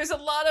 There's a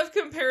lot of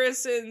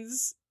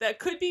comparisons that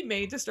could be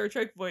made to Star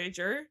Trek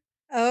Voyager.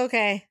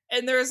 Okay.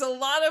 And there's a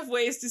lot of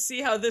ways to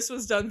see how this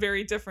was done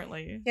very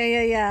differently.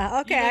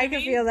 Yeah. Okay, You know I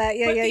can feel that.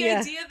 But the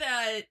idea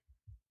that,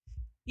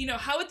 you know,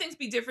 how would things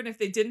be different if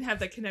they didn't have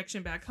that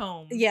connection back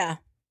home? Yeah.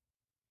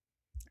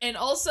 And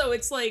also,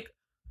 it's like,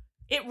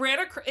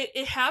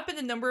 it happened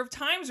a number of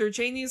times where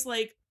Janie's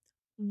like,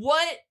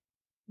 what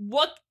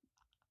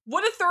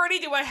authority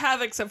do I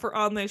have except for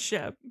on this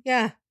ship?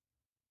 Yeah.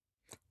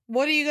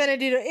 What are you gonna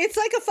do? It's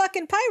like a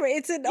fucking pirate.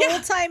 It's an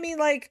old-timey,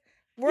 like,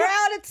 we're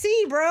out at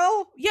sea,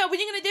 bro. Yeah, what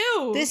are you gonna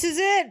do? This is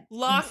it.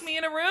 Lock me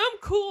in a room?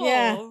 Cool.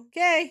 Yeah.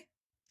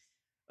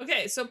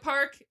 Okay, so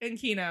Park and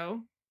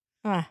Kino.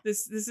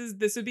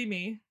 This would be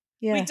me.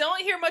 Yeah. We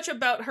don't hear much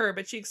about her,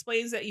 but she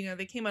explains that, you know,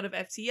 they came out of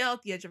FTL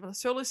at the edge of the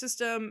solar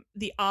system.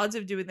 The odds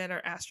of doing that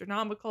are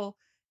astronomical.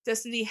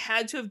 Destiny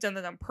had to have done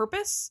that on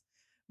purpose.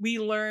 We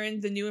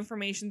learned the new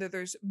information that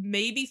there's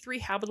maybe 3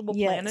 habitable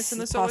planets in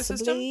the solar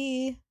system.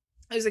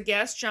 There's a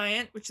gas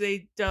giant, which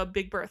they dub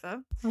Big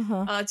Bertha,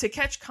 to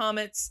catch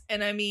comets.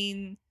 And I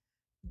mean,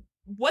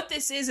 what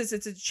this is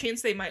it's a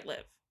chance they might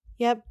live.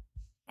 Yep.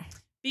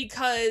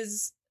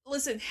 Because,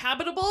 listen,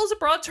 habitable is a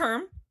broad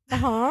term.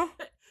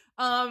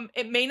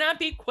 It may not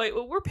be quite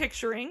what we're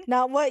picturing.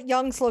 Not what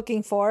Young's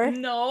looking for.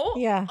 No.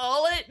 Yeah.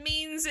 All it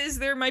means is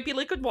there might be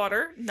liquid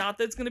water. Not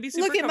that it's going to be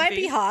super Look, it comfy. might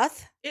be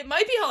Hoth. It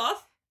might be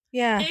Hoth.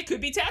 Yeah. It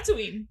could be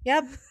Tatooine.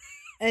 Yep.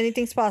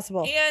 Anything's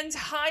possible. And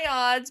high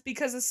odds,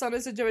 because the sun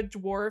is a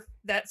dwarf,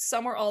 that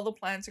some or all the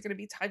planets are going to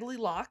be tidally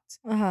locked.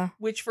 Uh-huh.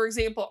 Which, for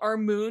example, our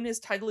moon is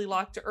tidally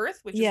locked to Earth,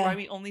 which is Yeah. why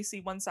we only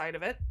see one side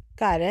of it.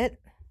 Got it.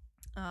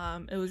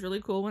 It was really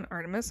cool when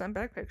Artemis sent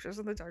back pictures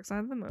of the dark side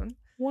of the moon.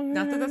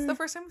 Not that that's the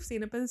first time we've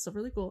seen it, but it's still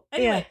really cool.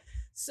 Anyway, Yeah.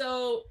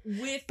 so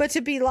with... But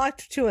to be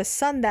locked to a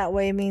sun that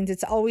way means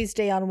it's always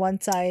day on one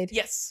side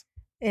Yes.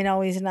 and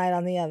always night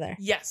on the other.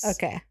 Yes.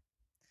 Okay.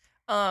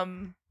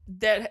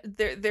 That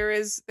there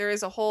is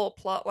a whole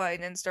plot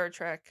line in Star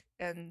Trek,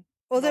 and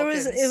Well, it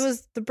Vulcans.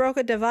 was the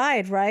Broca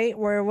Divide, right?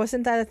 Where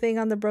wasn't that a thing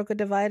on the Broca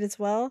Divide as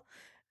well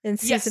in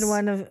season Yes.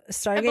 1 of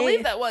Stargate? I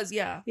believe that was,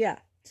 yeah. Yeah.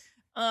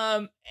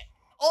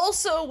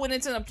 Also, when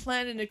it's in a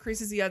planet, it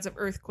increases the odds of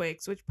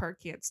earthquakes, which Park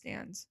can't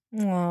stand.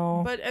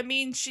 Oh. But I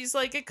mean, she's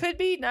like, it could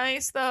be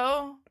nice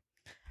though.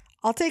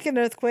 I'll take an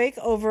earthquake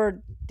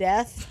over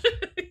death.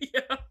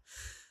 Yeah.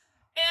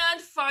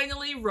 And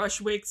finally, Rush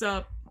wakes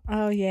up.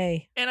 Oh,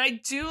 yay. And I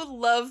do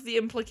love the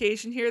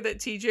implication here that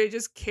TJ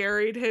just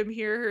carried him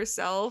here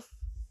herself.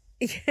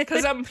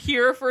 Because I'm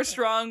here for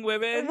strong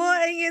women.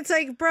 Well, it's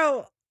like,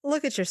 bro,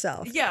 look at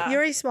yourself. Yeah.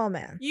 You're a small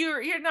man.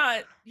 You're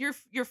not. You're.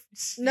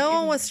 No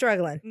one was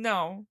struggling.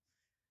 No.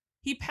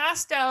 He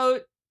passed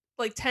out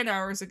like 10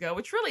 hours ago,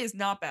 which really is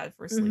not bad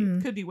for sleep.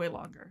 Mhm. Could be way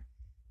longer.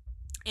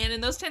 And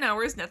in those 10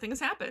 hours, nothing has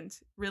happened.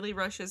 Really,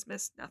 Rush has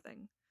missed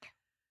nothing.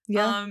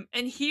 Yeah.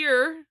 And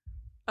here,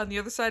 on the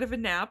other side of a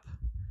nap,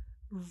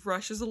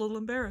 Rush is a little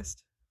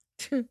embarrassed.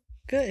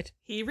 Good.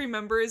 He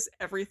remembers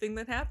everything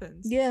that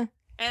happens. Yeah.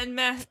 And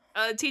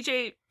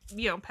TJ,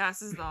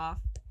 passes it off.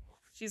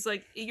 She's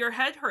like, your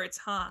head hurts,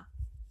 huh?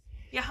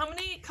 Yeah, how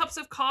many cups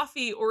of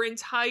coffee or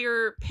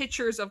entire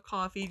pitchers of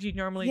coffee do you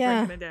normally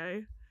drink in a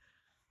day?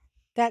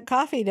 That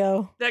coffee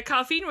dough. That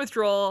caffeine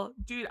withdrawal,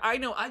 dude, I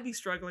know I'd be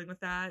struggling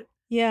with that.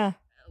 Yeah.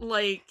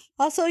 Like,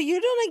 Also,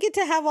 you don't get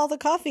to have all the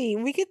coffee.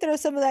 We could throw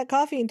some of that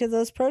coffee into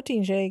those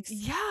protein shakes.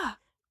 yeah.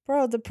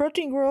 Bro, the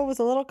protein girl with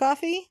a little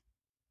coffee?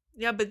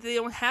 Yeah, but they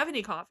don't have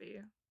any coffee.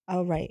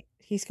 Oh, right.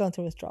 He's going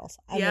through withdrawals.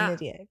 I'm Yeah. an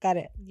idiot. Got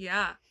it.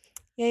 Yeah.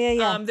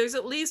 Yeah. There's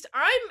at least,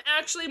 I'm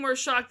actually more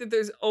shocked that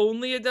there's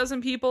only a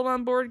dozen people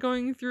on board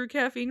going through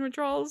caffeine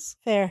withdrawals.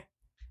 Fair.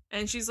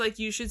 And she's like,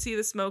 you should see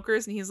the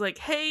smokers. And he's like,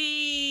 hey,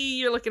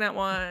 you're looking at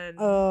one.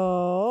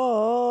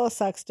 Oh,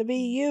 sucks to be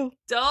you.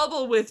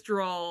 Double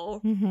withdrawal.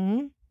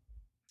 Mm-hmm.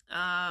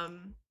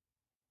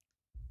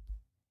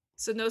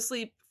 So no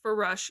sleep for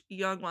Rush.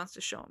 Young wants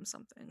to show him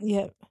something.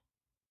 Yep.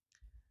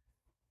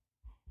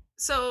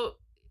 So,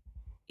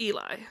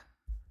 Eli,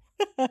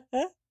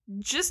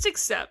 just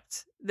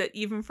accept that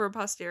even for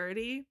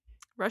posterity,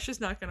 Rush is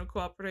not going to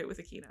cooperate with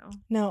Aquino.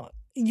 No,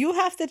 you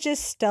have to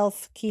just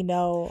stealth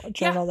Kino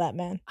journal that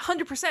man.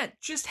 100%.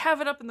 Just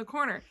have it up in the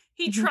corner.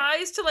 He Mhm.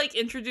 tries to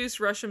introduce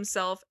Rush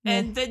himself,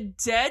 and the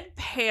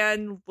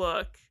deadpan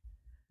look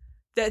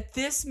that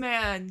this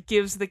man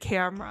gives the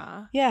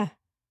camera. Yeah.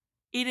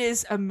 It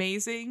is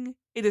amazing.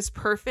 It is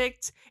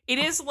perfect. It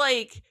is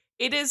like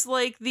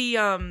the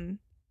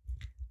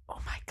oh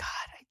my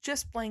god, I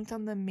just blanked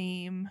on the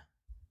meme.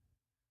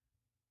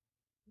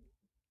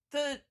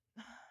 The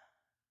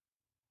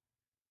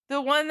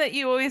one that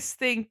you always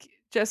think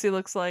Jesse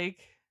looks like.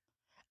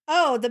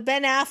 Oh, the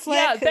Ben Affleck.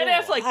 Yeah, Ben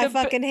Affleck. I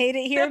fucking hate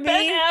it here, the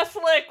Ben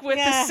Affleck with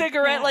the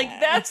cigarette. Yeah.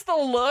 That's the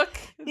look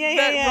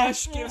that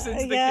Rush gives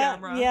into the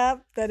camera.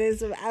 Yep, that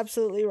is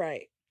absolutely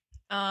right.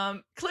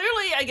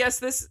 Clearly, I guess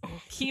this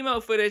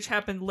chemo footage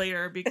happened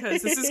later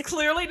because this is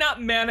clearly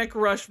not manic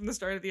Rush from the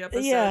start of the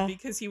episode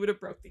because he would have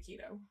broke the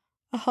keto.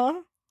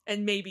 Uh-huh.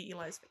 And maybe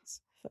Eli's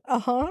face.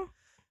 Uh-huh.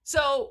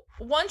 So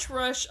once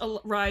Rush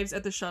arrives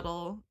at the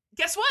shuttle,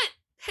 guess what?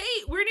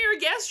 Hey, we're near a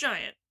gas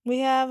giant. We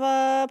have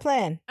a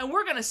plan. And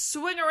we're going to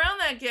swing around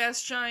that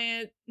gas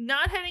giant,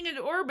 not heading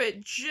into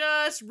orbit,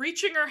 just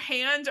reaching our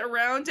hand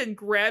around and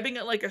grabbing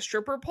it like a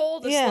stripper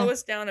pole to slow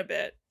us down a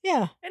bit.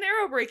 Yeah. An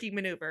aero braking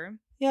maneuver.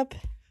 Yep.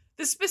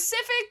 The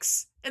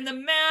specifics and the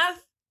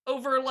math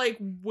over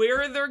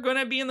where they're going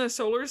to be in the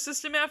solar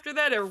system after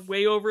that are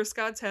way over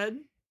Scott's head.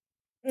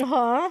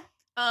 Uh-huh.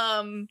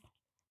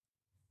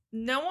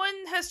 No one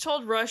has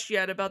told Rush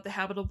yet about the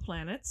habitable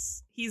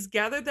planets. He's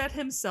gathered that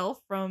himself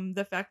from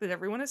the fact that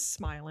everyone is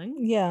smiling.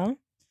 Yeah.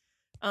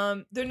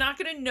 They're not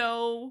going to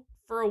know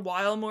for a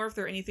while more if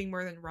they're anything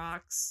more than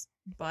rocks.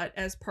 But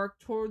as Park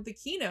toward the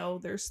Kino,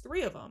 there's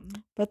 3 of them.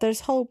 But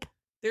there's hope.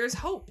 There's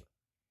hope.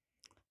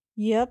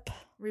 Yep.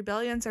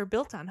 Rebellions are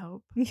built on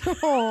hope.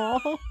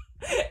 Aw.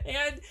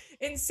 And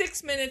in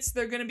 6 minutes,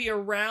 they're going to be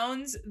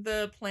around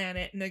the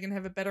planet and they're going to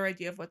have a better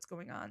idea of what's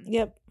going on.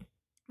 Yep.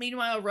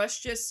 Meanwhile,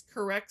 Rush just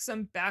corrects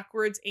some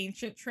backwards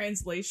ancient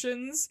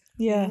translations.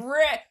 Yeah.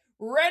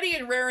 Ready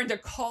and raring to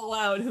call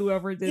out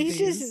whoever did He's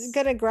these. just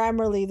gonna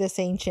Grammarly this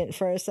ancient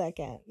for a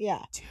second.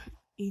 Yeah. Dude,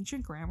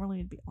 ancient Grammarly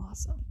would be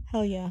awesome.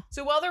 Hell yeah.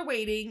 So while they're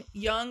waiting,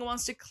 Young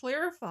wants to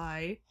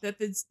clarify that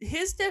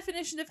his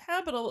definition of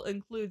habitable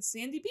includes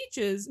sandy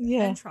beaches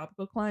and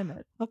tropical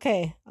climate.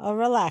 Okay, I'll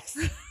relax.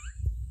 I'm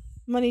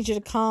gonna need you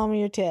to calm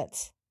your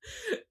tits.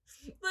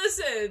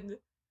 Listen,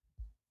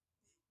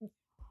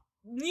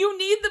 you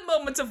need the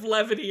moments of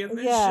levity in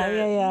this shit.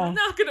 Yeah. I'm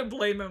not gonna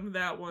blame him for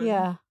that one.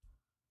 Yeah.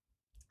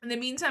 In the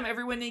meantime,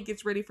 everyone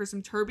gets ready for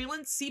some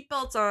turbulence.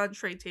 Seatbelts on,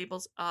 tray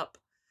tables up.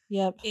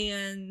 Yep.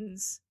 And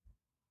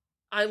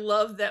I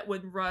love that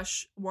when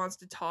Rush wants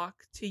to talk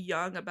to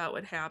Young about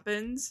what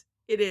happened,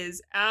 it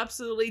is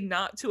absolutely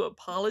not to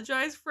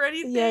apologize for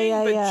anything,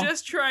 but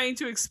just trying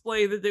to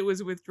explain that it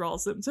was withdrawal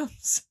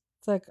symptoms.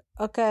 It's like,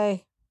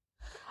 okay,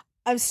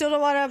 I'm still don't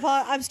want to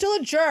apologize. I'm still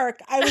a jerk.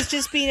 I was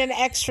just being an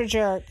extra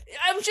jerk.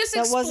 I'm just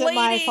that wasn't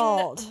my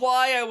fault.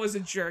 Why I was a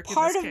jerk.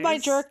 Part of my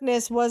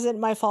jerkness wasn't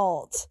my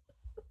fault,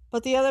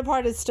 but the other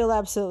part is still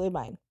absolutely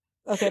mine.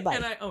 Okay, bye.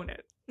 And I own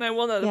it. And I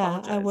will not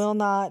apologize. I will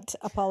not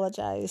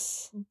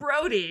apologize.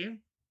 Brody.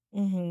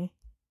 Mm-hmm.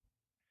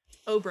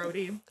 Oh,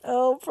 Brody.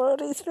 Oh,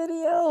 Brody's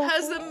video.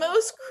 Has the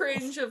most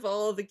cringe of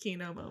all of the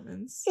Kino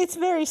moments. It's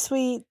very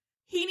sweet.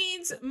 He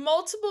needs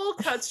multiple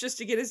cuts just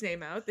to get his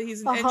name out. That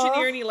he's an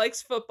engineer and he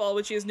likes football,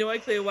 which he has no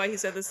idea why he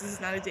said this is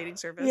not a dating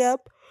service. Yep.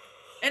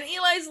 And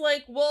Eli's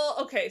like, well,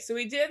 okay, so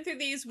we did through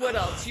these. What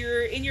else?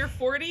 You're in your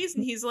 40s?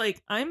 And he's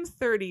like, I'm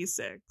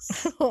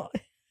 36.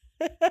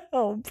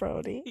 Oh,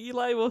 Brody.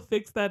 Eli will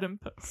fix that in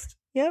post.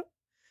 Yep.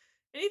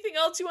 Anything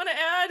else you want to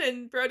add?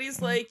 And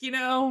Brody's like,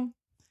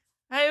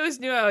 I always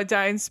knew I would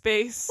die in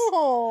space.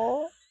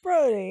 Oh,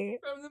 Brody.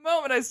 From the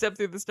moment I stepped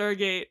through the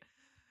Stargate,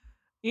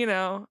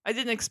 I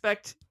didn't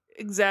expect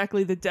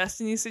exactly the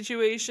destiny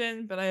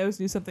situation, but I always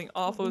knew something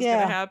awful was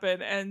going to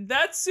happen. And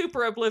that's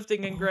super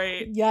uplifting and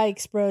great.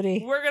 Yikes,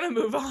 Brody. We're going to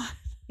move on.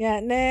 Yeah,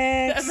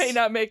 next. That may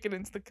not make it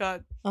into the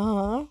cut.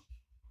 Uh-huh.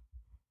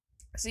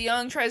 So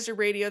Young tries to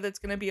radio that's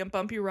going to be a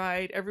bumpy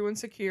ride. Everyone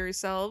secure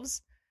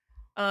yourselves.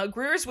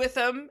 Greer's with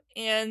him,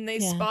 and they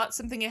spot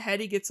something ahead.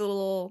 He gets a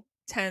little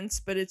tense,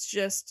 but it's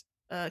just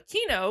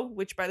Kino,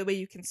 which, by the way,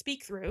 you can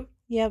speak through.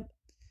 Yep.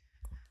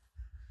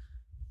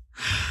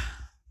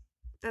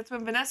 That's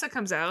when Vanessa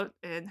comes out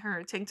in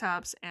her tank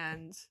tops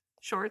and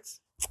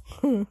shorts,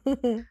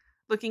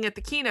 looking at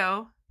the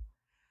Kino.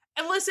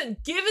 And listen,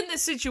 given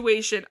this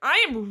situation,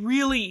 I am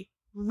really,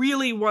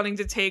 really wanting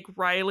to take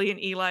Riley and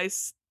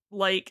Eli's,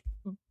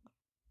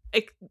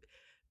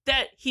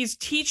 that he's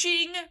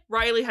teaching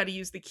Riley how to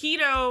use the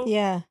Kino.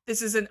 Yeah.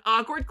 This is an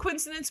awkward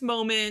coincidence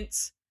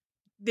moment.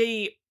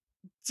 They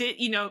did,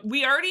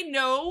 we already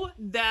know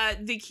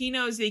that the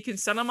Kinos, they can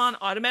send them on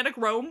automatic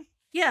roam.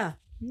 Yeah.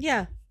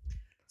 Yeah.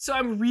 So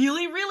I'm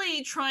really,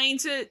 really trying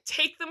to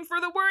take them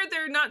for the word.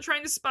 They're not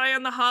trying to spy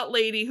on the hot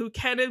lady who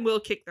can and will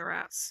kick their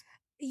ass.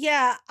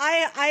 Yeah,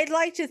 I'd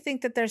like to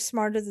think that they're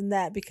smarter than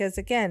that because,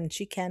 again,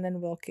 she can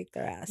and will kick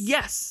their ass.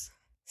 Yes.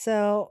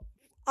 So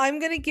I'm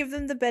going to give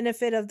them the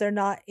benefit of they're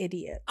not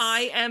idiots.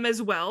 I am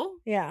as well.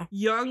 Yeah.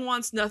 Young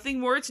wants nothing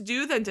more to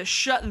do than to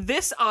shut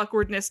this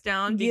awkwardness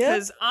down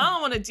because I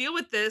don't want to deal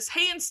with this.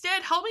 Hey,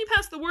 instead, help me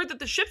pass the word that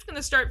the ship's going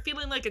to start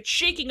feeling like it's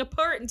shaking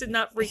apart and to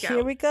not freak out.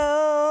 Here we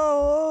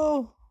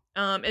go.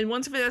 And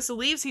once Vanessa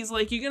leaves, he's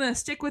like, you're going to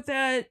stick with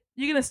that?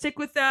 You're going to stick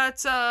with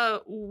that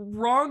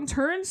wrong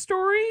turn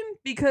story?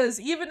 Because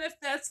even if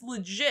that's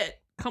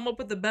legit, come up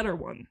with a better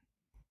one.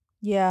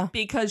 Yeah.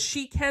 Because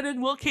she can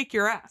and will kick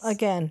your ass.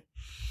 Again.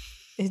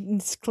 It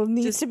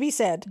needs to be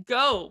said.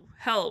 Go.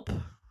 Help.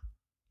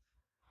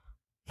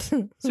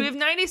 So we have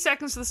 90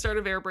 seconds to the start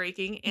of air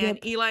braking,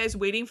 and Eli is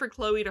waiting for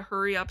Chloe to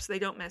hurry up so they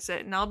don't miss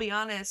it. And I'll be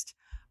honest,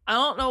 I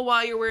don't know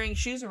why you're wearing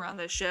shoes around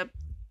this ship.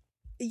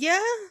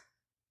 Yeah.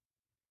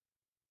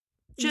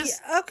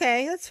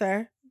 Okay, that's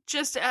fair.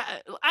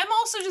 I'm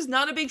also just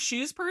not a big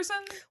shoes person.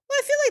 Well,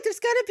 I feel like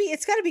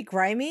it's gotta be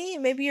grimy.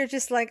 Maybe you're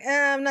just like,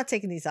 I'm not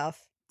taking these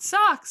off.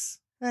 Socks.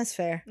 That's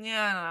fair.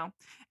 Yeah, I don't know.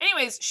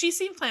 Anyways, she's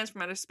seen plans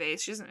from outer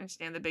space. She doesn't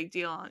understand the big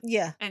deal.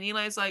 Yeah. And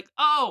Eli's like,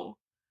 oh,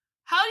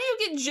 how do you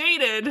get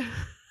jaded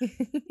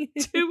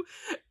to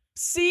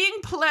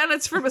seeing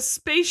planets from a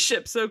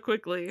spaceship so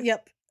quickly?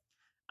 Yep.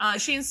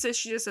 She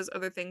insists she just has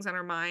other things on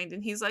her mind.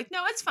 And he's like,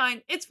 no, it's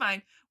fine. It's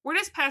fine. We're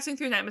just passing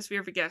through an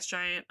atmosphere of a gas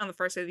giant on the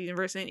first side of the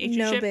universe in an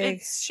ancient ship. Big.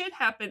 It should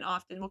happen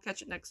often. We'll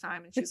catch it next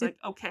time. And she's like,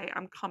 okay,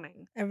 I'm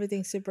coming.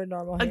 Everything's super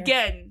normal here.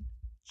 Again,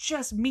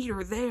 just meet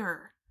her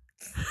there.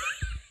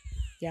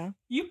 Yeah.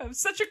 You have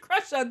such a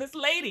crush on this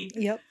lady.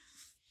 Yep.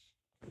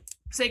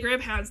 So they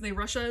grab hands and they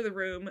rush out of the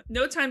room.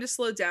 No time to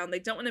slow down. They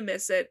don't want to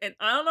miss it. And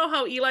I don't know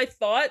how Eli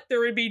thought there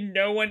would be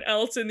no one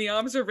else in the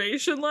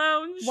observation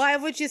lounge. Why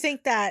would you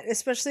think that?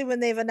 Especially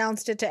when they've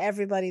announced it to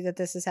everybody that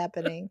this is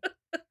happening.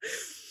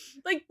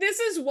 This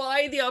is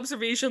why the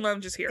observation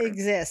lounge is here.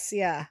 Exists,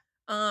 yeah.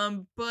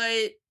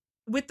 But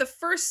with the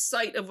first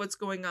sight of what's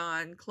going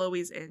on,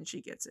 Chloe's in.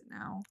 She gets it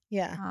now.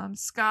 Yeah.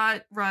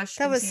 Scott, Rush,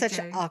 that was TJ. such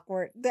an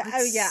awkward.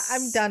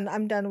 I'm done.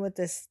 I'm done with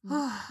this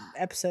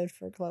episode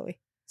for Chloe.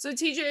 So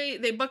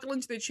TJ, they buckle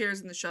into their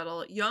chairs in the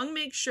shuttle. Young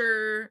makes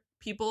sure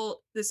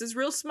this is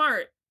real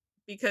smart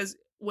because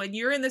when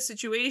you're in this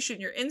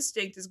situation, your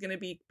instinct is going to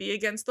be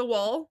against the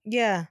wall.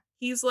 Yeah.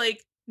 He's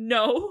like,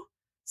 no,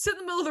 sit in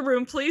the middle of the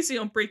room, please, so you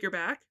don't break your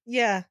back.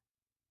 Yeah.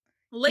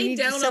 Lay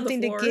down something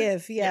on the floor. to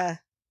give. Yeah.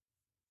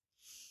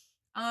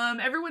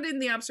 Everyone in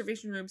the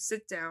observation room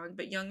sit down,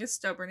 but Young is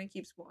stubborn and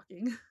keeps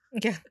walking.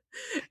 Yeah.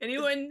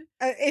 Anyone?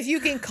 If you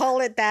can call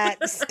it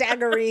that,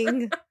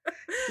 staggering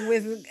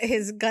with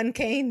his gun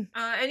cane.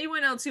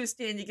 Anyone else who is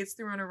standing gets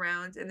thrown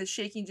around, and the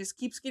shaking just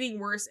keeps getting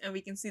worse, and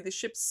we can see the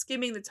ship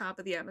skimming the top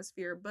of the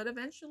atmosphere, but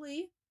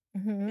eventually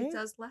it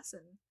does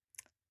lessen.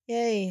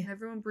 Yay. And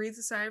everyone breathes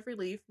a sigh of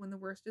relief when the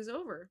worst is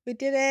over. We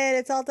did it.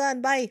 It's all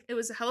done. Bye. It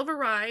was a hell of a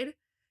ride.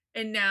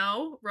 And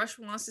now Rush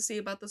wants to see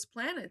about those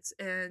planets.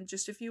 And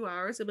just a few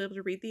hours, he'll be able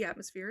to read the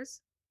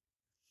atmospheres.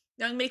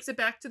 Young makes it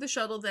back to the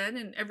shuttle then,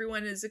 and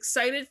everyone is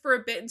excited for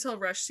a bit until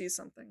Rush sees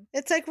something.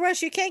 It's like,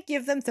 Rush, you can't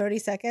give them 30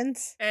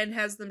 seconds. And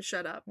has them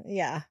shut up.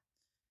 Yeah.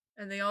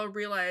 And they all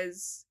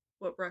realize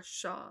what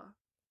Rush saw.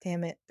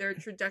 Damn it. Their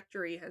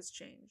trajectory has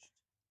changed.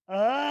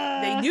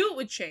 They knew it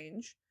would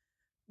change,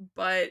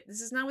 but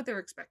this is not what they were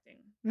expecting.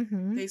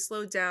 Mm-hmm. They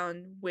slowed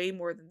down way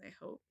more than they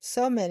hoped.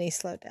 So many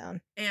slowed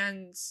down.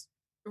 And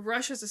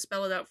Rush has to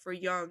spell it out for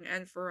Young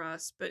and for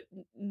us, but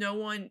no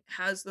one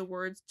has the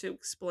words to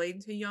explain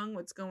to Young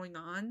what's going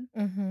on.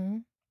 Mm-hmm.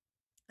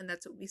 And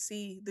that's what we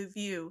see, the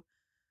view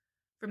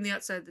from the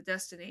outside of the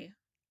Destiny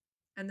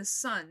and the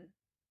sun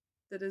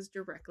that is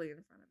directly in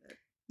front of it.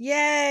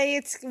 Yay.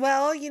 It's,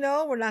 well,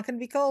 we're not going to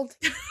be cold.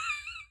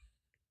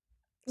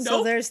 Nope.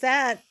 So there's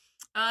that.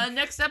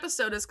 Next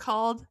episode is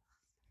called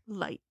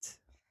Light.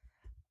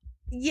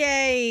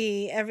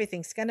 Yay.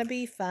 Everything's going to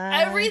be fine.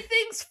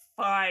 Everything's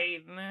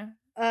fine.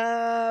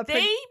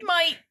 They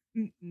might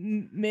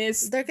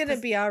miss. They're gonna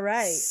be all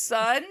right.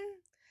 Sun.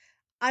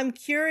 I'm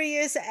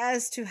curious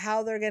as to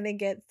how they're gonna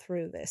get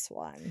through this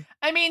one.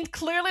 I mean,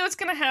 clearly, what's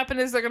gonna happen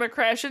is they're gonna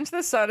crash into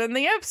the sun, and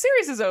the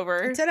series is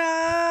over.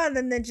 Ta-da! And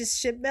then the just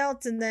ship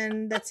melts, and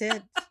then that's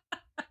it.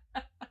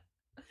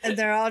 And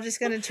they're all just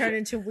gonna turn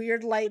into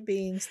weird light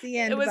beings. The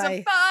end. It was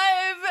a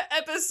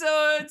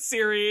 5-episode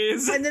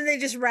series, and then they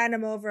just ran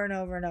them over and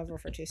over and over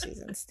for 2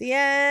 seasons. The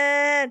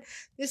end.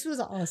 This was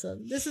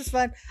awesome. This was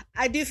fun.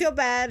 I do feel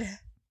bad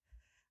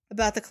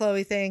about the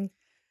Chloe thing.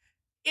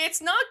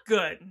 It's not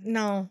good.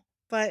 No,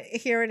 but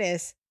here it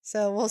is.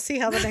 So we'll see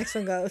how the next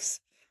one goes.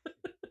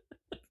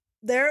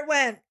 There it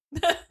went.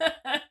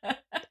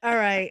 All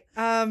right.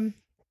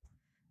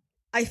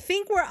 I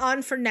think we're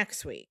on for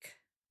next week.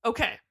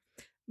 Okay.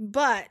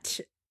 But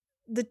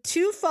the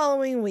 2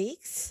 following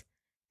weeks,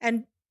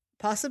 and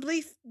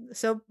possibly,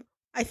 so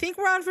I think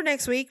we're on for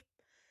next week.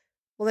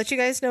 We'll let you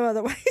guys know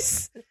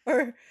otherwise.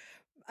 Or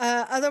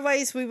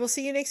otherwise, we will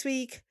see you next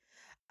week.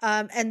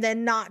 And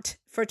then not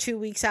for 2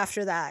 weeks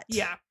after that.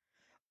 Yeah.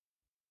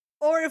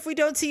 Or if we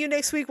don't see you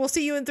next week, we'll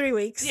see you in 3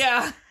 weeks.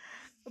 Yeah.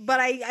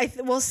 But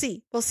we'll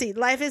see. We'll see.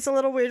 Life is a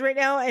little weird right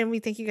now, and we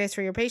thank you guys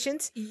for your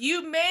patience.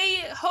 You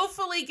may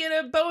hopefully get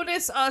a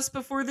bonus us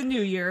before the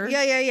new year.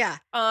 Yeah.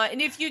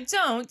 And if you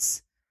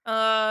don't,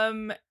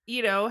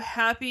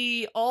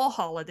 happy all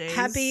holidays.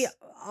 Happy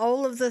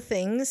all of the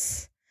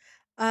things.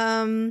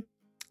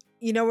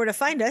 You know where to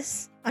find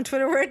us. On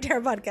Twitter, we're at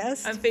Terra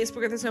Podcast. On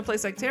Facebook, There's No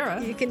Place Like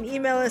Terra. You can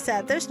email us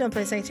at there's no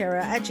place like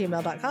Terra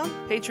 @gmail.com.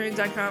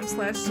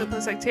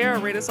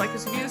 Patreon.com/SoPlaceLikeTerra. Rate us, like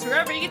us, reviews,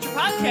 wherever you get your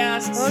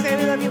podcasts. Okay,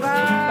 we love you.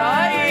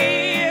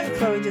 Bye. Bye.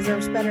 Chloe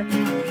deserves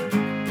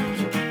better.